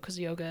too, because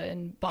yoga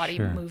and body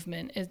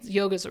movement,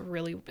 yoga is a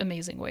really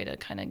amazing way to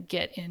kind of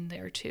get in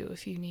there too.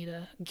 If you need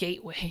a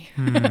gateway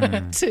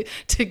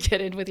to get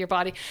in with your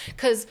body,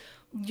 because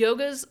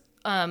yoga's,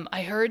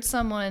 I heard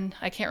someone,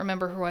 I can't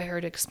remember who I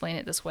heard explain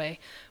it this way,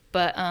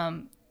 but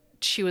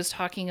she was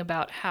talking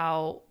about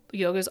how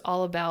yoga is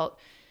all about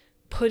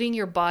putting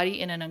your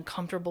body in an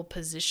uncomfortable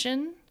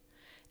position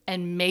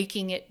and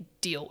making it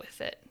deal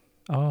with it.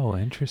 Oh,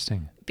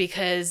 interesting.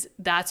 Because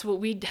that's what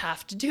we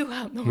have to do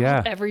out in the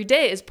world every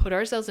day, is put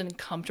ourselves in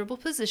comfortable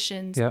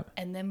positions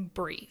and then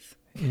breathe.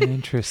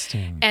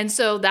 Interesting. And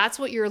so that's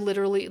what you're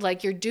literally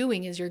you're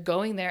doing, is you're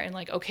going there and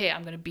okay,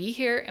 I'm going to be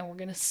here and we're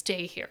going to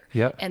stay here.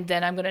 Yep. And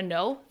then I'm going to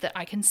know that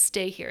I can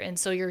stay here. And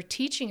so you're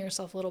teaching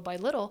yourself little by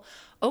little,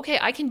 okay,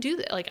 I can do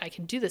that. I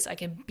can do this. I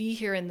can be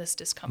here in this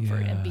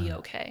discomfort and be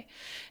okay.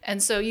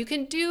 And so you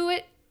can do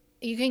it.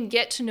 You can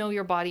get to know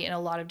your body in a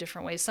lot of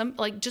different ways. Some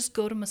just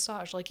go to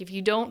massage. If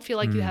you don't feel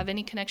like you have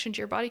any connection to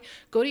your body,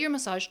 go to your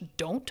massage.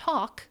 Don't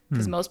talk,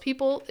 because most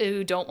people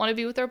who don't want to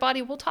be with their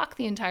body will talk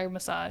the entire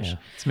massage. Yeah,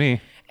 it's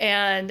me.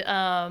 And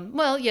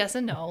yes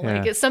and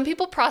no. Some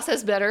people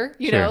process better,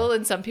 you know,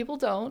 and some people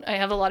don't. I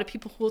have a lot of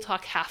people who will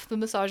talk half the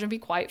massage and be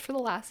quiet for the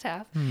last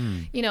half.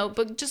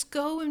 But just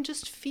go and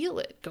just feel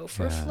it. Go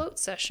for a float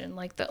session.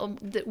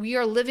 We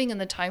are living in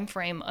the time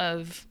frame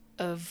of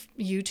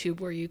YouTube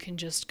where you can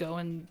just go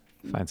and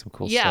find some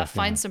cool stuff.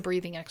 Find some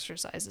breathing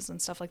exercises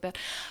and stuff like that.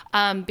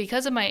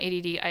 Because of my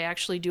ADD, I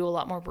actually do a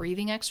lot more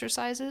breathing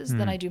exercises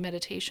than I do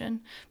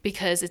meditation,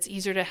 because it's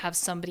easier to have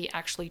somebody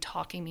actually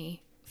talking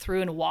me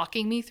through and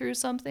walking me through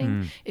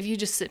something. If you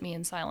just sit me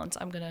in silence,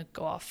 I'm going to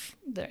go off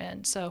the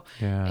end. So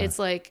it's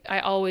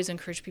I always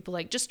encourage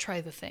people, just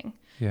try the thing.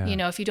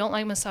 Yeah. If you don't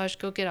like massage,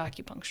 go get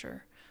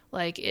acupuncture.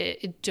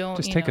 Don't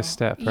just take a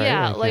step,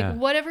 right?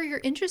 Whatever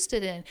you're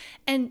interested in,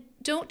 and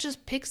don't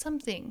just pick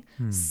something.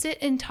 Sit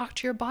and talk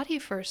to your body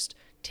first.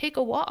 Take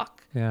a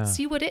walk.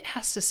 See what it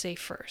has to say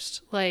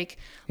first. I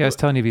was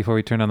telling you before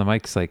we turned on the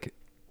mics,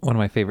 one of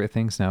my favorite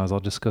things now is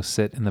I'll just go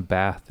sit in the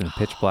bath in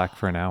pitch black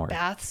for an hour.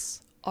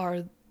 Baths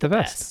are the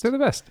best. They're the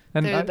best.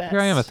 And here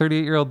I am, a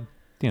 38-year-old,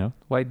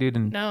 white dude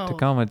in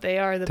Tacoma, they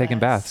are the taking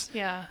best. baths.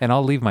 Yeah. And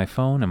I'll leave my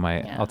phone and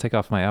I'll take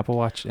off my Apple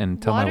Watch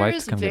and tell my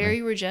wife to come get me. Water is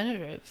very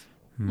regenerative.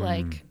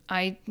 I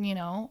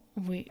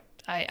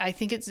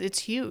think it's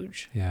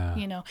huge. Yeah.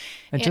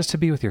 And just to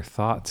be with your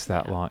thoughts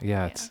that long.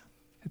 Yeah.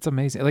 It's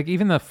amazing.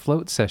 Even the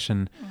float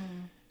session,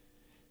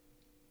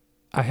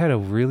 I had a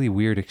really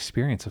weird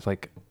experience of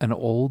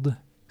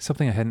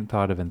something I hadn't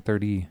thought of in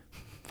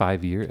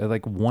 35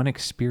 years, one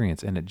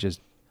experience, and it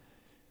just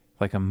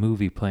a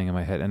movie playing in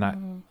my head.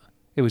 And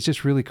it was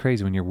just really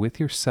crazy when you're with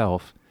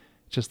yourself,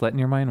 just letting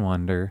your mind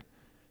wander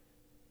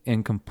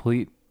in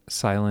complete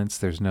silence.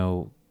 There's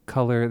no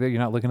color, that you're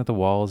not looking at the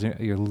walls.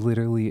 You're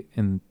literally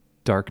in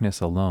darkness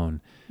alone.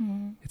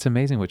 It's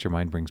amazing what your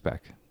mind brings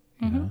back,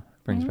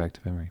 brings back to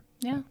memory.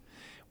 Yeah.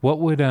 What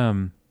would,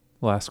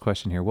 last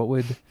question here. What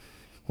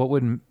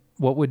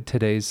would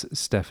today's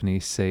Stephanie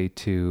say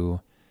to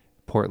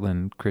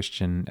Portland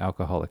Christian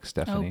alcoholic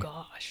Stephanie? Oh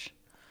gosh.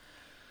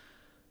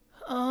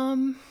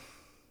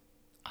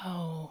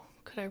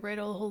 Could I write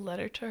a whole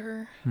letter to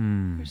her?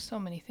 There's so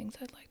many things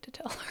I'd like to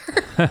tell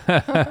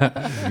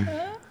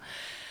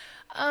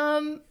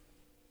her.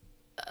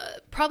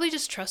 Probably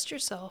just trust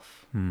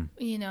yourself.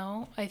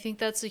 I think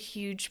that's a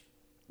huge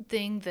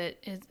thing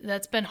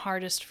that's been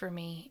hardest for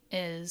me,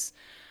 is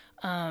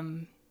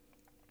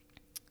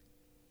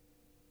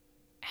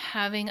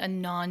having a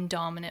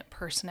non-dominant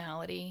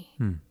personality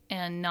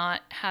and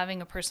not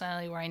having a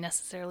personality where I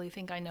necessarily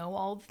think I know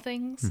all the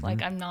things.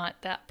 I'm not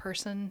that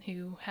person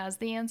who has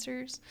the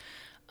answers.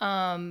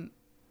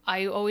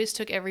 I always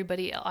took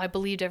I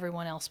believed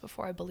everyone else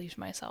before I believed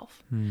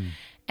myself.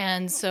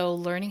 And so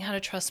learning how to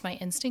trust my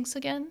instincts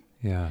again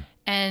Yeah.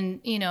 And,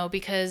 you know,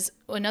 because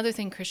another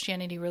thing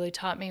Christianity really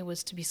taught me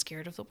was to be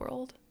scared of the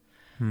world.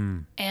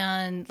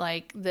 And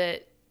like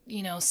that,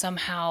 you know,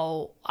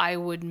 somehow I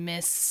would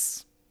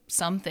miss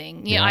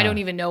something. You know, I don't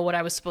even know what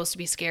I was supposed to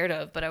be scared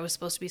of, but I was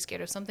supposed to be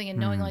scared of something, and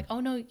knowing like, oh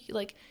no,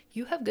 like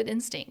you have good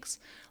instincts.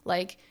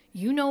 Like,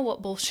 you know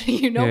what bullshit,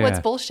 you know what's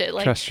bullshit.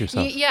 Like, trust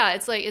yourself.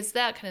 It's like, it's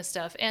that kind of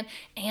stuff. And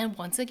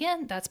once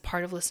again, that's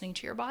part of listening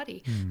to your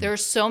body. There are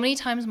so many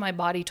times my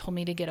body told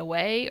me to get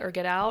away or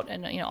get out,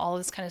 and, you know, all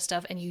this kind of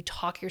stuff, and you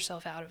talk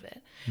yourself out of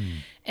it.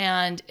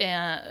 And,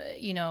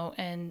 you know,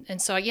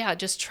 and so, yeah,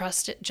 just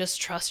trust it.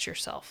 Just trust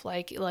yourself.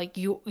 Like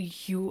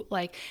you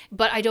like,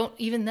 but I don't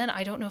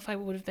know if I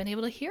would have been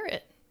able to hear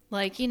it.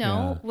 Like, you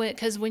know,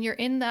 because when you're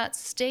in that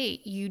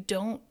state,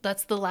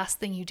 that's the last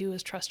thing you do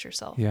is trust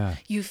yourself. Yeah.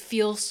 You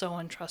feel so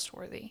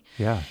untrustworthy.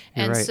 Yeah.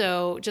 And right.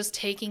 so just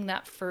taking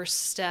that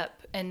first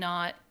step and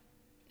not,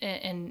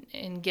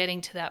 and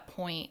getting to that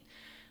point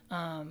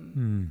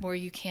where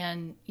you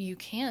can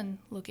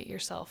look at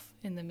yourself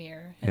in the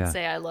mirror and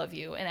say, I love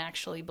you, and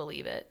actually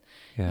believe it,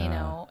 you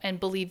know, and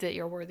believe that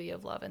you're worthy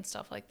of love and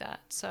stuff like that.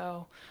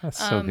 So that's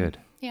so good.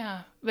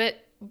 Yeah. But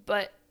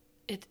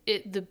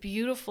the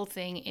beautiful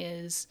thing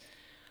is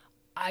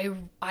I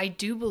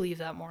do believe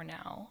that more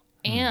now.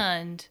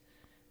 And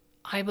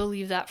I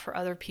believe that for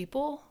other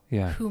people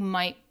who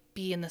might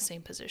be in the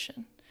same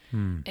position.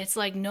 It's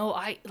like, no,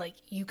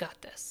 you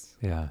got this.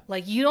 Yeah.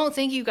 Like, you don't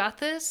think you got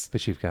this,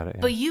 but you've got it.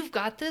 Yeah. But you've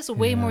got this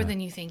way more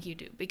than you think you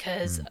do,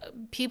 because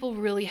people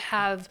really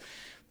have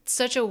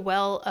such a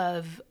well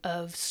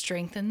of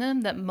strength in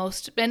them that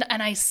most, and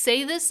I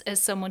say this as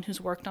someone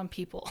who's worked on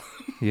people.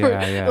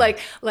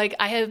 Like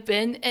I have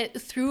been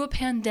through a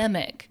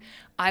pandemic.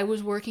 I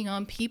was working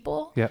on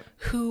people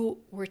who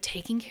were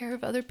taking care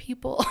of other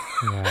people,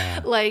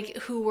 like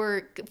who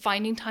were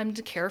finding time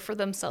to care for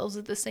themselves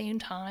at the same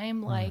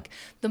time. Like,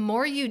 the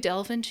more you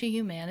delve into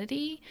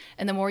humanity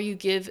and the more you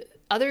give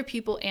other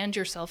people and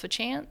yourself a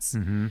chance,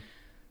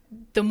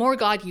 the more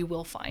God you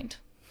will find.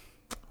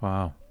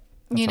 Wow.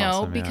 That's you know,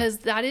 awesome, because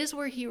that is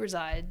where he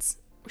resides,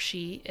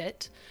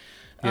 it.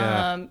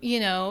 Yeah. You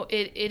know,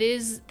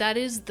 that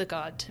is the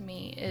God to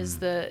me, is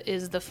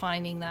the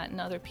finding that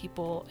in other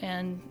people,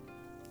 and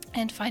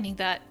finding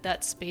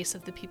that space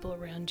of the people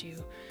around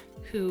you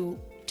who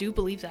do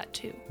believe that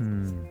too.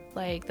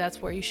 Like, that's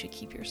where you should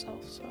keep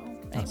yourself. So anyway.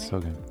 That's so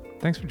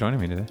good. Thanks for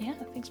joining me today. Yeah,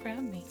 thanks for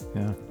having me.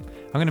 Yeah.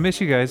 I'm going to miss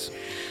you guys.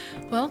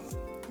 Well,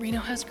 Reno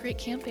has great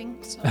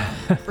camping, so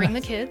bring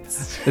the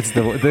kids. It's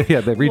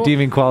the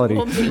redeeming quality.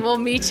 We'll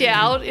meet you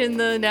out in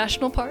the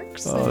national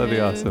parks. Oh, that'd be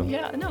awesome.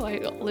 Yeah, no,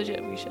 we should.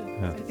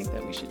 Yeah. I think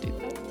that we should do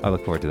that. I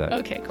look forward to that.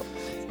 Okay, cool.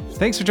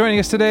 Thanks for joining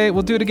us today.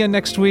 We'll do it again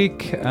next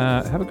week.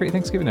 Have a great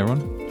Thanksgiving,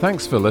 everyone.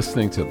 Thanks for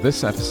listening to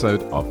this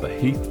episode of the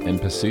Heath in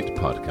Pursuit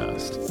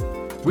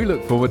podcast. We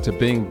look forward to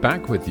being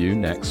back with you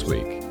next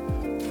week.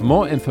 For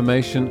more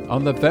information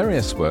on the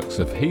various works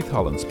of Heath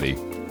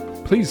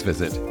Hollandsby, please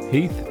visit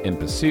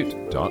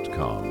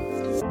heathinpursuit.com.